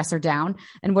in to dress her down.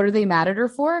 And what are they mad at her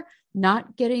for?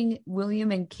 Not getting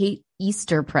William and Kate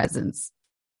Easter presents.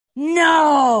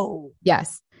 No.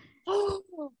 Yes.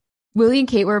 Willie and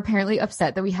Kate were apparently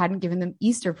upset that we hadn't given them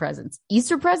Easter presents.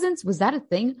 Easter presents? Was that a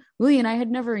thing? Willie and I had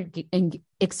never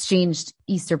exchanged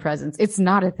Easter presents. It's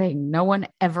not a thing. No one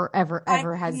ever has.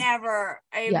 I've never.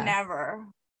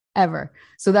 Ever.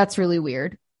 So that's really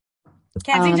weird.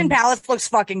 Kensington Palace looks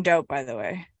fucking dope, by the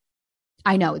way.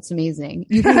 I know, it's amazing.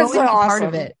 You can go into awesome. part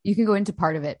of it. You can go into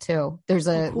part of it too. There's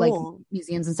like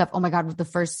museums and stuff. Oh my God, with the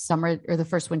first summer or the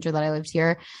first winter that I lived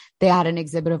here, they had an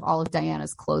exhibit of all of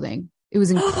Diana's clothing. It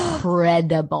was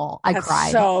incredible. I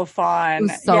cried. So fun. It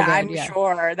was so good. I'm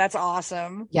sure. That's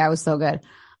awesome. Yeah, it was so good.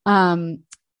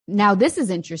 Now this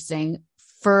is interesting.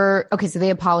 So they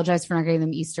apologized for not getting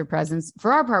them Easter presents.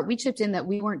 For our part, we chipped in that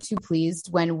we weren't too pleased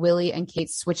when Willie and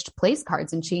Kate switched place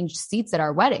cards and changed seats at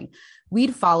our wedding.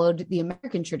 We'd followed the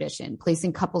American tradition,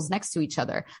 placing couples next to each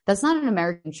other. That's not an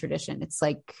American tradition. It's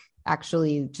like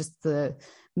actually just the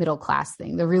middle class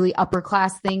thing. The really upper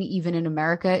class thing, even in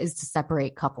America, is to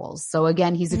separate couples. So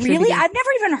again, he's attributing. Really? I've never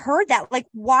even heard that. Like,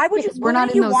 why would you?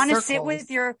 Wouldn't you want to sit with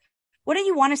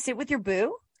your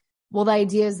boo? Well, the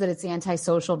idea is that it's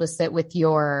antisocial to sit with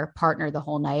your partner the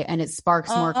whole night, and it sparks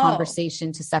more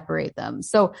conversation to separate them.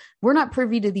 So we're not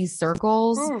privy to these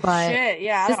circles, but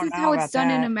this is how it's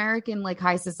done in American like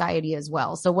high society as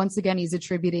well. So once again, he's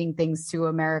attributing things to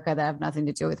America that have nothing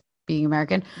to do with being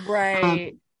American.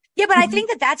 Right. Yeah, but I think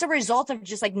that that's a result of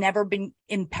just like never been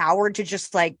empowered to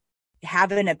just like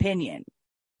have an opinion.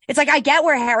 It's like, I get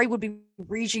where Harry would be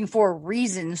reaching for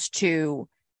reasons to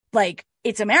like,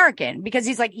 it's American, because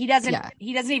he's like, he doesn't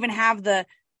even have the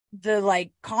like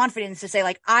confidence to say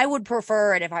like, I would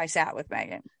prefer it if I sat with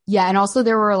Meghan. Yeah. And also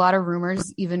there were a lot of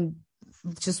rumors, even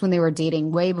just when they were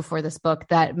dating way before this book,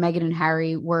 that Meghan and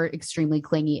Harry were extremely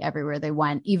clingy everywhere they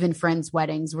went, even friends'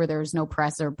 weddings where there was no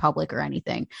press or public or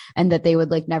anything, and that they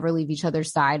would like never leave each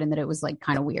other's side, and that it was like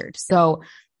kind of weird. So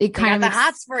it kind of the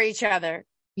hots for each other.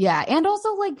 Yeah. And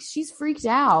also like she's freaked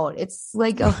out. It's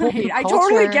like a whole new I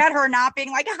totally get her not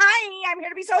being like, hi, I'm here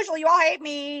to be social. You all hate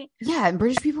me. Yeah. And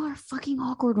British people are fucking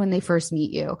awkward when they first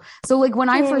meet you. So like when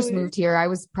I first moved here, I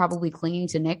was probably clinging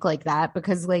to Nick like that,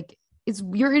 because like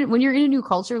when you're in a new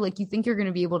culture, like you think you're going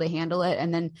to be able to handle it,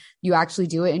 and then you actually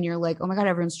do it and you're like, oh my God,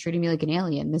 everyone's treating me like an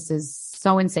alien. This is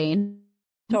so insane.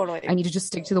 Totally. I need to just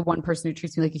stick to the one person who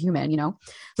treats me like a human, you know?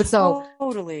 But so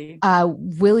totally.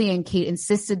 Willie and Kate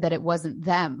insisted that it wasn't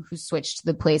them who switched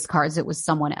the place cards. It was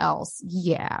someone else.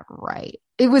 Yeah, right.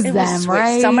 It was them,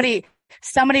 right?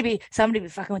 Somebody be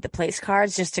fucking with the place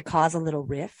cards just to cause a little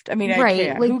rift. I mean,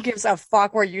 right. Like, who gives a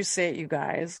fuck where you sit, you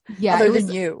guys? Yeah. Other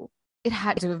than you. It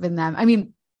had to have been them. I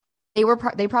mean,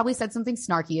 they probably said something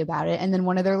snarky about it. And then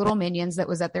one of their little minions that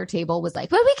was at their table was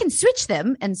like, well, we can switch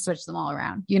them, and switch them all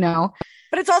around, you know?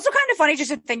 But it's also kind of funny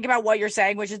just to think about what you're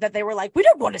saying, which is that they were like, we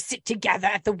don't want to sit together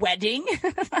at the wedding.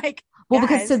 Like, well,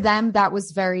 because to them, that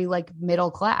was very like middle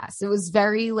class. It was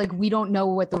very like, we don't know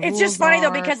what the rules are. It's just funny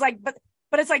though, because like,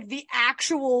 but it's like the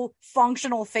actual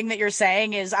functional thing that you're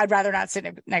saying is I'd rather not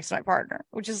sit next to my partner,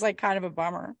 which is like kind of a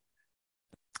bummer.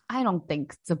 I don't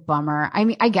think it's a bummer. I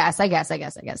mean, I guess. They're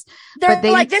but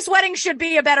like, this wedding should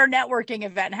be a better networking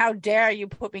event. How dare you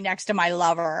put me next to my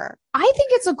lover? I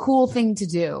think it's a cool thing to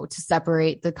do, to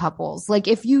separate the couples. Like,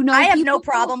 if you know, I have no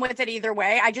problem with it either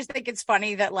way. I just think it's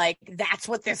funny that like, that's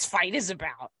what this fight is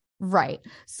about. Right.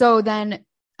 So then,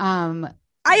 I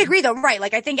agree though. Right.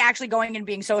 Like, I think actually going and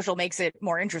being social makes it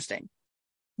more interesting.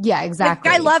 Yeah,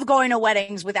 exactly. Like, I love going to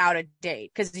weddings without a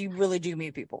date, because you really do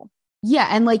meet people. Yeah.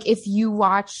 And like, if you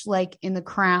watch like in The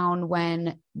Crown,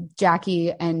 when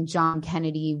Jackie and John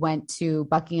Kennedy went to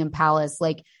Buckingham Palace,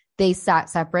 like they sat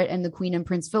separate, and the Queen and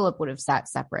Prince Philip would have sat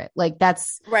separate. Like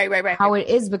that's right. How it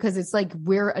is, because it's like,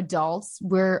 we're adults,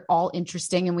 we're all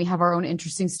interesting, and we have our own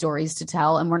interesting stories to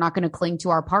tell, and we're not going to cling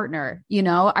to our partner. You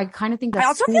know, I kind of think that's I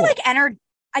also cool. feel like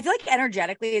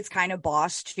energetically it's kind of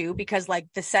boss too, because like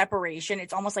the separation,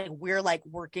 it's almost like we're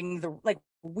working the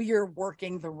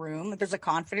room. Like, there's a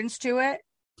confidence to it.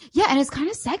 Yeah, and it's kind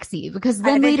of sexy, because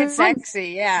then later it's sexy.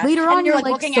 Yeah, later on you're like,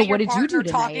 looking so at what did you do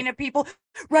tonight? Talking to people,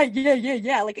 right?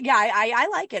 Yeah. Like, yeah, I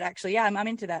like it actually. Yeah, I'm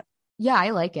into that. Yeah, I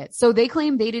like it. So they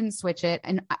claim they didn't switch it,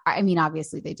 and I mean,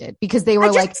 obviously they did, because they were I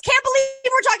just can't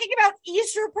believe we're talking about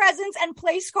Easter presents and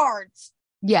place cards.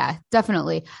 Yeah,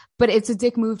 definitely. But it's a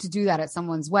dick move to do that at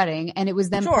someone's wedding. And it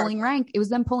was them pulling rank. It was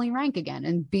them pulling rank again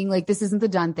and being like, this isn't the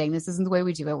done thing. This isn't the way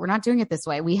we do it. We're not doing it this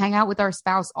way. We hang out with our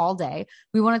spouse all day.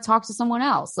 We want to talk to someone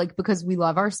else, like, because we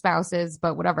love our spouses,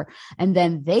 but whatever. And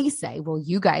then they say, well,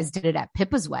 you guys did it at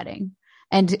Pippa's wedding.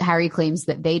 And Harry claims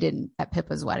that they didn't at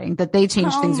Pippa's wedding, that they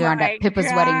changed things around at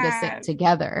Pippa's wedding to sit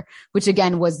together, which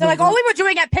again was all we were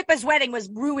doing at Pippa's wedding was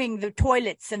ruining the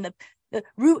toilets and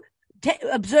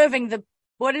observing the,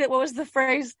 what was the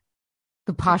phrase?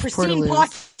 The posh pristine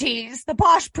Portaloos. potties, the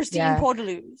posh pristine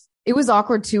Portaloos. It was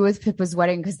awkward too with Pippa's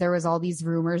wedding because there was all these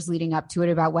rumors leading up to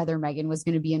it about whether Meghan was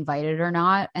going to be invited or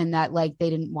not, and that like they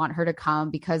didn't want her to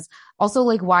come because also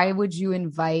like why would you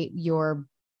invite your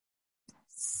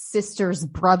sister's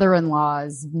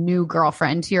brother-in-law's new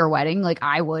girlfriend to your wedding? Like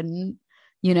I wouldn't,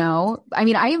 you know. I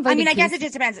mean, I guess it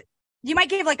just depends. You might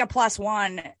give like a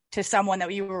 +1 to someone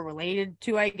that you were related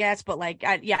to, I guess, but like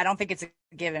I don't think it's a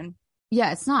given.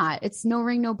 Yeah, it's not. It's no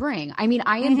ring, no bring. I mean,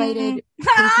 I invited.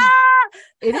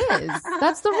 It is.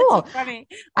 That's the rule. So funny.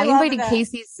 I invited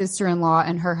Casey's sister-in-law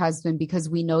and her husband because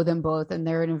we know them both and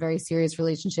they're in a very serious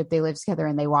relationship. They live together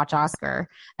and they watch Oscar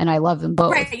and I love them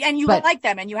both. Right. And you like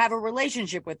them and you have a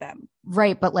relationship with them.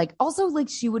 Right. But like also like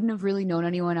she wouldn't have really known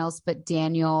anyone else but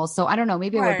Daniel. So I don't know.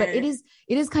 Maybe I would. But it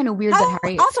is kind of weird that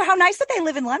Harry. Also, how nice that they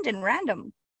live in London.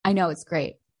 Random. I know. It's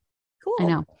great. Cool. I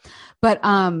know. But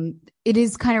it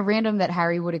is kind of random that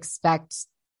Harry would expect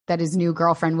that his new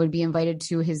girlfriend would be invited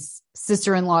to his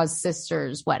sister-in-law's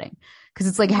sister's wedding. Cause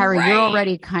it's like, Harry, you're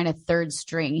already kind of third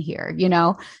string here, you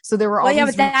know? So there were all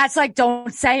but that's like,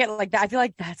 don't say it like that. I feel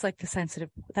like that's like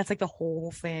that's like the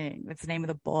whole thing. That's the name of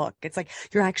the book. It's like,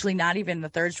 you're actually not even the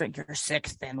third string. You're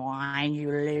sixth in line, you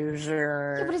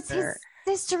loser. Yeah, but it's his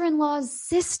sister-in-law's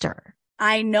sister.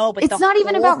 I know, but it's not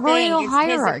even about royal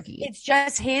hierarchy. It's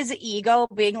just his ego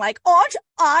being like, aren't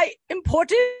I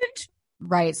important?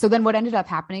 Right. So then what ended up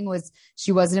happening was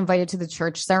she wasn't invited to the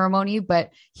church ceremony,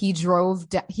 but he drove,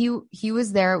 he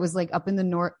was there. It was like up in the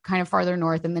north, kind of farther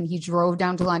north. And then he drove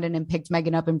down to London and picked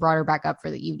Meghan up and brought her back up for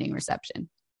the evening reception.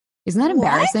 Isn't that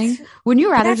embarrassing? Wouldn't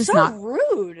you rather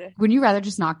rude. Wouldn't you rather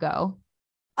just not go?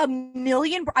 I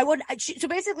would. So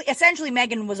basically, essentially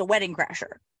Meghan was a wedding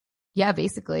crasher. Yeah,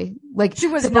 basically. Like she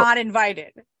was not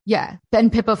invited. Yeah.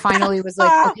 Then Pippa finally was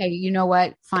like, okay, you know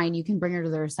what? Fine. You can bring her to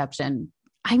the reception.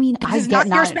 I mean, this is not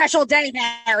your special day,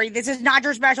 Harry. This is not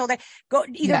your special day. Go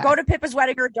to Pippa's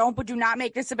wedding or don't, but do not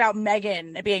make this about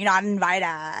Meghan being not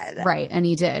invited. Right. And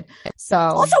he did. So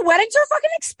also weddings are fucking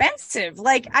expensive.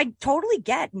 Like I totally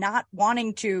get not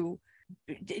wanting to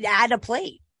add a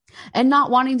plate. And not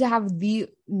wanting to have the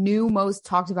new most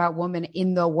talked about woman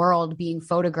in the world being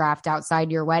photographed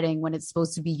outside your wedding when it's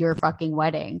supposed to be your fucking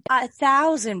wedding.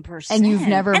 1,000%. And you've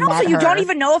never met her. And also you don't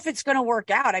even know if it's going to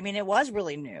work out. I mean, it was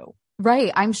really new.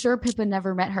 Right. I'm sure Pippa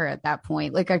never met her at that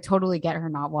point. Like I totally get her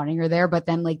not wanting her there, but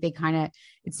then like it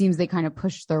seems they kind of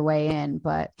pushed their way in,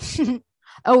 but so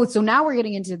now we're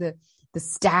getting into the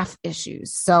staff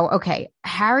issues. So, okay.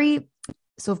 Harry.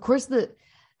 So of course the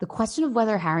question of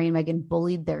whether Harry and Meghan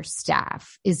bullied their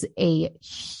staff is a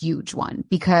huge one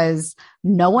because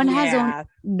no one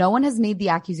has made the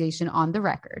accusation on the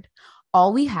record.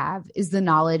 All we have is the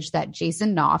knowledge that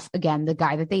Jason Knopf, again, the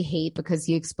guy that they hate because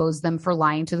he exposed them for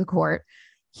lying to the court,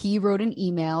 he wrote an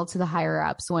email to the higher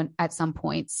ups at some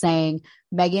point saying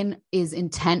Meghan is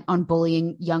intent on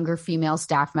bullying younger female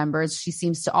staff members. She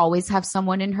seems to always have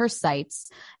someone in her sights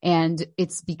and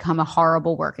it's become a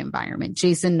horrible work environment.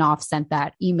 Jason Knopf sent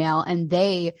that email and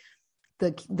the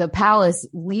palace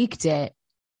leaked it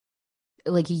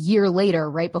like a year later,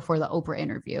 right before the Oprah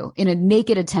interview in a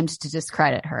naked attempt to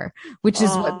discredit her, which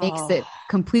is what makes it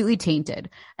completely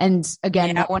tainted. And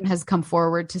again, no one has come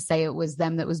forward to say it was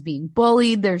them that was being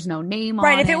bullied. There's no name on it.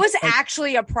 Right. If it was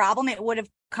actually a problem, it would have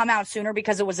come out sooner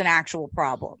because it was an actual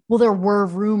problem. Well, there were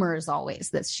rumors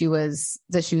always that she was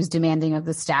demanding of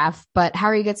the staff, but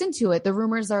Harry gets into it. The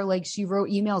rumors are like she wrote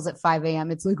emails at 5 a.m.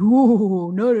 It's like,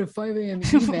 oh, not a 5 a.m.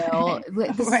 email.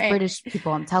 This is British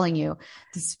people. I'm telling you.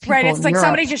 Right. It's like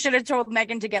somebody just should have told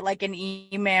Meghan to get like an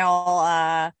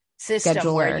email system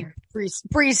Scheduler. Where you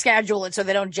pre-schedule it so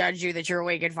they don't judge you that you're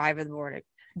awake at 5 a.m.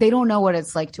 They don't know what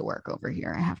it's like to work over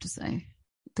here, I have to say.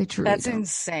 They truly That's don't.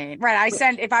 insane. Right.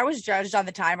 If I was judged on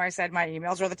the time I send my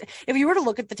emails or if you were to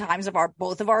look at the times of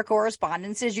both of our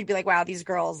correspondences, you'd be like, wow, these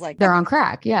girls like they're on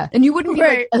crack. Yeah. And you wouldn't be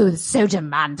like, oh, it's so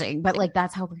demanding, but like,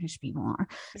 that's how British people are.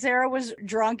 Sarah was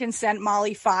drunk and sent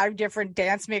Molly 5 different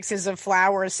dance mixes of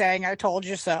flowers saying, I told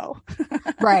you so.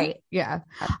 Right. Yeah.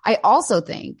 I also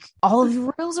think all of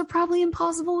the royals are probably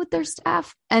impossible with their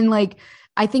staff. And like,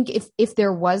 I think if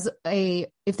there was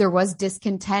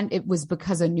discontent, it was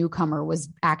because a newcomer was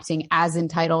acting as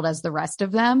entitled as the rest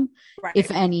of them, right.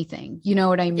 If anything, you know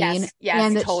what I mean? Yes,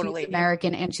 and that totally. She's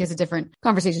American and she has a different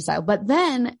conversation style. But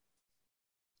then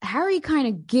Harry kind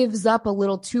of gives up a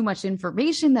little too much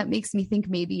information that makes me think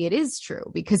maybe it is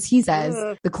true because he says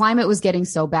the climate was getting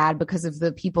so bad because of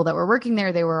the people that were working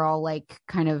there. They were all like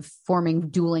kind of forming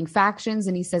dueling factions.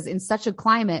 And he says in such a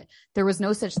climate, there was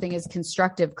no such thing as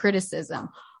constructive criticism.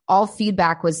 All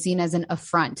feedback was seen as an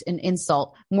affront, an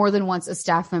insult. More than once, a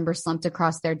staff member slumped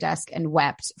across their desk and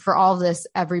wept. For all this,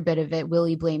 every bit of it,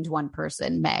 Willie blamed one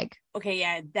person, Meg. Okay,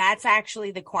 yeah, that's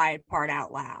actually the quiet part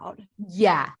out loud.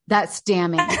 Yeah, that's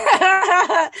damning.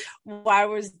 Why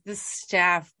was the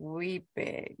staff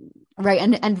weeping? Right.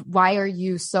 And why are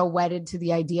you so wedded to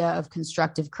the idea of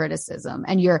constructive criticism?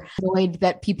 And you're annoyed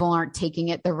that people aren't taking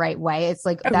it the right way. It's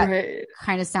like that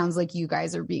kind of sounds like you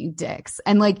guys are being dicks.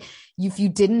 And like, if you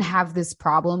didn't have this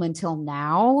problem until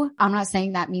now, I'm not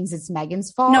saying that means it's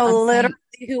Megan's fault. No, literally,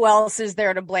 who else is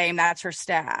there to blame? That's her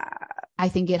staff. I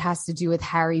think it has to do with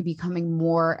Harry becoming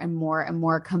more and more and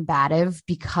more combative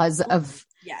because of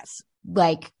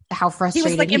like how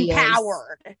frustrated he was like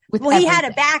empowered. He had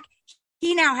a back.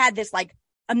 He now had this like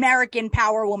American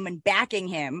power woman backing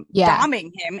him,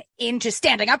 bombing him into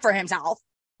standing up for himself.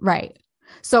 Right.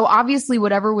 So obviously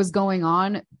whatever was going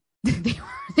on,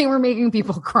 they were making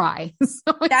people cry.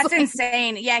 So that's like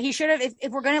insane. Yeah, he should have,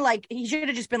 if we're gonna like, he should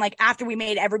have just been like, after we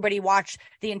made everybody watch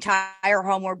the entire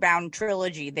Homeward Bound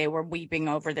trilogy, they were weeping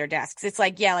over their desks. It's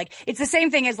like, yeah, like it's the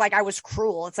same thing as like I was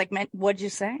cruel. It's like, man, what'd you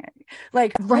say?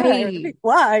 Like, right?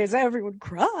 Why is everyone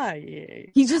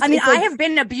crying? I have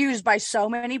been abused by so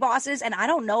many bosses, and I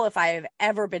don't know if I have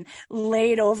ever been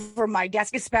laid over my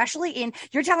desk, especially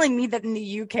you're telling me that in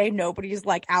the UK nobody's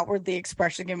like outwardly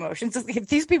expressing emotions. If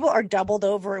these people are doubled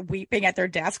over and weeping at their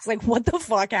desks, like what the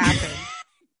fuck happened?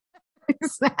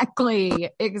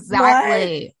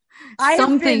 Exactly. I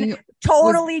have been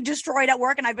totally destroyed at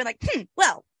work, and I've been like,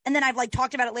 well, and then I've like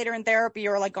talked about it later in therapy,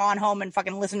 or like gone home and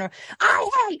fucking listened to, I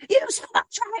hate you so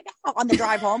much right now on the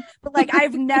drive home. But like,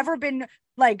 I've never been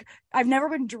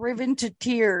driven to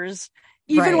tears,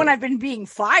 even when I've been being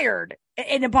fired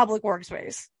in a public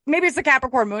workspace. Maybe it's the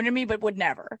Capricorn moon in me, but would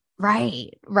never.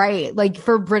 Right. Like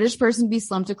for a British person to be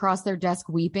slumped across their desk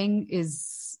weeping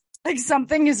is like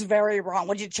something is very wrong.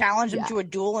 Would you challenge him to a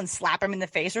duel and slap him in the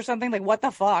face or something? Like what the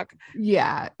fuck?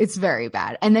 Yeah, it's very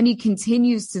bad. And then he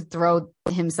continues to throw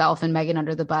himself and Megan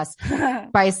under the bus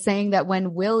by saying that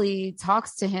when Willie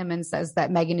talks to him and says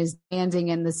that Megan is demanding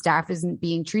and the staff isn't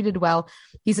being treated well,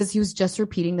 he says he was just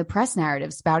repeating the press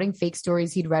narrative, spouting fake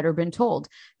stories he'd read or been told.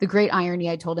 The great irony,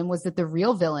 I told him, was that the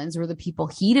real villains were the people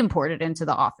he'd imported into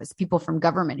the office, people from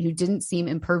government who didn't seem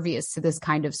impervious to this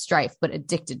kind of strife, but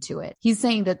addicted to it. He's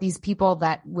saying that these people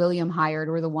that William hired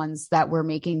were the ones that were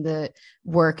making the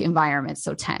work environment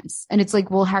so tense. And it's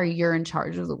like, well, Harry, you're in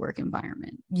charge of the work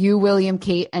environment. You, William,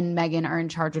 Kate, and Megan are in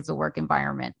charge of the work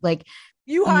environment. Like,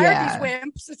 you hired these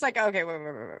wimps. It's like, okay, wait.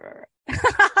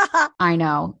 I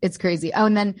know. It's crazy. Oh,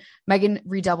 and then Megan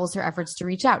redoubles her efforts to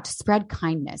reach out, to spread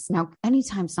kindness. Now,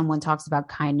 anytime someone talks about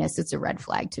kindness, it's a red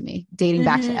flag to me, dating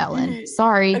back to Ellen.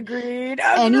 Sorry. Agreed.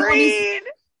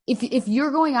 If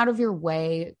you're going out of your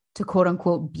way to quote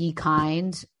unquote be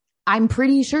kind, I'm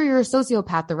pretty sure you're a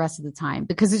sociopath the rest of the time,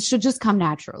 because it should just come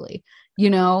naturally, you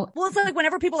know? Well, it's like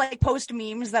whenever people like post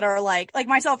memes that are like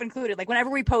myself included, like whenever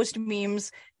we post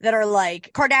memes that are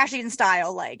like Kardashian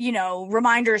style, like, you know,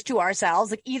 reminders to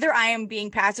ourselves, like either I am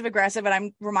being passive aggressive and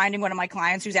I'm reminding one of my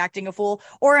clients who's acting a fool,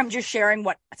 or I'm just sharing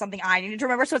something I needed to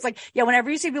remember. So it's like, yeah, whenever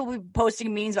you see people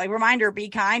posting memes like reminder, be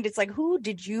kind, it's like,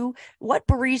 what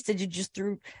barista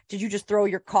did you just throw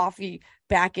your coffee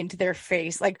back into their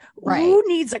face? Like, who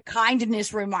needs a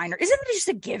kindness reminder? Isn't it just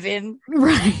a given?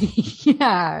 Right.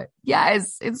 Yeah.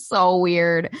 It's so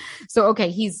weird. So, okay.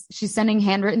 She's sending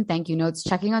handwritten thank you notes,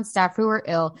 checking on staff who are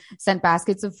ill, sent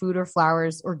baskets of food or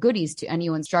flowers or goodies to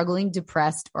anyone struggling,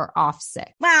 depressed, or off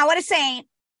sick. Wow. What a saint.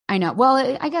 I know. Well,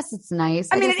 I guess it's nice.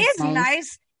 I mean, it is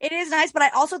nice. It is nice. But I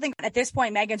also think at this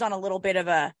point, Megan's on a little bit of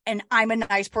an I'm a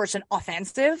nice person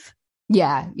offensive.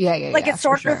 Yeah. Like it's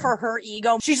sort of for her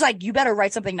ego. She's like, you better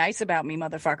write something nice about me,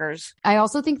 motherfuckers. I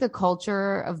also think the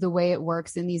culture of the way it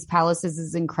works in these palaces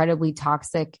is incredibly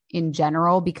toxic in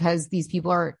general, because these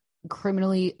people are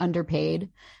criminally underpaid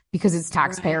because it's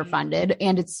taxpayer funded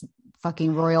and it's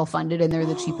fucking royal funded, and they're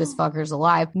the cheapest fuckers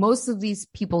alive. Most of these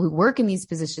people who work in these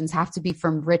positions have to be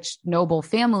from rich, noble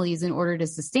families in order to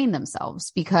sustain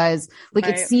themselves, because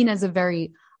it's seen as a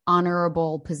very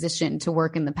honorable position to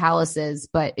work in the palaces,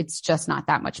 but it's just not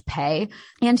that much pay.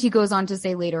 And he goes on to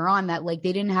say later on that like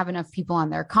they didn't have enough people on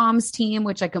their comms team,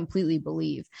 which I completely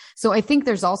believe. So I think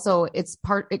there's also,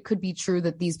 it could be true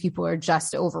that these people are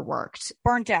just overworked.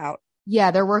 Burnt out. Yeah,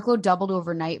 their workload doubled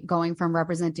overnight, going from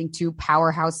representing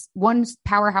one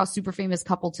powerhouse super famous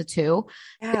couple to two.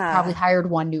 Yeah. They probably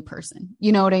hired one new person.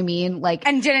 You know what I mean? Like,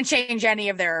 and didn't change any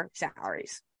of their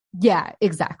salaries. Yeah,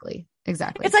 exactly. It's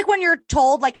like when you're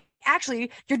told, like,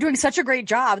 actually, you're doing such a great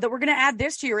job that we're going to add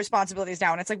this to your responsibilities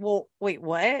now. And it's like, well, wait,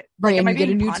 what? Right. Like, am I you get a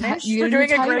being new punished you for get a new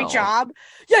doing a great title. job?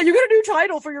 Yeah, you get a new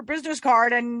title for your business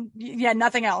card, and yeah,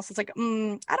 nothing else. It's like, I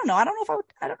don't know. I don't know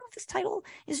if this title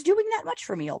is doing that much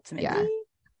for me ultimately. Yeah.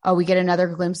 Oh, we get another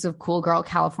glimpse of cool girl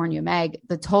California Meg.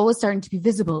 The toll is starting to be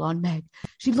visible on Meg.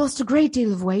 She lost a great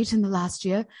deal of weight in the last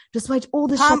year, despite all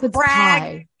the shepherd's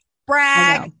pie.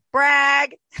 Brag.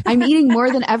 I'm eating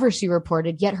more than ever, she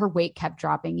reported, yet her weight kept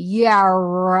dropping. Yeah,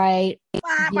 right.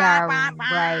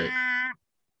 Right.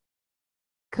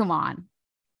 Come on.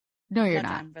 No, you're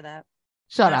not. Time for that.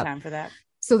 Shut no up. Time for that.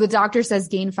 So the doctor says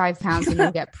gain 5 pounds and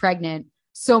you'll get pregnant.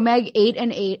 So Meg ate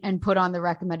and put on the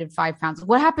recommended 5 pounds.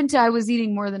 What happened to I was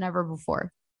eating more than ever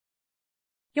before?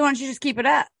 Why don't you just keep it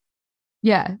up?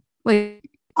 Yeah. Like,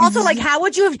 also, like, how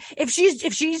would you have, if she's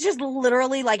just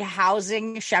literally like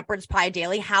housing shepherd's pie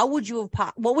daily, how would you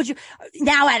have, what would you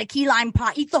now add a key lime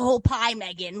pie, eat the whole pie,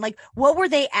 Megan? Like, what were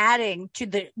they adding to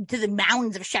the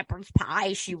mounds of shepherd's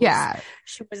pie she was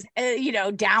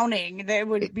downing? They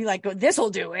would be like, this will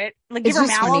do it. Like, give her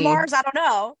Mallomars? I don't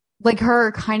know. Like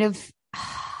her kind of,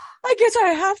 I guess I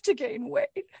have to gain weight.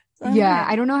 Yeah,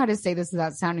 I don't know how to say this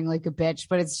without sounding like a bitch,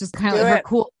 but it's just kind of like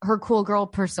her cool girl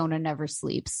persona never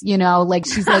sleeps, you know? Like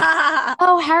she's like,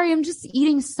 oh, Harry, I'm just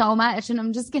eating so much and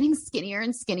I'm just getting skinnier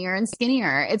and skinnier and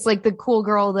skinnier. It's like the cool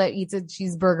girl that eats a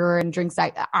cheeseburger and drinks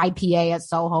IPA at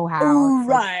Soho House.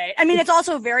 Right. Like, I mean, it's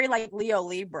also very like Leo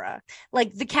Libra,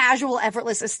 like the casual,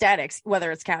 effortless aesthetics,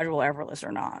 whether it's casual, effortless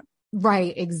or not.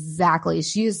 Right, exactly.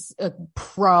 She is a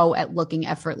pro at looking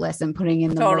effortless and putting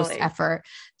in the most effort.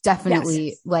 Definitely.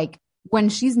 Yes. Like when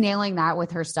she's nailing that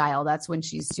with her style, that's when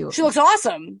she looks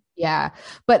awesome. Yeah.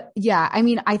 But yeah, I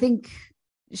mean, I think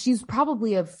she's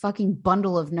probably a fucking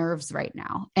bundle of nerves right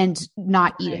now and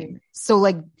not eating. So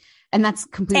like, and that's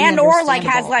completely and or like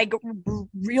has like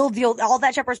real deal all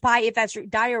that shepherd's pie, if that's true,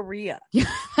 diarrhea. Yeah,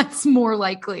 that's more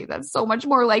likely. That's so much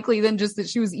more likely than just that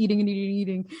she was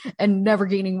eating and never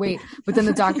gaining weight. But then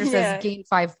the doctor says gain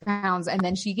 5 pounds and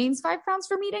then she gains 5 pounds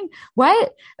from eating.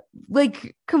 What?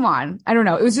 Like, come on. I don't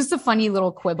know. It was just a funny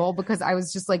little quibble because I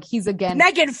was just like, he's again.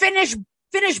 Megan, finish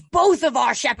both of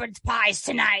our shepherd's pies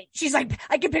tonight. She's like,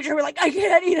 I can picture her like, I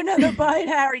can't eat another bite,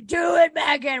 Harry. Do it,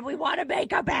 Megan. We want to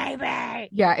make a baby.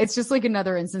 Yeah, it's just like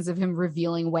another instance of him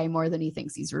revealing way more than he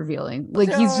thinks he's revealing. Like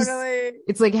he's just,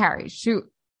 it's like, Harry, shoot.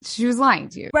 She was lying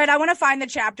to you. Right. I want to find the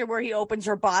chapter where he opens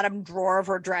her bottom drawer of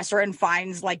her dresser and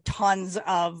finds like tons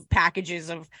of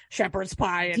packages of shepherd's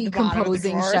pie.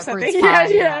 Decomposing shepherd's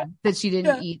pie that she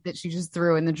didn't eat, that she just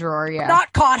threw in the drawer. Yeah.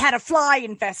 Not caught, had a fly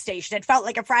infestation. It felt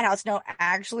like a frat house. No,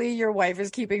 actually, your wife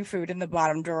is keeping food in the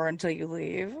bottom drawer until you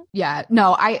leave. Yeah.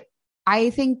 No,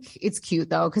 I think it's cute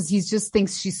though, because he just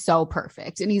thinks she's so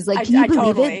perfect. And he's like, can you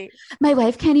believe it? My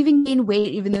wife can't even gain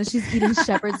weight even though she's eating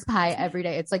shepherd's pie every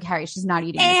day. It's like, Harry, she's not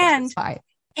eating shepherd's pie.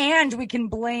 And we can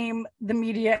blame the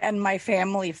media and my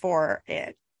family for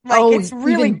it. Like, it's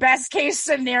really best case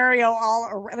scenario all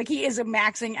around. Like, he is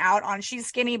maxing out on she's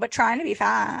skinny but trying to be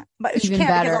fat. But she can't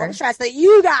because of all the stress that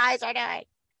you guys are doing.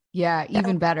 Yeah,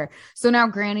 even better. So now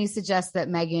Granny suggests that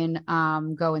Megan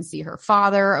go and see her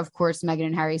father. Of course, Megan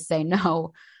and Harry say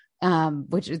no,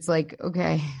 which it's like,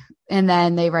 okay. And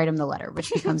then they write him the letter, which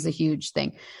becomes a huge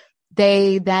thing.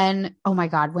 They then, oh my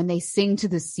God, when they sing to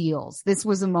the seals, this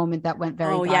was a moment that went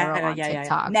very viral on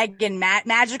TikTok. Megan,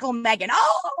 magical Megan.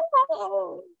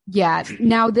 Oh! Yeah.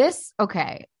 Now this,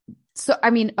 okay. So, I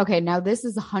mean, okay, now this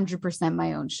is 100%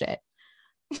 my own shit.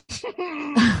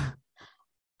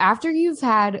 After you've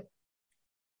had,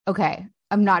 okay,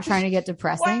 I'm not trying to get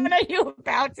depressing. What are you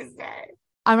about to say?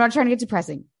 I'm not trying to get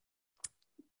depressing.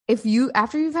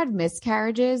 After you've had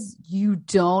miscarriages, you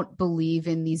don't believe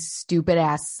in these stupid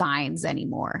ass signs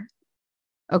anymore.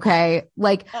 Okay.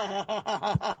 Like,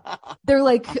 they're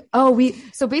like,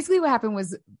 so basically what happened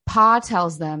was Pa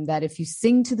tells them that if you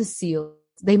sing to the seals,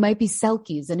 they might be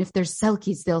selkies. And if they're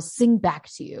selkies, they'll sing back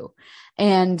to you.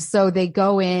 And so they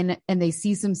go in and they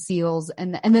see some seals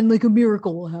and then like a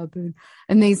miracle will happen.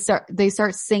 And they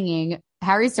start singing.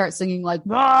 Harry starts singing like,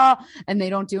 ah, and they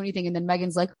don't do anything. And then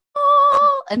Megan's like,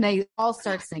 oh, and they all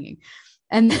start singing.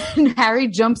 And then Harry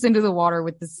jumps into the water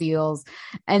with the seals.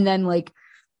 And then like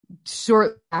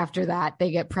short after that, they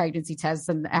get pregnancy tests.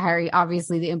 And Harry,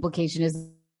 obviously the implication is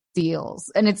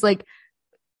seals. And it's like,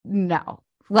 no.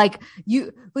 Like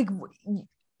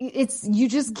you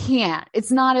just can't.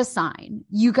 It's not a sign.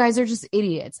 You guys are just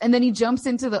idiots. And then he jumps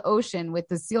into the ocean with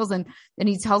the seals and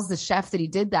he tells the chef that he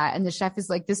did that. And the chef is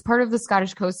like, this part of the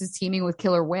Scottish coast is teeming with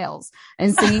killer whales,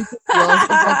 and singing to seals is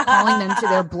like calling them to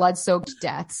their blood-soaked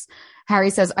deaths. Harry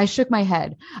says, I shook my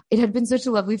head. It had been such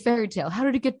a lovely fairy tale. How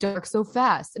did it get dark so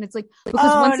fast? And it's like,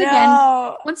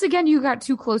 because once again, you got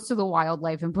too close to the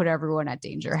wildlife and put everyone at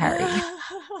danger, Harry.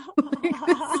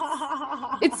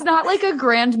 It's not like a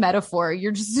grand metaphor.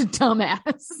 You're just a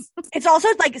dumbass. It's also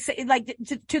like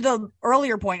to the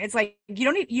earlier point. It's like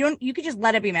you could just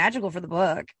let it be magical for the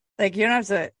book. Like you don't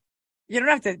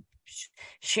have to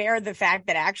share the fact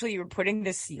that actually you were putting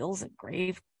the seals at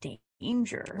grave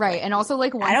danger. Right. And also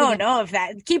like, I don't know if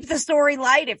that keep the story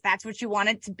light, if that's what you want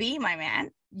it to be, my man.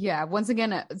 Yeah. Once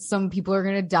again, some people are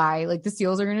going to die. Like the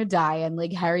seals are going to die. And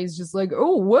like, Harry's just like,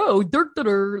 oh, whoa,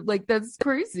 like that's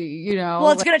crazy, you know?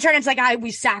 Well, it's going to turn into like,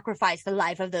 we sacrificed the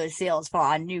life of those seals for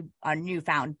our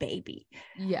newfound baby.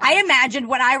 Yeah. I imagined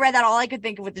when I read that, all I could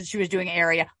think of was that she was doing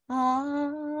Aria.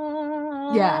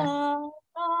 Yeah.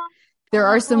 There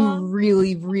are some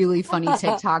really, really funny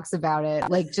TikToks about it.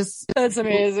 Like, just that's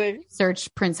amazing.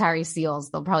 Search Prince Harry seals;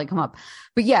 they'll probably come up.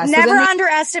 But yeah, never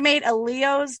underestimate a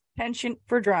Leo's penchant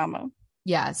for drama.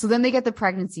 Yeah. So then they get the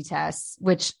pregnancy tests,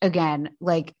 which again,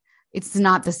 like, it's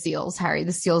not the seals, Harry.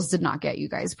 The seals did not get you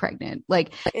guys pregnant.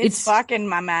 Like, it's fucking,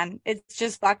 my man. It's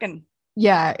just fucking.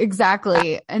 Yeah,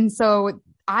 exactly. And so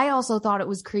I also thought it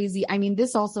was crazy. I mean,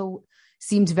 this also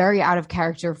seemed very out of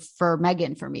character for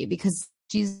Meghan for me, because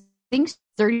she's, I think,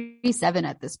 37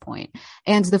 at this point.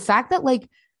 And the fact that like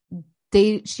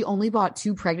she only bought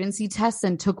 2 pregnancy tests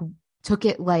and took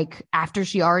it like after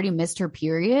she already missed her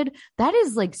period, that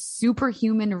is like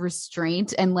superhuman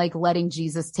restraint and like letting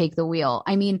Jesus take the wheel.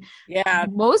 I mean, yeah,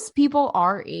 most people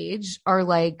our age are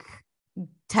like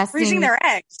testing, freezing their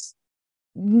eggs.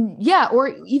 Yeah.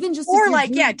 Or even just,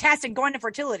 testing, going to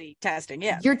fertility testing.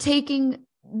 Yeah. You're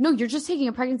just taking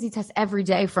a pregnancy test every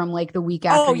day from like the week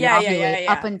after you ovulate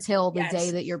up until the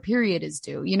day that your period is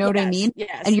due. You know what I mean?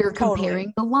 Yes, and you're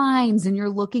comparing the lines and you're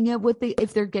looking at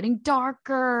if they're getting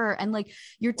darker, and like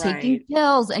you're taking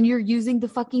pills and you're using the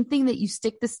fucking thing that you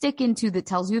stick the stick into that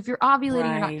tells you if you're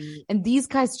ovulating or not. And these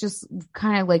guys just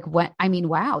kind of like went, I mean,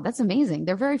 wow, that's amazing.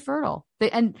 They're very fertile.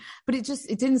 But it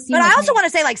didn't seem. But I also want to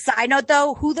say, like, side note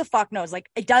though, who the fuck knows? Like,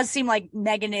 it does seem like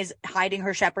Meghan is hiding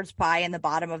her shepherd's pie in the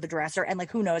bottom of the dresser, and like,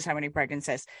 who knows how many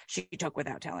pregnancies she took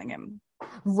without telling him.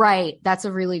 Right. That's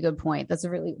a really good point.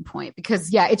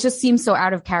 Because yeah, it just seems so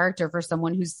out of character for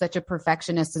someone who's such a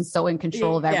perfectionist and so in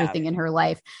control of everything in her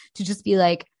life to just be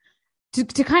like, to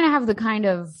kind of have the kind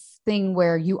of thing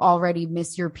where you already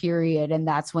miss your period and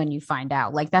that's when you find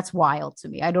out. Like, that's wild to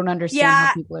me. I don't understand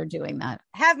how people are doing that.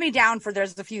 Have me down for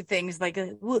there's a few things like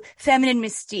feminine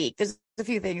mystique. There's a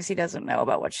few things he doesn't know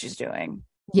about what she's doing.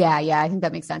 Yeah, I think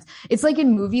that makes sense. It's like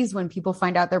in movies when people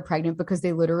find out they're pregnant because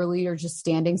they literally are just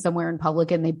standing somewhere in public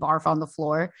and they barf on the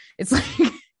floor. It's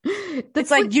like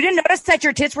it's like you didn't notice that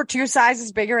your tits were 2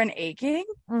 sizes bigger and aching?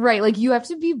 Right. Like, you have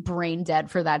to be brain dead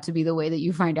for that to be the way that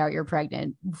you find out you're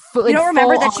pregnant. Like, you don't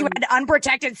remember that you had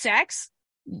unprotected sex?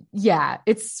 Yeah,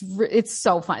 it's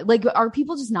so fun. Like, are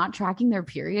people just not tracking their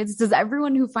periods? Does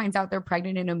everyone who finds out they're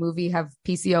pregnant in a movie have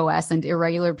PCOS and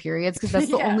irregular periods? Because that's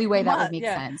the only way that would make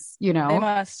sense. You know, they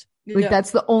must. Like,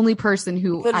 that's the only person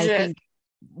who I think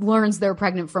learns they're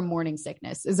pregnant from morning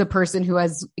sickness is a person who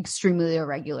has extremely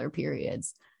irregular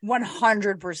periods.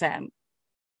 100%.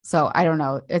 So I don't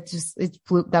know.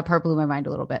 That part blew my mind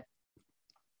a little bit.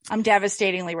 I'm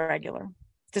devastatingly regular,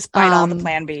 despite all the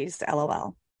plan Bs.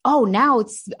 LOL. Oh, now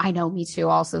I know, me too.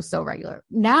 Also so regular.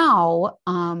 Now,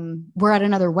 we're at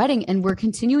another wedding and we're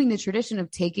continuing the tradition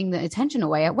of taking the attention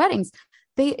away at weddings.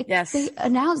 They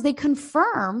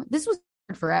confirm, this was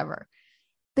forever.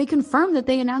 They confirmed that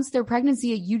they announced their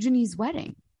pregnancy at Eugenie's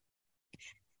wedding.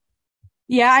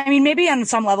 Yeah, I mean, maybe on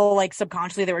some level, like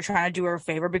subconsciously, they were trying to do her a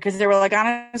favor because they were like,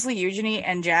 honestly, Eugenie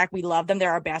and Jack, we love them.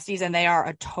 They're our besties and they are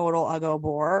a total uggo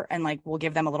bore. And like, we'll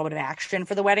give them a little bit of action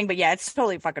for the wedding. But yeah, it's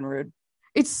totally fucking rude.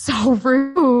 It's so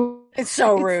rude. It's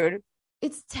rude.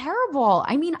 It's terrible.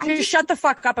 I mean, just shut the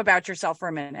fuck up about yourself for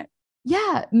a minute.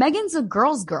 Yeah, Meghan's a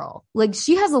girl's girl. Like,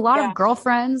 she has a lot of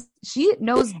girlfriends. She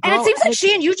knows. And it seems like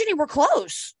she and Eugenie were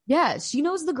close. Yeah, she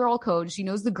knows the girl code. She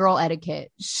knows the girl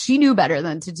etiquette. She knew better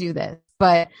than to do this.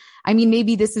 But I mean,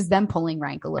 maybe this is them pulling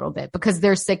rank a little bit because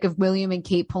they're sick of William and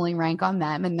Kate pulling rank on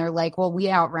them. And they're like, well, we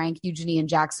outrank Eugenie and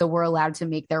Jack, so we're allowed to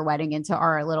make their wedding into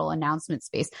our little announcement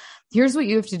space. Here's what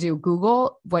you have to do.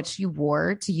 Google what she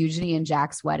wore to Eugenie and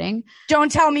Jack's wedding.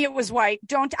 Don't tell me it was white.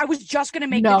 I was just going to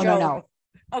make the joke. No.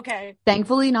 Okay.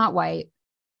 Thankfully not white.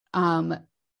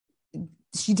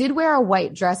 She did wear a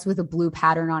white dress with a blue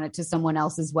pattern on it to someone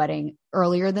else's wedding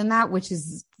earlier than that, which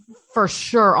is for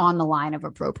sure on the line of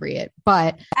appropriate,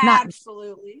 but not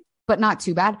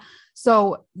too bad.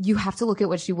 So you have to look at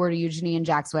what she wore to Eugenie and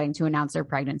Jack's wedding to announce their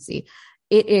pregnancy.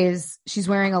 She's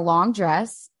wearing a long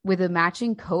dress with a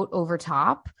matching coat over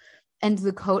top, and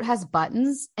the coat has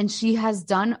buttons, and she has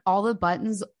done all the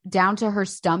buttons down to her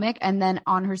stomach. And then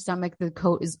on her stomach, the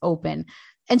coat is open,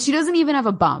 and she doesn't even have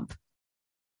a bump.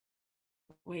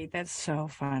 Wait, that's so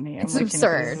funny. It's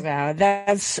absurd.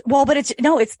 But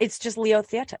it's just Leo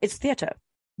theater. It's theater.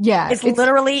 Yeah. It's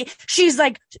literally,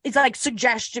 it's like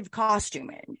suggestive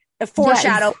costuming, a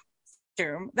foreshadow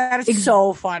costume. That is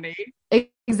so funny.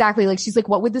 Exactly. Like, she's like,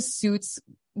 what would the Suits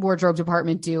wardrobe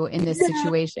department do in this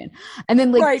situation? And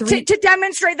then like to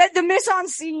demonstrate that the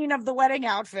mise-en-scene of the wedding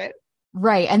outfit.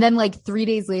 Right. And then like 3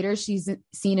 days later, she's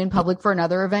seen in public for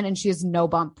another event and she has no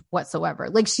bump whatsoever.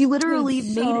 Like, she literally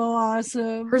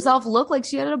made herself look like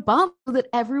she had a bump so that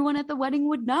everyone at the wedding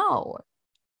would know.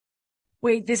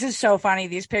 Wait, this is so funny.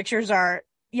 These pictures are,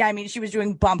 she was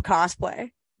doing bump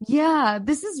cosplay. Yeah,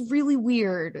 this is really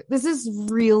weird. Like,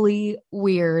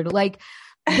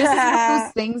 this is one of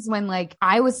those things when like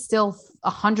I was still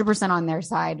 100% on their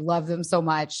side, loved them so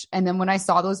much. And then when I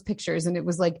saw those pictures and it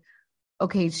was like,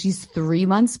 okay, she's 3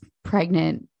 months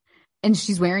pregnant and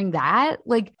she's wearing that.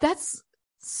 Like, that's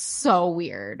so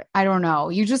weird. I don't know.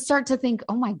 You just start to think,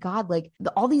 oh my God, like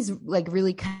all these like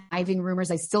really conniving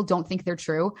rumors, I still don't think they're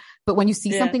true. But when you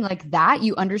see something like that,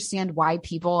 you understand why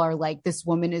people are like, this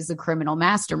woman is a criminal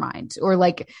mastermind, or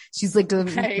like she's like the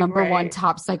number one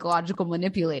top psychological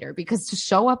manipulator, because to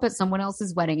show up at someone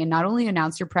else's wedding and not only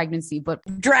announce your pregnancy, but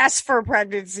dress for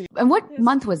pregnancy. And what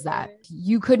month was that?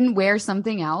 You couldn't wear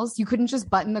something else. You couldn't just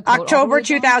button the coat. October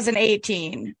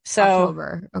 2018. So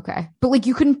October. Okay. But like,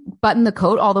 you couldn't button the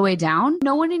coat all the way down.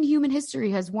 No one in human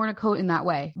history has worn a coat in that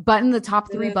way. Button the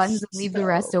top 3 buttons and leave the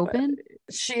rest open.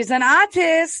 She's an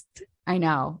artist. I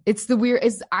know. It's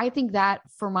the I think that,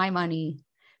 for my money,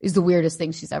 is the weirdest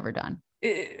thing she's ever done.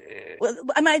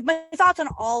 My thoughts on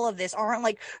all of this aren't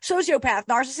like sociopath,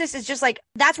 narcissist. Is just like,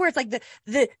 that's where it's like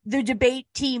the debate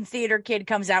team theater kid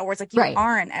comes out, where it's like, you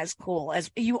aren't as cool as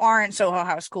you aren't Soho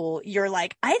House cool. You're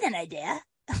like, I have an idea.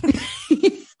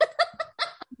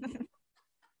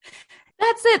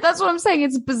 That's it. That's what I'm saying.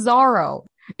 It's bizarro.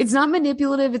 It's not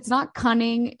manipulative. It's not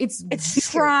cunning. It's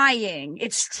trying.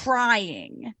 It's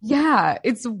trying. Yeah.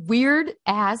 It's a weird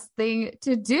ass thing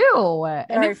to do.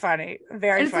 Very funny.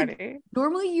 Very funny. Like,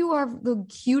 normally you are the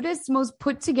cutest, most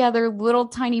put together little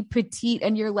tiny petite,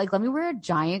 and you're like, let me wear a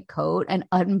giant coat and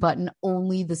unbutton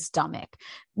only the stomach.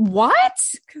 What?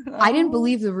 Oh. I didn't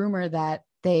believe the rumor that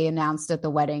they announced at the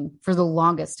wedding for the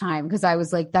longest time, because I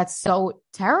was like, that's so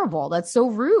terrible. That's so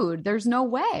rude. There's no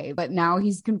way. But now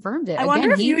he's confirmed it. I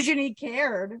wonder if Eugenie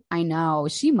cared. I know.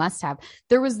 She must have.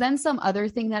 There was then some other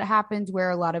thing that happened where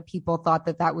a lot of people thought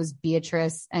that that was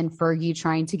Beatrice and Fergie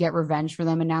trying to get revenge for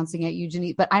them announcing at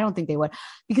Eugenie. But I don't think they would.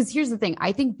 Because here's the thing.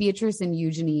 I think Beatrice and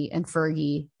Eugenie and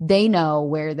Fergie, they know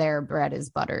where their bread is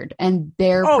buttered. And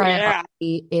their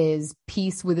priority is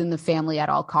peace within the family at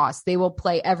all costs. They will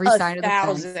play every side of the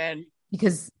fence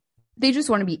because they just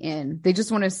want to be in. They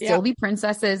just want to still be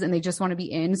princesses, and they just want to be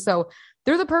in. So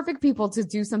they're the perfect people to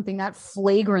do something that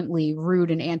flagrantly rude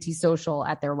and antisocial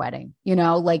at their wedding. You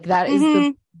know, like that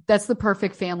is that's the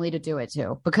perfect family to do it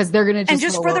to, because they're going to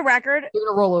just for the record, they're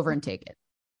going to roll over and take it.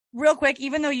 Real quick,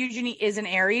 even though Eugenie is in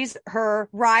Aries, her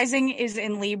rising is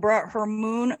in Libra, her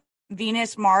moon,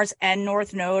 Venus, Mars, and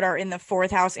North Node are in the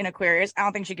 4th house in Aquarius. I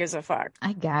don't think she gives a fuck.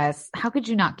 I guess. How could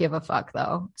you not give a fuck,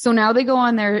 though? So now they go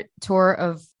on their tour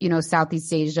of,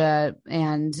 Southeast Asia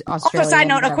and Australia. Also, side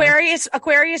note,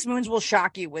 Aquarius moons will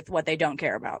shock you with what they don't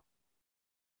care about.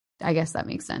 I guess that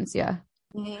makes sense. Yeah.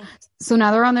 Mm-hmm. So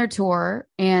now they're on their tour,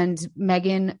 and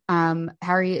Meghan,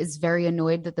 Harry is very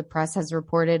annoyed that the press has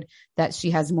reported that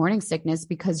she has morning sickness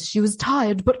because she was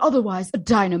tired, but otherwise a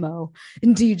dynamo.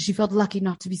 Indeed, she felt lucky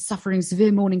not to be suffering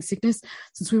severe morning sickness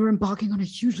since we were embarking on a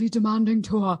hugely demanding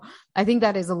tour. I think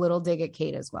that is a little dig at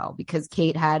Kate as well, because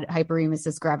Kate had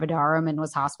hyperemesis gravidarum and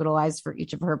was hospitalized for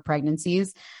each of her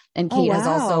pregnancies. And Kate has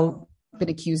also been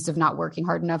accused of not working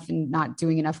hard enough and not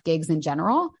doing enough gigs in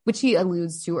general, which he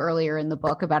alludes to earlier in the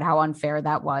book about how unfair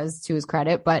that was, to his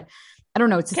credit. But I don't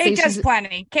know. Kate does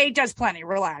plenty.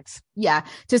 Relax. Yeah.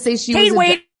 To say she Kate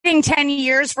waiting 10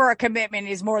 years for a commitment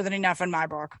is more than enough in my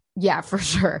book. Yeah, for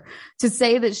sure. To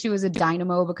say that she was a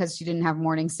dynamo because she didn't have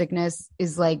morning sickness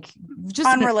is like just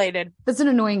unrelated. That's an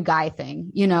annoying guy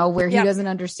thing, where he doesn't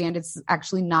understand it's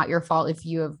actually not your fault if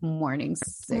you have morning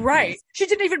sickness. Right. She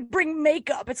didn't even bring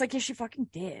makeup. It's like, yeah, she fucking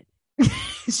did.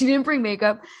 She didn't bring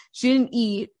makeup. She didn't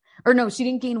eat. Or no, she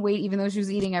didn't gain weight even though she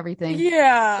was eating everything.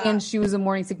 Yeah. And she was a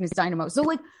morning sickness dynamo. So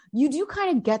like you do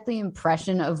kind of get the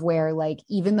impression of where like,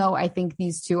 even though I think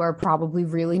these two are probably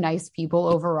really nice people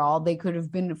overall, they could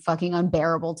have been fucking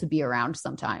unbearable to be around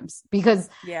sometimes because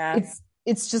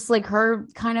it's just like her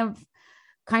kind of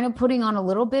putting on a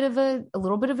little bit of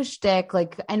a shtick,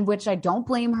 like, and which I don't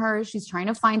blame her. She's trying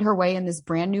to find her way in this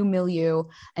brand new milieu,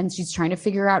 and she's trying to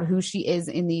figure out who she is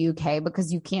in the UK,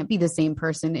 because you can't be the same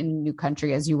person in a new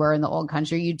country as you were in the old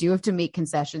country. You do have to make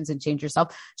concessions and change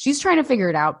yourself. She's trying to figure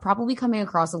it out, probably coming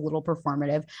across a little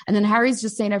performative. And then Harry's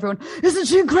just saying to everyone, isn't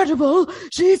she incredible?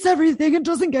 She eats everything and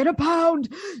doesn't gain a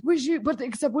pound. But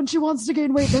except when she wants to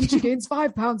gain weight, then she gains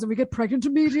 5 pounds and we get pregnant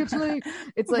immediately.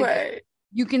 It's like, right.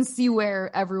 You can see where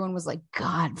everyone was like,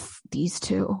 God, these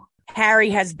two. Harry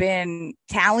has been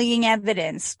tallying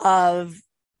evidence of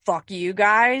fuck you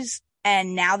guys.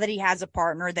 And now that he has a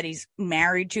partner that he's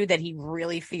married to, that he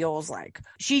really feels like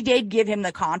she did give him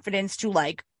the confidence to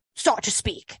like start to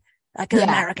speak like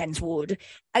Americans would.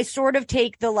 I sort of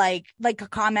take the like a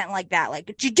comment like that,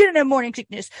 like she didn't have morning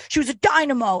sickness, she was a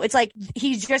dynamo. It's like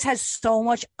he just has so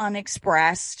much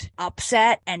unexpressed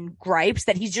upset and gripes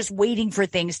that he's just waiting for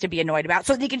things to be annoyed about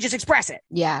so that he can just express it.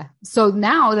 Yeah. So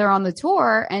now they're on the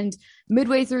tour, and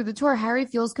midway through the tour, Harry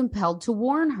feels compelled to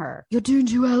warn her. You're doing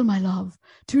too well, my love.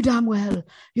 Too damn well.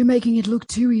 You're making it look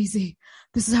too easy.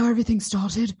 This is how everything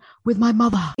started with my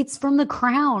mother. It's from The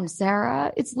Crown,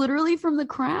 Sarah. It's literally from The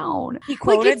Crown. He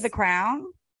quoted The Crown?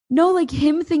 No, like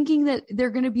him thinking that they're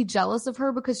going to be jealous of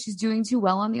her because she's doing too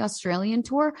well on the Australian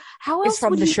tour. How else? It's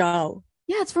from the show.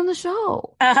 Yeah, it's from the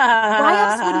show. Why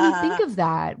else would he think of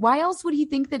that? Why else would he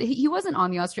think that he wasn't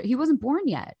on the Australia? He wasn't born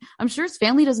yet. I'm sure his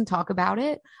family doesn't talk about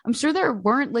it. I'm sure there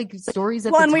weren't like stories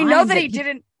at the time. Well, and we know that he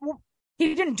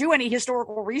didn't do any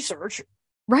historical research.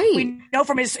 Right. We know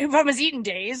from his Eton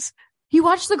days. He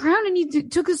watched The Crown and he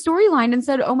took a storyline and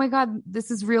said, oh my God, this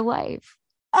is real life.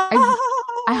 I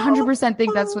 100%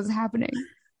 think that's what's happening.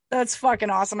 That's fucking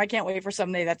awesome. I can't wait for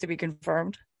someday that to be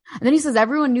confirmed. And then he says,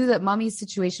 everyone knew that Mummy's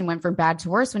situation went from bad to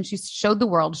worse when she showed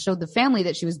the family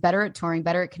that she was better at touring,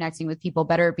 better at connecting with people,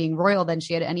 better at being royal than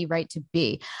she had any right to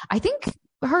be. I think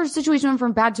her situation went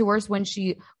from bad to worse when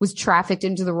she was trafficked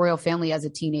into the royal family as a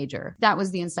teenager. That was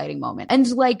the inciting moment. And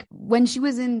like when she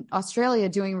was in Australia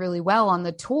doing really well on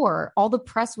the tour, all the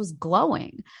press was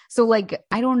glowing. So like,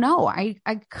 I don't know. I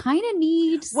kind of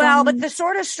need some... Well, but the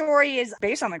sort of story is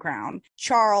based on The Crown.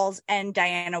 Charles and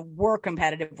Diana were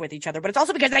competitive with each other, but it's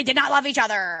also because they did not love each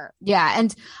other. Yeah.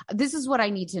 And this is what I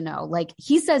need to know. Like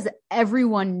he says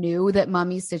everyone knew that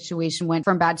Mummy's situation went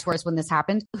from bad to worse when this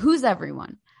happened. Who's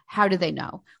everyone? How do they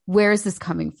know? Where is this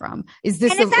coming from? Is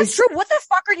this? And if that's true, what the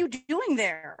fuck are you doing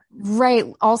there? Right.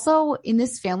 Also, in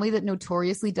this family that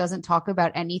notoriously doesn't talk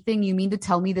about anything, you mean to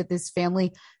tell me that this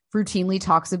family routinely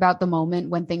talks about the moment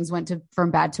when things went from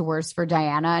bad to worse for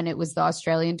Diana, and it was the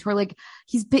Australian tour? Like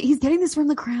he's getting this from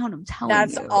The Crown. I'm telling you.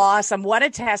 That's awesome. What a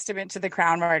testament to the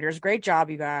Crown writers. Great job,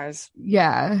 you guys.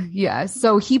 Yeah.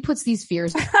 So he puts these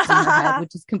fears in her head,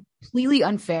 which is completely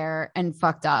unfair and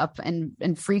fucked up,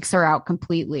 and freaks her out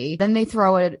completely. Then they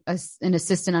throw an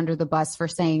assistant under the bus for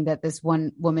saying that this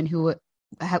one woman who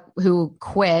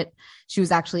quit, she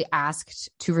was actually asked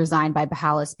to resign by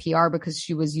Bahalis PR because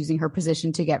she was using her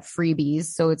position to get freebies.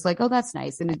 So it's like, oh, that's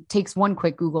nice. And it takes one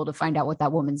quick Google to find out what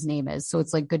that woman's name is. So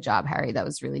it's like, good job, Harry. That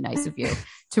was really nice of you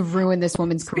to ruin this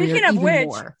woman's career even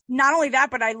more. Not only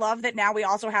that, but I love that now we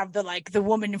also have the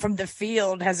woman from The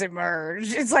Field has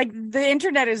emerged. It's like the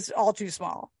internet is all too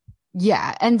small.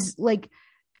 Yeah. And like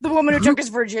the woman who took his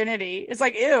virginity. It's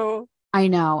like, ew. I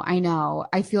know.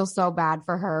 I feel so bad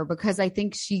for her because I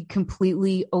think she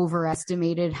completely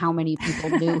overestimated how many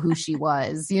people knew who she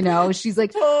was. You know, she's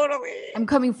like, totally. I'm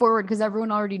coming forward because everyone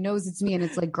already knows it's me. And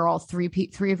it's like, girl, three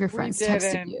of your friends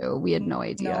texted you. We had no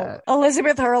idea. No.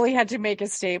 Elizabeth Hurley had to make a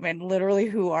statement. Literally,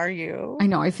 who are you? I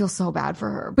know. I feel so bad for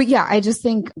her. But yeah, I just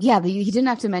think, he didn't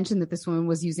have to mention that this woman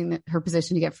was using her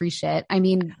position to get free shit. I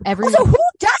mean, everyone. Also, who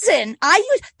doesn't? I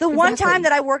used the one time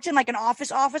that I worked in like an office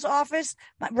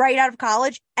right out of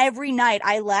college. Every night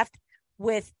I left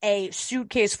with a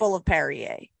suitcase full of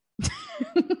Perrier.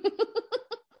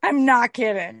 I'm not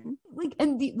kidding.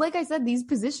 Like I said, these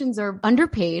positions are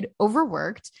underpaid,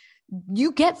 overworked.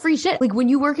 You get free shit. Like when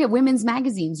you work at women's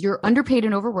magazines, you're underpaid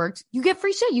and overworked. You get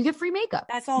free shit. You get free makeup.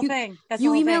 That's the whole thing.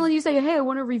 You email and you say, hey, I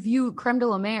want to review Creme de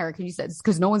la Mer. Can you say,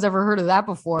 because no one's ever heard of that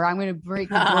before. I'm going to break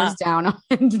the doors down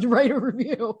and write a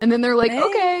review. And then they're like,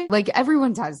 okay. Like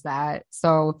everyone does that.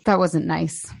 So that wasn't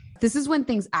nice. This is when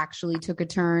things actually took a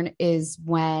turn, is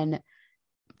when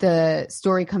the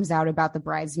story comes out about the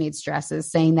bridesmaids' dresses,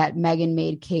 saying that Meghan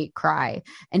made Kate cry.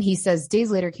 And he says,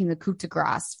 days later came the coup de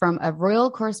grace from a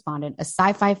royal correspondent, a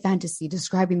sci-fi fantasy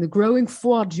describing the growing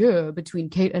foie dieu between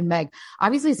Kate and Meg.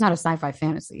 Obviously, it's not a sci-fi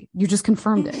fantasy. You just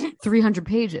confirmed it. 300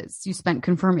 pages you spent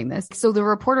confirming this. So the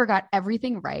reporter got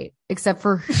everything right, except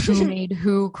for who made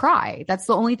who cry. That's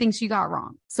the only thing she got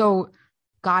wrong. So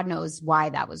God knows why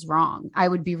that was wrong. I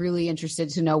would be really interested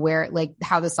to know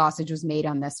how the sausage was made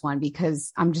on this one,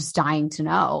 because I'm just dying to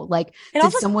know. Like, it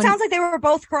also sounds like they were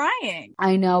both crying.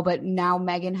 I know, but now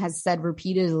Meghan has said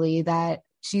repeatedly that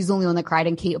she's the only one that cried,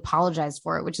 and Kate apologized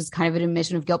for it, which is kind of an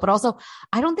admission of guilt. But also,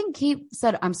 I don't think Kate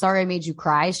said, I'm sorry I made you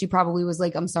cry. She probably was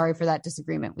like, I'm sorry for that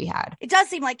disagreement we had. It does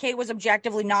seem like Kate was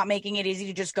objectively not making it easy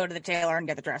to just go to the tailor and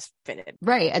get the dress fitted.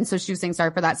 Right. And so she was saying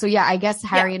sorry for that. So yeah, I guess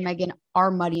Harry and Meghan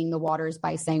are muddying the waters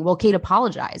by saying, well, Kate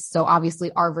apologized. So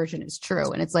obviously our version is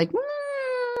true. And it's like,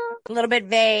 a little bit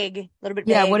vague.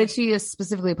 Yeah. What did she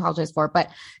specifically apologize for? But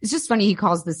it's just funny. He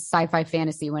calls this sci-fi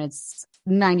fantasy when it's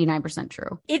 99%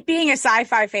 true. It being a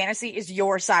sci-fi fantasy is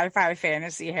your sci-fi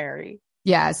fantasy, Harry.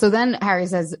 Yeah. So then Harry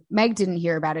says Meg didn't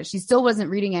hear about it. She still wasn't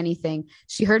reading anything.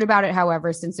 She heard about it,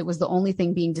 however, since it was the only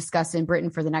thing being discussed in Britain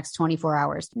for the next 24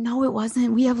 hours. No, it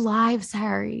wasn't. We have lives,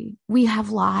 Harry. We have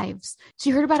lives.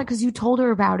 She heard about it because you told her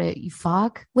about it. You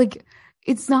fuck. Like,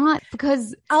 it's not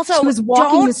because also, she was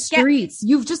walking the streets.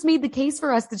 You've just made the case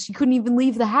for us that she couldn't even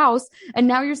leave the house. And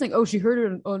now you're saying, oh, she heard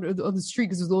it on the street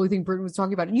because it was the only thing Britain was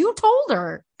talking about. And you told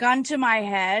her. Gun to my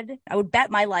head, I would bet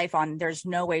my life on there's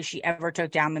no way she ever took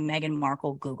down the Meghan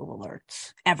Markle Google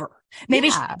alerts. Ever.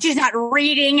 Maybe she's not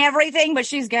reading everything, but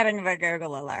she's getting the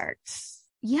Google alerts.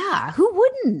 Yeah. Who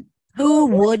wouldn't? Who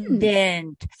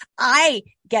wouldn't? I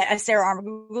get a Sarah Armour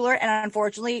Googler, and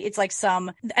unfortunately it's like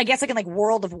I guess like in like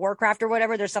World of Warcraft or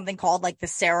whatever, there's something called like the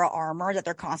Sarah Armour that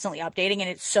they're constantly updating, and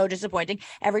it's so disappointing.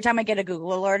 Every time I get a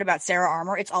Google alert about Sarah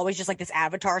Armour, it's always just like this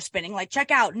avatar spinning like, check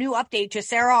out new update to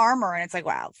Sarah Armour, and it's like,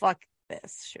 wow, fuck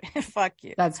this. Fuck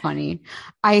you. That's funny.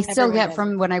 I still get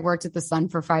from when I worked at the Sun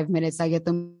for 5 minutes, I get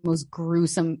the most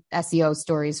gruesome SEO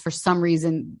stories. For some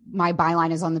reason, my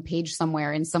byline is on the page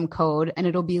somewhere in some code, and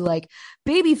it'll be like,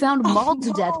 baby found mauled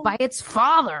to death by its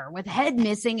father with head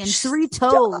missing and 3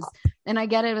 toes. And I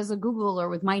get it as a Google alert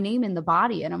with my name in the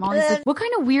body. And I'm always like, what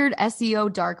kind of weird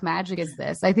SEO dark magic is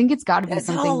this? I think it's got to be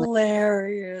something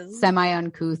hilarious, like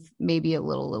semi-uncouth, maybe a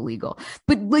little illegal.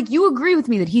 But like, you agree with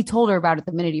me that he told her about it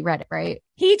the minute he read it, right?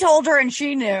 He told her and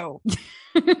she knew.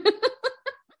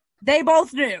 They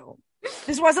both knew.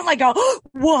 This wasn't like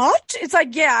what? It's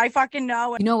like, yeah, I fucking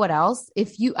know. You know what else?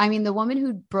 The woman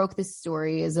who broke this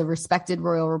story is a respected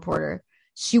royal reporter.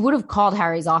 She would have called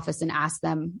Harry's office and asked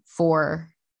them for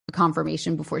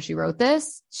confirmation before she wrote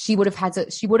this. She would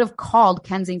have called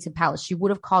Kensington Palace. She would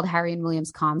have called Harry and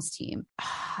William's comms team.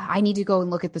 I need to go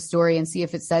and look at the story and see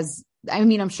if it says,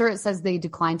 I'm sure it says they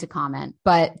declined to comment,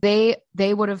 but they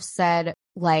would have said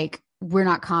like, we're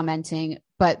not commenting,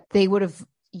 but they would have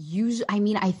used,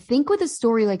 I think with a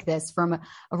story like this from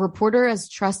a reporter as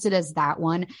trusted as that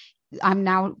one, I'm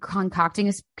now concocting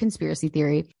a conspiracy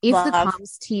theory. If the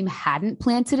comms team hadn't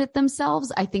planted it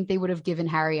themselves, I think they would have given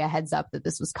Harry a heads up that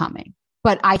this was coming.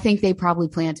 But I think they probably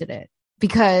planted it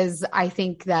because I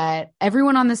think that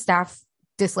everyone on the staff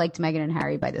disliked Meghan and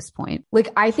Harry by this point. Like,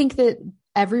 I think that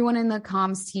everyone in the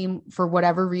comms team, for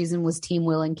whatever reason, was Team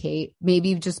Will and Kate.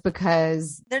 Maybe just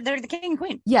because they're the king and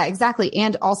queen. Yeah, exactly.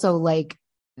 And also, like,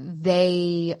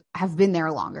 they have been there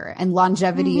longer, and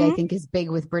longevity I think is big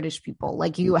with British people.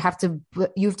 Like, you have to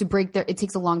break it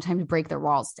takes a long time to break their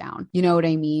walls down. You know what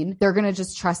I mean? They're going to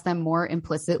just trust them more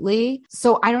implicitly.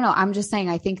 So I don't know. I'm just saying,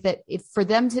 I think that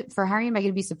for Harry and Meghan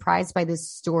to be surprised by this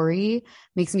story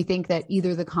makes me think that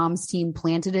either the comms team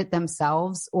planted it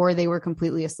themselves or they were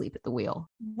completely asleep at the wheel.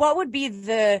 What would be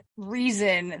the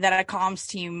reason that a comms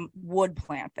team would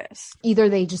plant this? Either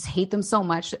they just hate them so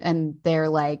much and they're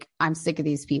like, I'm sick of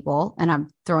these people and I'm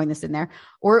throwing this in there,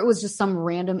 or it was just some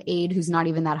random aide who's not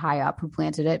even that high up who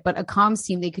planted it. But a comms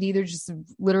team, they could either just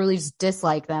literally just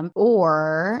dislike them,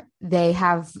 or they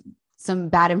have some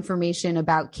bad information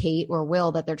about Kate or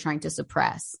Will that they're trying to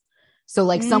suppress. So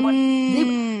like someone,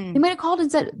 they might have called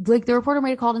and said, like the reporter might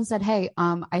have called and said, hey,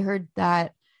 I heard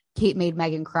that Kate made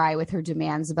Meghan cry with her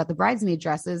demands about the bridesmaid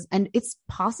dresses. And it's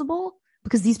possible,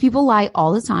 because these people lie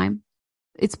all the time,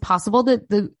 it's possible that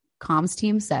the comms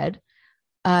team said,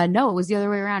 no, it was the other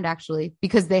way around, actually,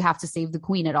 because they have to save the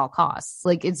queen at all costs.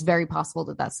 Like, it's very possible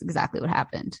that that's exactly what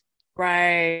happened.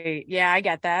 Right. Yeah, I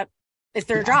get that. It's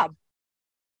their job.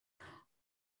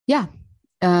 Yeah.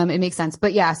 It makes sense.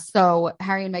 But yeah, so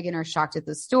Harry and Meghan are shocked at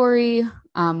the story.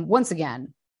 Once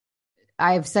again,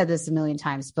 I've said this a million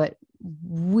times, but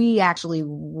we actually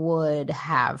would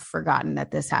have forgotten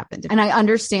that this happened. And I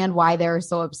understand why they were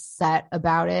so upset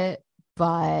about it,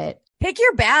 but pick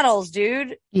your battles,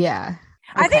 dude. Yeah.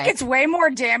 Okay. I think it's way more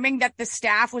damning that the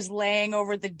staff was laying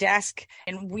over the desk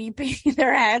and weeping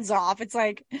their heads off. It's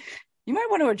like, you might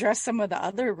want to address some of the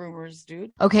other rumors,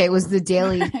 dude. Okay, it was the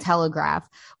Daily Telegraph.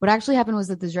 What actually happened was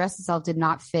that the dress itself did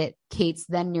not fit Kate's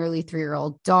then nearly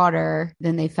 3-year-old daughter.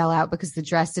 Then they fell out because the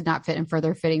dress did not fit and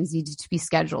further fittings needed to be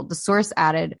scheduled. The source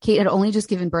added, Kate had only just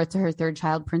given birth to her third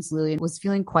child, Prince Louis, and was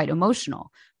feeling quite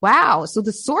emotional. Wow. So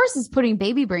the source is putting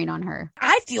baby brain on her.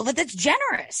 I feel that that's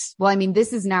generous. Well, I mean,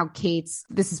 this is now Kate's.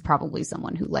 This is probably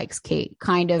someone who likes Kate,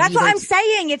 kind of. That's what I'm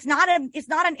saying. It's not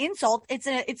an insult. It's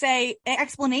a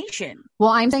explanation.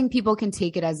 Well, I'm saying people can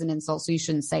take it as an insult, so you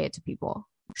shouldn't say it to people.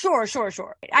 Sure.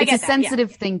 It's a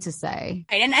sensitive thing to say.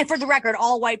 And for the record,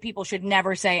 all white people should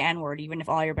never say N-word, even if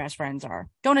all your best friends are.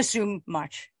 Don't assume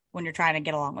much when you're trying to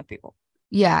get along with people.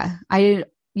 Yeah.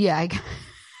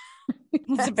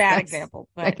 It's a bad example,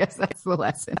 but I guess that's the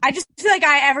lesson. I just feel like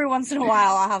every once in a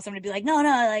while I'll have somebody be like, no,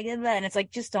 like, and it's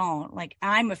like, just don't. Like,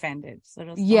 I'm offended. So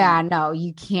no,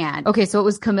 you can't. Okay, so it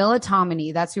was Camilla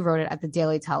Tominey. That's who wrote it at the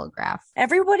Daily Telegraph.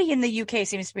 Everybody in the UK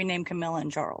seems to be named Camilla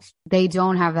and Charles. They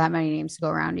don't have that many names to go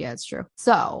around. Yeah, it's true.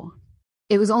 So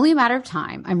it was only a matter of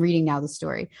time. I'm reading now the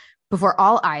story. Before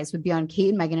all eyes would be on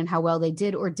Kate and Meghan and how well they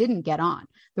did or didn't get on.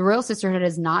 The royal sisterhood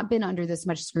has not been under this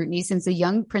much scrutiny since a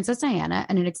young Princess Diana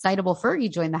and an excitable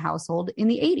Fergie joined the household in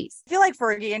the 80s. I feel like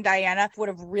Fergie and Diana would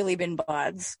have really been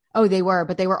buds. Oh, they were,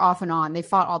 but they were off and on. They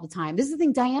fought all the time. This is the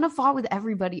thing. Diana fought with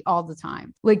everybody all the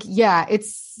time. Like, yeah,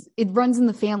 it runs in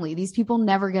the family. These people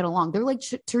never get along. They're like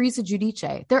Teresa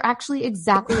Giudice. They're actually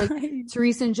exactly like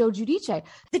Teresa and Joe Giudice.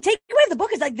 The takeaway of the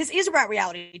book is like, this is about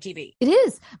reality TV. It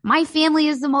is. My family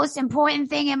is the most important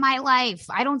thing in my life.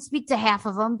 I don't speak to half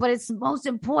of them, but it's the most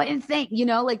important thing,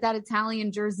 like that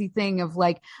Italian Jersey thing of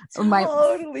like, my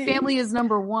family is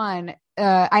number one.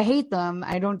 I hate them.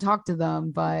 I don't talk to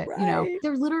them, but they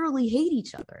literally hate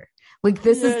each other. Like,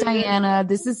 this is Diana.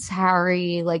 This is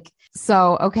Harry. Like,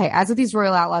 so, okay. As with these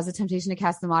royal outlaws, the temptation to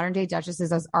cast the modern day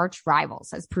duchesses as arch rivals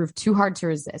has proved too hard to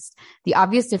resist. The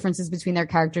obvious differences between their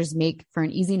characters make for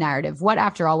an easy narrative. What,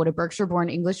 after all, would a Berkshire born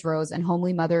English rose and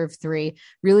homely mother of 3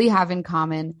 really have in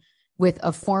common with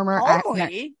a former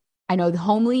I know the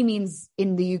homely means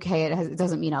in the UK, it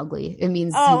doesn't mean ugly. It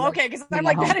means. Oh, okay. Because I'm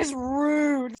like, that is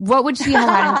rude. What would she have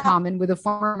had in common with a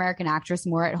former American actress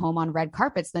more at home on red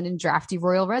carpets than in drafty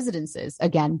royal residences?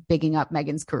 Again, bigging up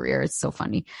Meghan's career. It's so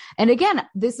funny. And again,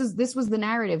 this was the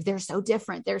narrative. They're so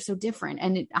different.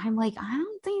 And I'm like, I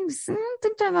don't think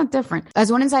they're that different.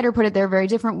 As one insider put it, they're very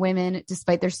different women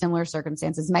despite their similar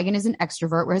circumstances. Meghan is an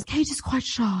extrovert, whereas Kate is quite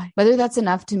shy. Whether that's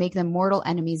enough to make them mortal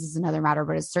enemies is another matter,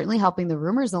 but it's certainly helping the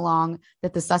rumors along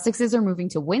that the Sussexes are moving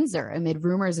to Windsor amid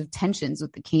rumors of tensions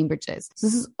with the Cambridges. So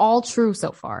this is all true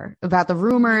so far about the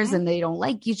rumors, and they don't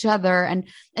like each other.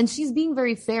 And she's being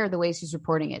very fair the way she's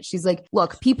reporting it. She's like,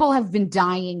 look, people have been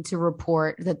dying to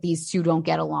report that these two don't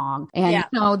get along. And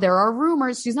there are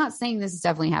rumors. She's not saying this is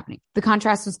definitely happening. The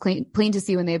contrast was plain to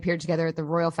see when they appeared together at the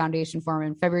Royal Foundation Forum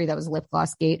in February. That was Lip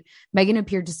Gloss Gate. Meghan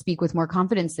appeared to speak with more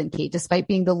confidence than Kate, despite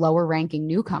being the lower ranking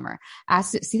newcomer.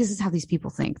 See, this is how these people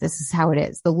think. This is how it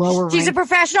is. The lower She's a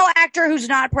professional actor who's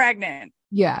not pregnant.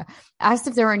 Yeah. Asked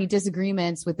if there were any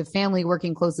disagreements with the family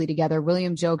working closely together,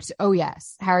 William joked, oh,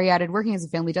 yes. Harry added, working as a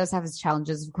family does have its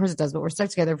challenges. Of course it does, but we're stuck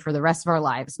together for the rest of our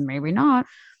lives. Maybe not.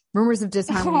 Rumors of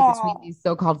disharmony between these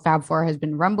so-called Fab Four has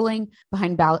been rumbling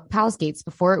behind palace gates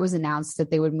before it was announced that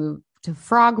they would move to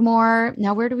Frogmore.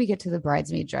 Now, where do we get to the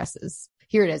bridesmaid dresses?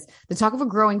 Here it is. The talk of a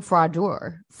growing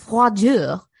fraudeur.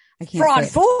 I can't Fraud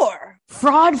four.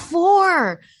 Fraud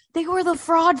four. They were the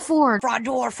fraud four.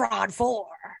 Fraud four.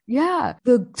 Yeah.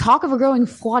 The talk of a growing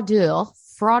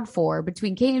fraud four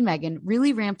between Kate and Meghan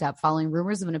really ramped up following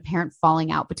rumors of an apparent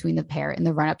falling out between the pair in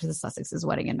the run-up to the Sussexes'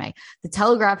 wedding in May. The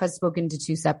Telegraph has spoken to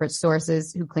 2 separate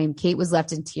sources who claim Kate was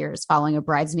left in tears following a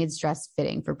bridesmaid's dress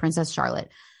fitting for Princess Charlotte.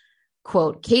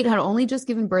 Quote, Kate had only just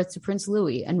given birth to Prince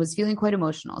Louis and was feeling quite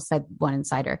emotional, said one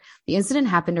insider. The incident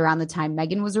happened around the time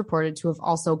Meghan was reported to have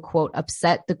also, quote,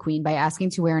 upset the Queen by asking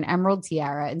to wear an emerald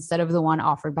tiara instead of the one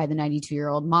offered by the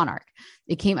 92-year-old monarch.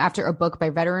 It came after a book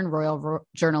by veteran royal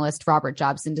journalist Robert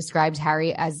Jobson described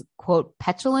Harry as, quote,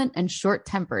 petulant and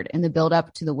short-tempered in the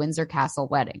build-up to the Windsor Castle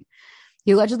wedding.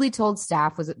 He allegedly told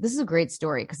staff, this is a great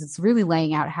story because it's really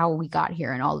laying out how we got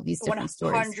here and all of these different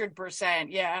stories. 100%,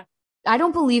 yeah. I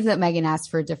don't believe that Meghan asked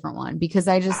for a different one because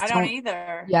I don't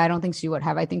either. Yeah, I don't think she would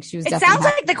have. I think she was. It sounds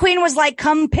like the Queen was like,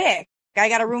 "Come pick. I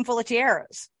got a room full of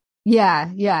tiaras." Yeah,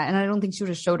 and I don't think she would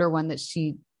have showed her one that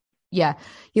she Yeah.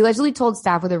 He allegedly told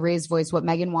staff with a raised voice what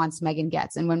Meghan wants, Meghan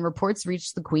gets. And when reports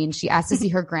reached the Queen, she asked to see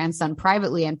her grandson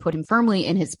privately and put him firmly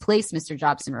in his place, Mr.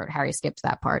 Jobson wrote. Harry skipped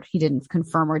that part. He didn't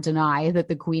confirm or deny that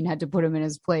the Queen had to put him in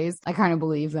his place. I kind of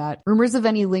believe that. Rumors of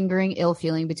any lingering ill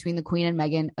feeling between the Queen and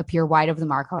Meghan appear wide of the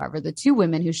mark, however. The two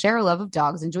women who share a love of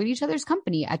dogs enjoyed each other's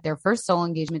company at their first solo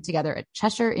engagement together at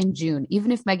Cheshire in June,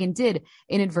 even if Meghan did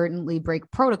inadvertently break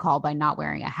protocol by not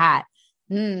wearing a hat.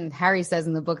 Harry says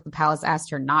in the book, the palace asked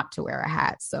her not to wear a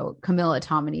hat. So Camilla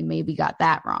Tominey maybe got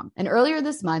that wrong. And earlier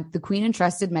this month, the Queen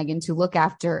entrusted Meghan to look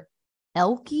after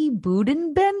Elke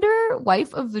Budenbender,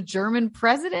 wife of the German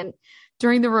president,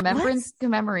 during the remembrance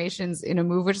commemorations in a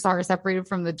move which saw her separated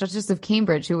from the Duchess of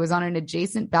Cambridge, who was on an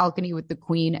adjacent balcony with the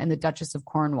Queen and the Duchess of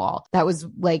Cornwall. That was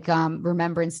like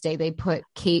Remembrance Day. They put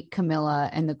Kate, Camilla,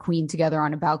 and the Queen together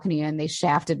on a balcony, and they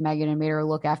shafted Meghan and made her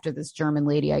look after this German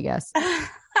lady, I guess.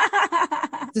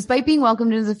 Despite being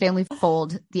welcomed into the family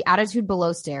fold, the attitude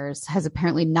below stairs has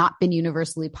apparently not been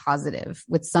universally positive,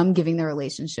 with some giving the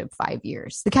relationship 5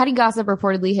 years. The catty gossip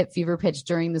reportedly hit fever pitch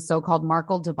during the so-called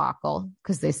Markle debacle,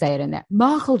 because they say it in there.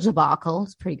 Markle debacle.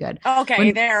 It's pretty good.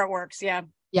 Okay, there it works. Yeah.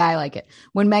 Yeah, I like it.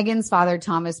 When Meghan's father,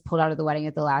 Thomas, pulled out of the wedding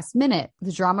at the last minute,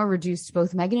 the drama reduced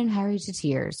both Meghan and Harry to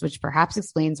tears, which perhaps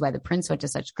explains why the prince went to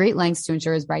such great lengths to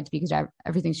ensure his bride to be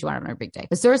everything she wanted on her big day.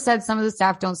 The source said some of the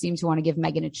staff don't seem to want to give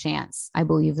Meghan a chance. I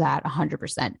believe that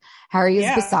 100%. Harry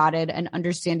is besotted and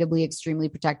understandably extremely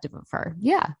protective of her.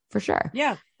 Yeah, for sure.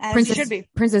 Yeah, as he should be.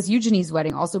 Princess Eugenie's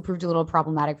wedding also proved a little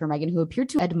problematic for Meghan, who appeared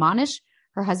to admonish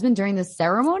her husband during the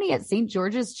ceremony at St.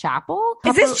 George's Chapel.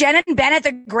 Is this Jen and Ben at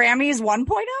the Grammys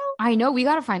 1.0? I know. We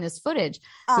got to find this footage.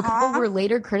 The couple were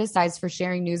later criticized for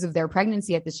sharing news of their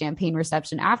pregnancy at the champagne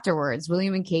reception afterwards.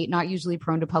 William and Kate, not usually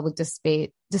prone to public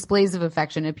displays of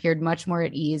affection, appeared much more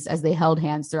at ease as they held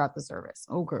hands throughout the service.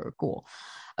 Okay, cool.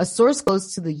 A source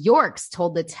close to the Yorks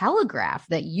told the Telegraph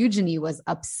that Eugenie was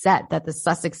upset that the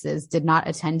Sussexes did not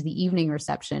attend the evening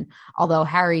reception, although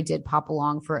Harry did pop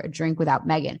along for a drink without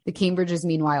Meghan. The Cambridges,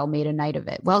 meanwhile, made a night of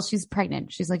it. Well, she's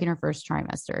pregnant. She's like in her first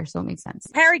trimester, so it makes sense.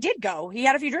 Harry did go. He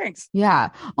had a few drinks. Yeah.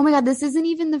 Oh my God, this isn't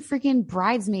even the freaking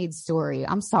bridesmaid story.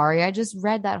 I'm sorry. I just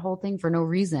read that whole thing for no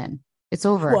reason. It's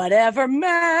over. Whatever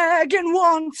Meghan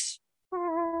wants.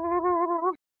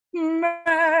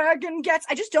 Meghan gets.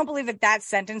 I just don't believe that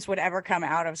sentence would ever come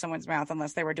out of someone's mouth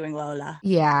unless they were doing Lola.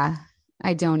 Yeah,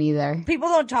 I don't either. People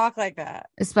don't talk like that.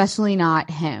 Especially not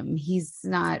him. He's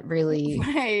not really.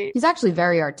 Right. He's actually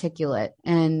very articulate,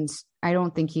 and I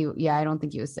don't think he would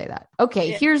say that.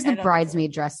 Okay, here's the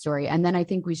bridesmaid dress story. And then I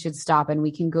think we should stop and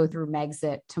we can go through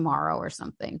Megxit tomorrow or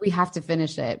something. We have to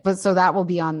finish it. But so that will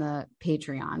be on the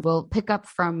Patreon. We'll pick up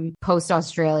from post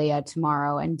Australia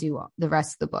tomorrow and do the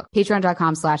rest of the book.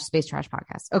 Patreon.com/Space Trash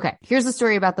Podcast. Okay, here's the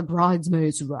story about the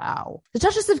bridesmaids row. The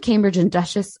Duchess of Cambridge and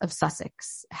Duchess of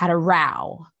Sussex had a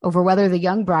row over whether the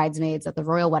young bridesmaids at the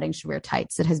royal wedding should wear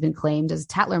tights. It has been claimed as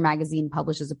Tatler magazine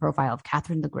publishes a profile of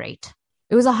Catherine the Great.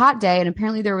 It was a hot day, and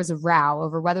apparently there was a row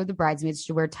over whether the bridesmaids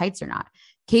should wear tights or not.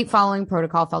 Kate, following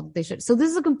protocol, felt that they should. So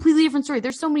this is a completely different story.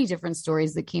 There's so many different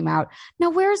stories that came out.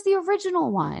 Now, where's the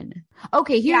original one?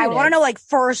 Okay, here it is. I want to know, like,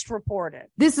 first reported.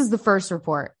 This is the first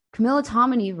report. Camilla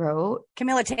Tominey wrote.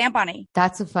 Camilla Tamponi.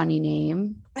 That's a funny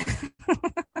name.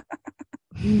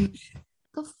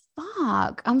 The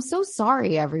fuck? I'm so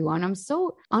sorry, everyone. I'm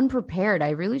so unprepared. I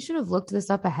really should have looked this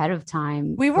up ahead of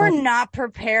time. We were not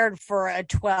prepared for a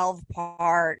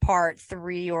 12-part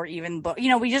 3 or even book. You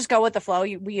know, we just go with the flow.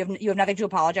 You have nothing to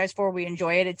apologize for. We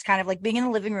enjoy it. It's kind of like being in the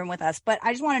living room with us. But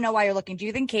I just want to know why you're looking. Do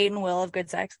you think Kate and Will have good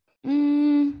sex? I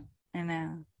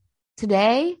know.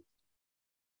 Today?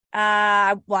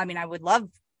 Well, I mean, I would love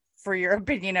for your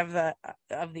opinion of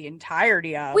the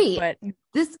entirety of. Wait, but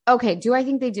okay. Do I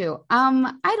think they do?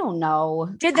 I don't know.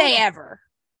 Did they ever?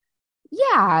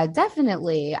 Yeah,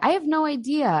 definitely. I have no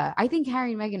idea. I think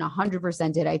Harry and Meghan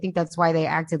 100% did. I think that's why they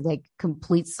acted like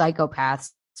complete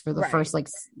psychopaths for the first like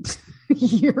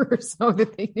year or so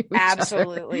that they knew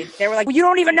Absolutely. They were like, well, you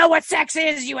don't even know what sex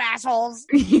is, you assholes.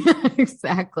 Yeah,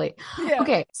 exactly. Yeah.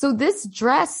 Okay. So this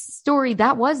dress story,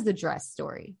 that was the dress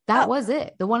story. That was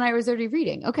it. The one I was already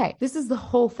reading. Okay. This is the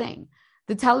whole thing.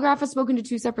 The Telegraph has spoken to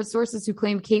 2 separate sources who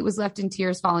claim Kate was left in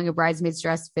tears following a bridesmaid's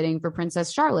dress fitting for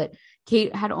Princess Charlotte.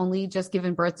 Kate had only just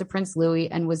given birth to Prince Louis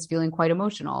and was feeling quite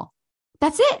emotional.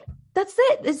 That's it. That's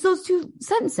it. It's those 2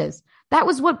 sentences. That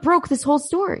was what broke this whole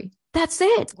story. That's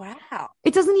it. Wow.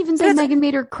 It doesn't even say Meghan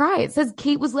made her cry. It says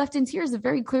Kate was left in tears. It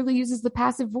very clearly uses the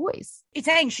passive voice. It's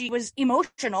saying she was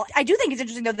emotional. I do think it's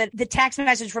interesting, though, that the text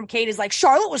message from Kate is like,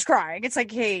 Charlotte was crying. It's like,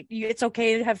 Kate, it's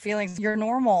okay to have feelings. You're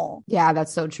normal. Yeah,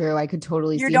 that's so true. I could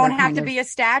totally see you don't have to be a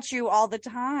statue all the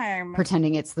time.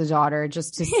 Pretending it's the daughter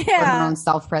just to for her own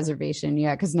self-preservation.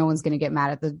 Yeah, because no one's going to get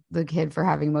mad at the kid for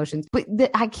having emotions. But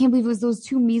I can't believe it was those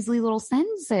two measly little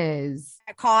sentences.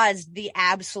 That caused the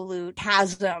absolute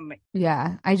chasm.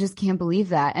 Yeah, I just can't believe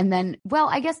that. And then, well,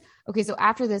 I guess, okay, so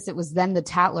after this, it was then the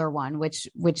Tatler one, which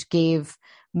gave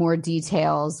more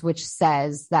details, which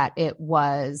says that it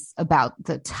was about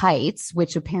the tights,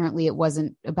 which apparently it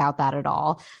wasn't about that at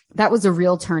all. That was a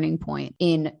real turning point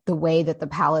in the way that the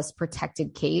palace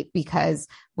protected Kate, because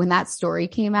when that story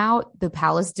came out, the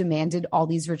palace demanded all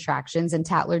these retractions and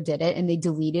Tatler did it, and they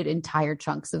deleted entire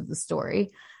chunks of the story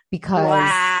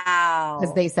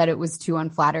because they said it was too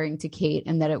unflattering to Kate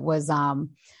and that it was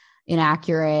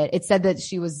inaccurate. It said that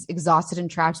she was exhausted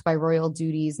and trapped by royal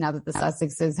duties now that the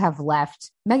Sussexes have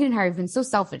left. Meghan and Harry have been so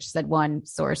selfish, said one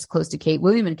source close to Kate.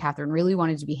 William and Catherine really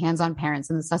wanted to be hands-on parents,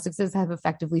 and the Sussexes have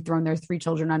effectively thrown their 3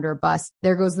 children under a bus.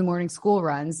 There goes the morning school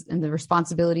runs, and the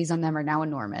responsibilities on them are now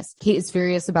enormous. Kate is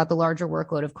furious about the larger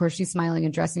workload. Of course, she's smiling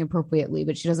and dressing appropriately,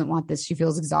 but she doesn't want this. She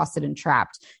feels exhausted and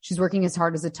trapped. She's working as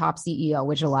hard as a top CEO,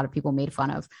 which a lot of people made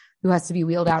fun of, who has to be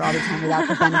wheeled out all the time without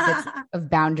the benefits of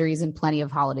boundaries and plenty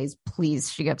of holidays.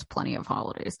 Please, she gets plenty of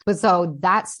holidays. But so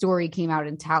that story came out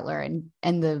in Tatler,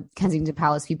 and the Kensington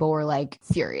Palace people were like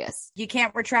furious. You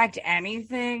can't retract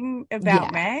anything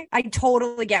about Meg. I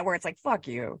totally get where it's like, fuck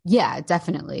you. Yeah,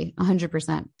 definitely.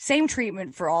 100%. Same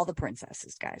treatment for all the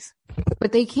princesses, guys.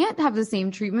 But they can't have the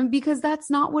same treatment because that's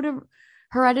not what a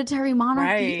hereditary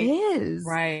monarchy is.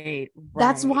 Right.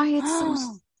 That's why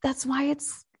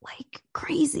it's like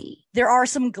crazy. There are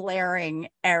some glaring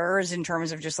errors in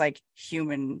terms of just like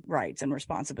human rights and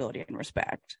responsibility and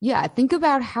respect. Yeah. Think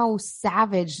about how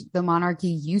savage the monarchy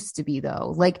used to be,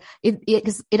 though. Like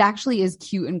it actually is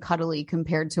cute and cuddly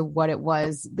compared to what it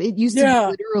was. It used to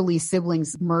be literally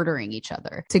siblings murdering each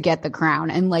other to get the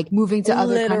crown and like moving to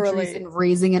other countries and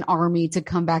raising an army to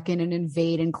come back in and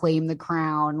invade and claim the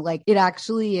crown. Like it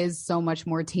actually is so much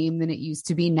more tame than it used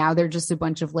to be. Now they're just a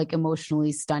bunch of like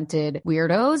emotionally stunted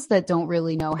weirdos that don't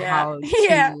really know how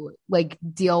to like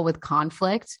deal with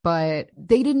conflict. But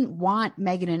they didn't want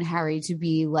Meghan and Harry to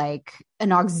be like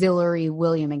an auxiliary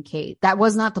William and Kate. That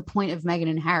was not the point of Meghan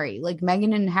and Harry. Like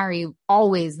Meghan and Harry,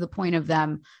 always the point of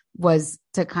them was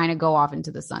to kind of go off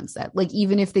into the sunset. Like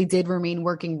even if they did remain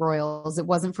working royals, it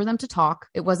wasn't for them to talk.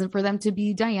 It wasn't for them to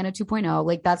be Diana 2.0.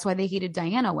 Like that's why they hated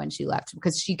Diana when she left,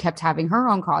 because she kept having her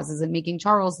own causes and making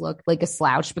Charles look like a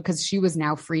slouch because she was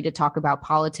now free to talk about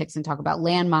politics and talk about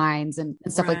landmines and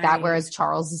stuff like that. Whereas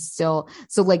Charles is still,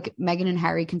 so like Meghan and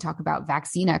Harry can talk about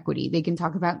vaccine equity. They can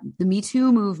talk about the Me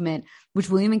Too movement, which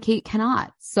William and Kate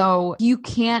cannot. So you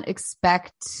can't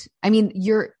expect, I mean,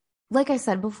 like I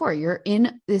said before, you're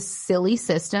in this silly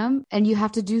system and you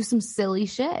have to do some silly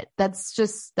shit.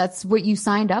 That's what you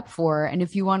signed up for. And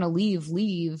if you want to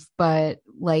leave. But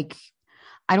like,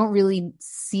 I don't really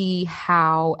see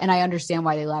how, and I understand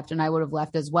why they left, and I would have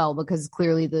left as well, because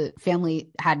clearly the family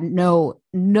had no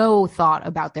thought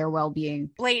about their well-being.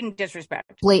 Blatant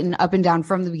disrespect. Blatant up and down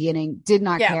from the beginning. Did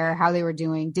not care how they were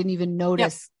doing. Didn't even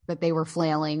notice that they were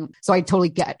flailing. So I totally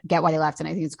get why they left, and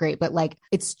I think it's great. But like,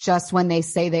 it's just when they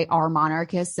say they are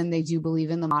monarchists and they do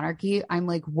believe in the monarchy, I'm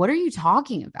like, what are you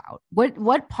talking about?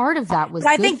 What part of that was?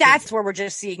 But I think that's where we're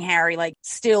just seeing Harry like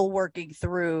still working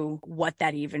through what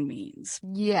that even means.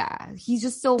 Yeah, he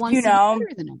just still wants to be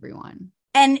better than everyone.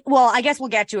 And well, I guess we'll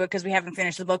get to it because we haven't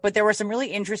finished the book, but there were some really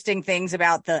interesting things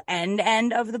about the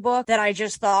end of the book that I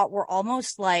just thought were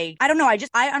almost like, I don't know.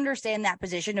 I understand that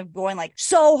position of going like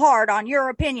so hard on your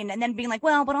opinion and then being like,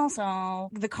 well, but also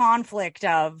the conflict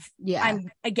of I'm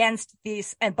against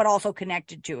this, but also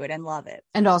connected to it and love it.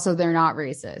 And also they're not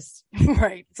racist.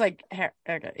 Right. It's like,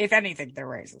 okay, if anything, they're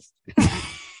racist.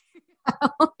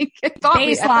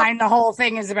 Baseline, the whole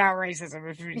thing is about racism,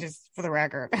 if you just for the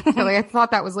record. I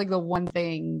thought that was like the one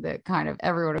thing that kind of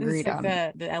everyone agreed on.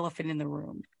 The elephant in the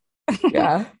room.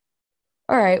 Yeah.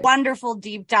 All right. Wonderful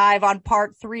deep dive on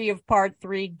part 3 of part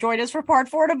 3. Join us for part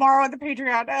 4 tomorrow on the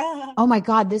Patreon. Oh my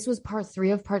God, this was part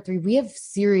 3 of part 3. We have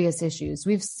serious issues.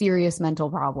 We have serious mental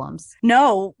problems.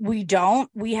 No, we don't.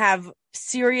 We have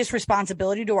serious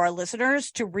responsibility to our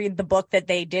listeners to read the book that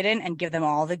they didn't and give them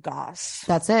all the goss.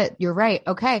 That's it. You're right.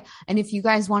 Okay. And if you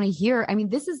guys want to hear, I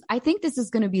mean, I think this is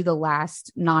going to be the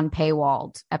last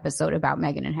non-paywalled episode about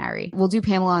Meghan and Harry. We'll do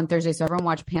Pamela on Thursday. So everyone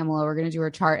watch Pamela. We're going to do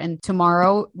her chart. And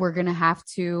tomorrow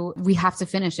we have to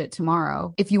finish it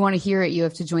tomorrow. If you want to hear it, you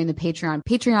have to join the Patreon,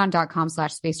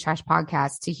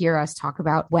 patreon.com/spacetrashpodcast to hear us talk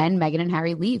about when Meghan and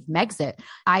Harry leave. Megxit.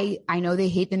 I know they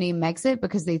hate the name Megxit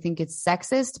because they think it's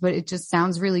sexist, but it just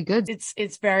sounds really good.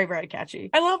 It's very, very catchy.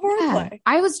 I love wordplay. Yeah.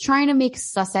 I was trying to make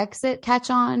Sussexit catch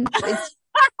on.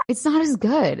 It's not as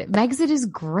good. Megxit is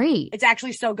great. It's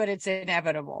actually so good it's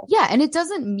inevitable. Yeah, and it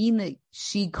doesn't mean that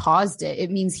she caused it. It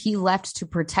means he left to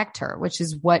protect her, which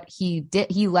is what he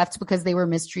did. He left because they were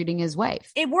mistreating his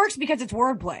wife. It works because it's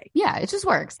wordplay. Yeah, it just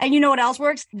works. And you know what else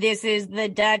works? This is the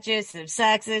Duchess of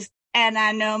Sussex, and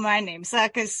I know my name's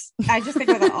Succus. I just think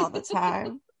of that all the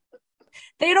time.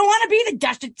 They don't want to be the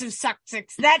Duchess of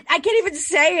Sussex. That I can't even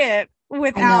say it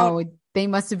without. I know. They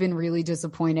must have been really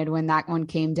disappointed when that one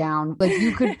came down. Like,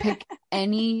 you could pick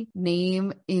any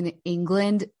name in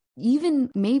England,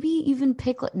 maybe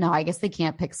pick. No, I guess they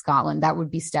can't pick Scotland. That would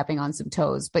be stepping on some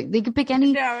toes. But they could pick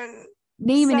any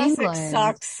name in England.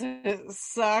 Sussex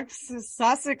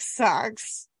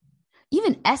sucks.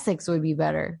 Even Essex would be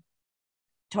better.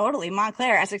 Totally.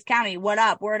 Montclair, Essex County. What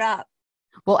up? Word up.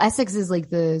 Well, Essex is like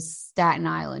the Staten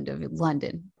Island of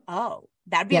London. Oh,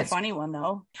 that'd be a funny one,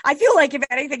 though. I feel like, if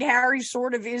anything, Harry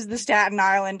sort of is the Staten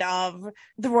Island of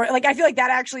the royal. Like, I feel like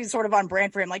that actually is sort of on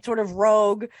brand for him. Like, sort of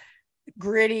rogue,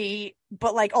 gritty,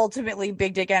 but like ultimately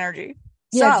big dick energy.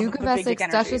 Yeah, Duke of Essex,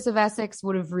 Duchess of Essex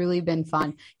would have really been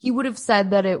fun. He would have said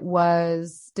that it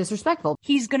was disrespectful.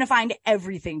 He's going to find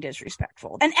everything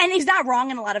disrespectful. And he's not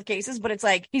wrong in a lot of cases, but it's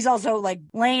like he's also like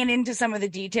laying into some of the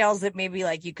details that maybe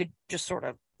like you could just sort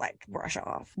of like brush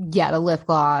off. Yeah, the lip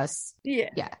gloss.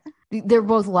 Yeah. They're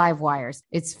both live wires.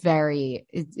 It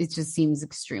just seems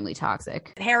extremely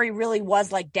toxic. Harry really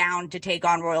was like down to take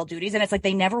on royal duties, and it's like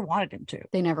they never wanted him to.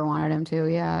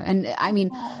 Yeah. And I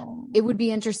mean, it would be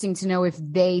interesting to know if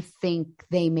they think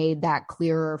they made that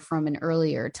clearer from an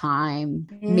earlier time.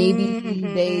 Maybe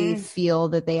they feel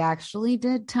that they actually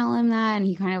did tell him that and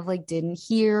he kind of like didn't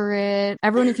hear it.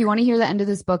 Everyone, if you want to hear the end of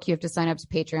this book, you have to sign up to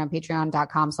Patreon,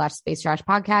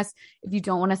 patreon.com/spacetrashpodcast. If you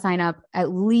don't want to sign up,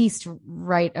 at least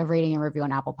write a rating and review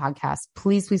on Apple Podcasts.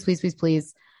 Please.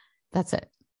 That's it.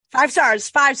 5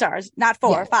 stars, not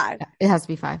 4, yeah, 5. It has to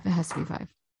be 5.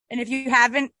 And if you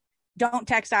haven't, don't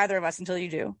text either of us until you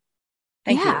do.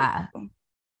 Thank you.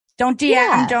 Don't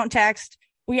DM, don't text.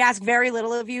 We ask very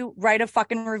little of you. Write a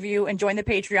fucking review and join the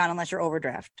Patreon unless you're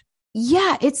overdraft.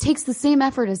 Yeah, it takes the same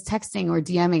effort as texting or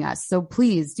DMing us. So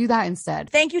please do that instead.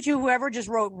 Thank you to whoever just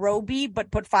wrote Roby,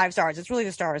 but put 5 stars. It's really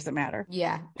the stars that matter.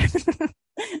 Yeah.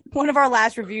 One of our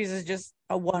last reviews is just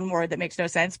a one word that makes no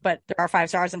sense, but there are 5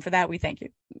 stars. And for that, we thank you.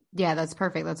 Yeah, that's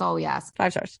perfect. That's all we ask.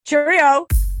 5 stars. Cheerio.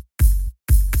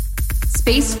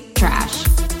 Space trash.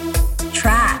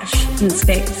 Trash in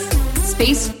space.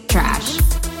 Space trash.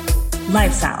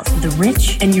 Lifestyles of the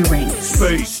rich and Uranus.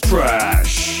 Space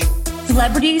trash.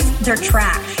 Celebrities, they're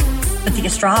trash, but the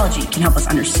astrology can help us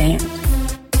understand.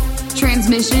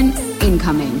 Transmission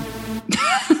incoming.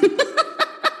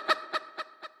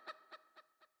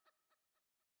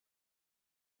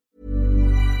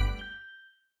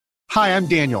 Hi, I'm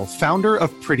Daniel, founder of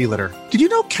Pretty Litter. Did you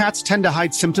know cats tend to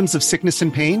hide symptoms of sickness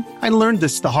and pain? I learned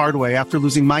this the hard way after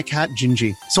losing my cat,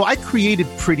 Gingy. So I created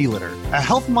Pretty Litter, a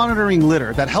health monitoring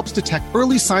litter that helps detect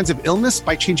early signs of illness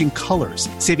by changing colors,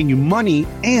 saving you money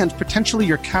and potentially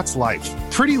your cat's life.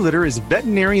 Pretty Litter is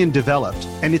veterinarian developed,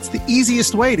 and it's the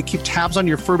easiest way to keep tabs on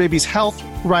your fur baby's health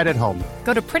right at home.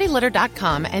 Go to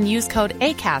prettylitter.com and use code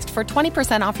ACAST for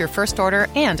 20% off your first order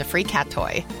and a free cat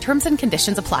toy. Terms and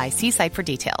conditions apply. See site for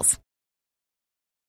details.